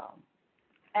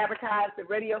advertise the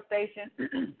radio station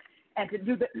and to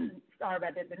do the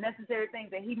necessary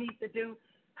things that he needs to do.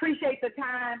 Appreciate the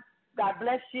time. God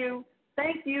bless you.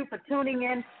 Thank you for tuning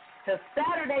in to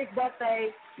Saturday's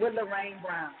Buffet with Lorraine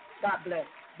Brown. God bless.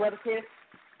 Brother Chris.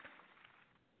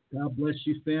 God bless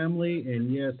you, family.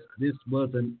 And yes, this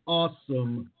was an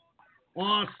awesome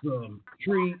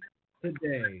treat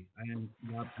today. And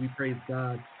we praise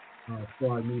God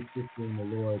for our new sister in the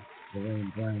Lord,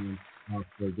 Lorraine Brown,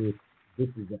 for this. This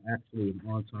is actually an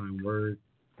on-time word.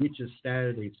 Get your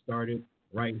Saturday started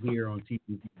right here on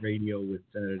TPV Radio with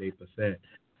Saturday Buffet.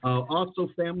 Also,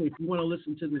 family, if you want to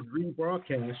listen to this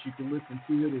rebroadcast, you can listen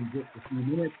to it in just a few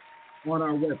minutes on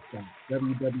our website,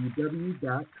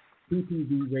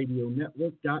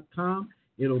 www.tpvradionetwork.com.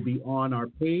 It'll be on our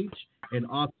page, and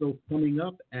also coming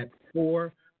up at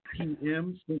 4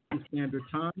 p.m. Central Standard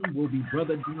Time will be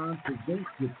Brother John Presents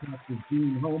with Pastor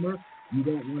Gene Homer. You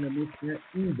don't want to miss that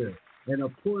either. And,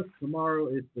 of course, tomorrow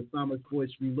is the Psalmist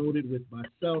Voice Reloaded with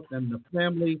myself and the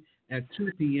family at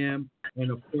 2 p.m.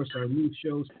 And, of course, our new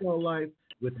show, Cell Life,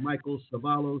 with Michael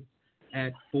Savalos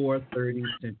at 4:30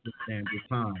 Central Standard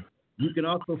Time. You can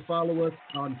also follow us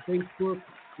on Facebook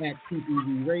at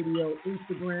TPV Radio,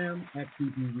 Instagram at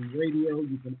TPV Radio.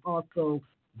 You can also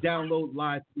download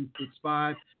Live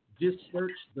 365. Just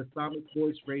search the Psalmist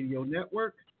Voice Radio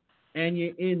Network, and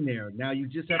you're in there. Now, you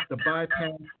just have to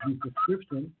bypass the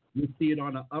subscription. You'll see it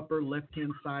on the upper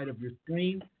left-hand side of your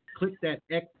screen. Click that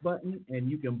X button, and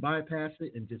you can bypass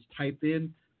it and just type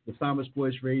in the Psalmist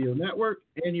Voice Radio Network,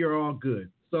 and you're all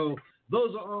good. So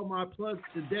those are all my plugs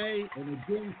today. And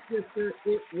again, sister,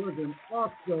 it was an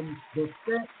awesome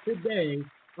buffet today.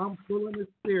 I'm full in the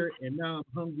spirit, and now I'm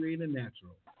hungry in the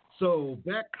natural. So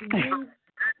back to you.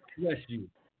 Bless you.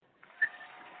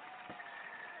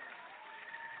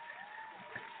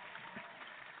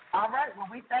 All right. Well,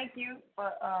 we thank you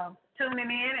for tuning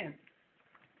in, and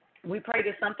we pray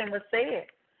that something was said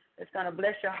that's going to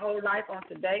bless your whole life on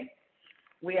today.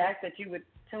 We ask that you would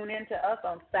tune in to us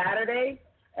on Saturday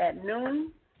at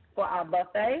noon for our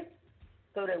buffet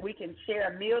so that we can share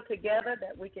a meal together,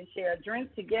 that we can share a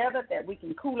drink together, that we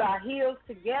can cool our heels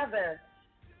together.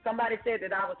 Somebody said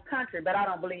that I was country, but I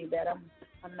don't believe that. I'm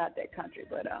not that country.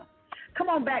 But come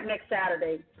on back next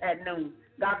Saturday at noon.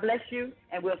 God bless you,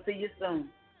 and we'll see you soon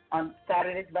on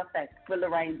Saturday's Buffet with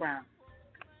Lorraine Brown.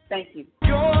 Thank you.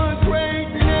 Your great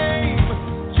name,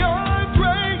 your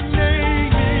great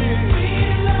name is. We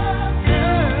love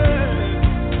you.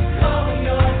 Call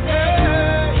your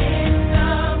name. It's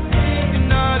something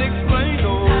cannot explain.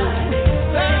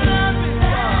 That happens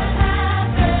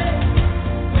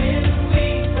when we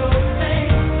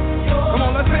proclaim your. Come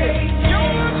on, let's say it.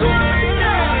 Your great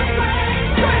name.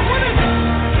 Wait, what is it?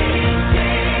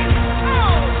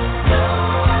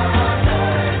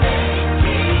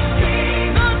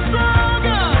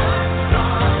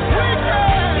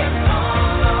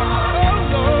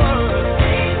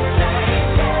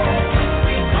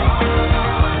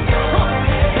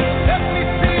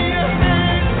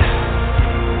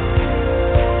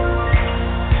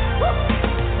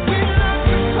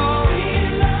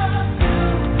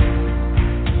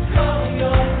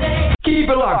 Keep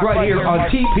it locked right here on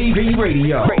TPV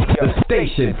Radio, the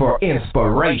station for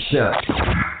inspiration.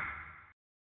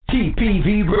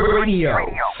 TPV Radio,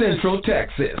 Central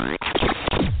Texas.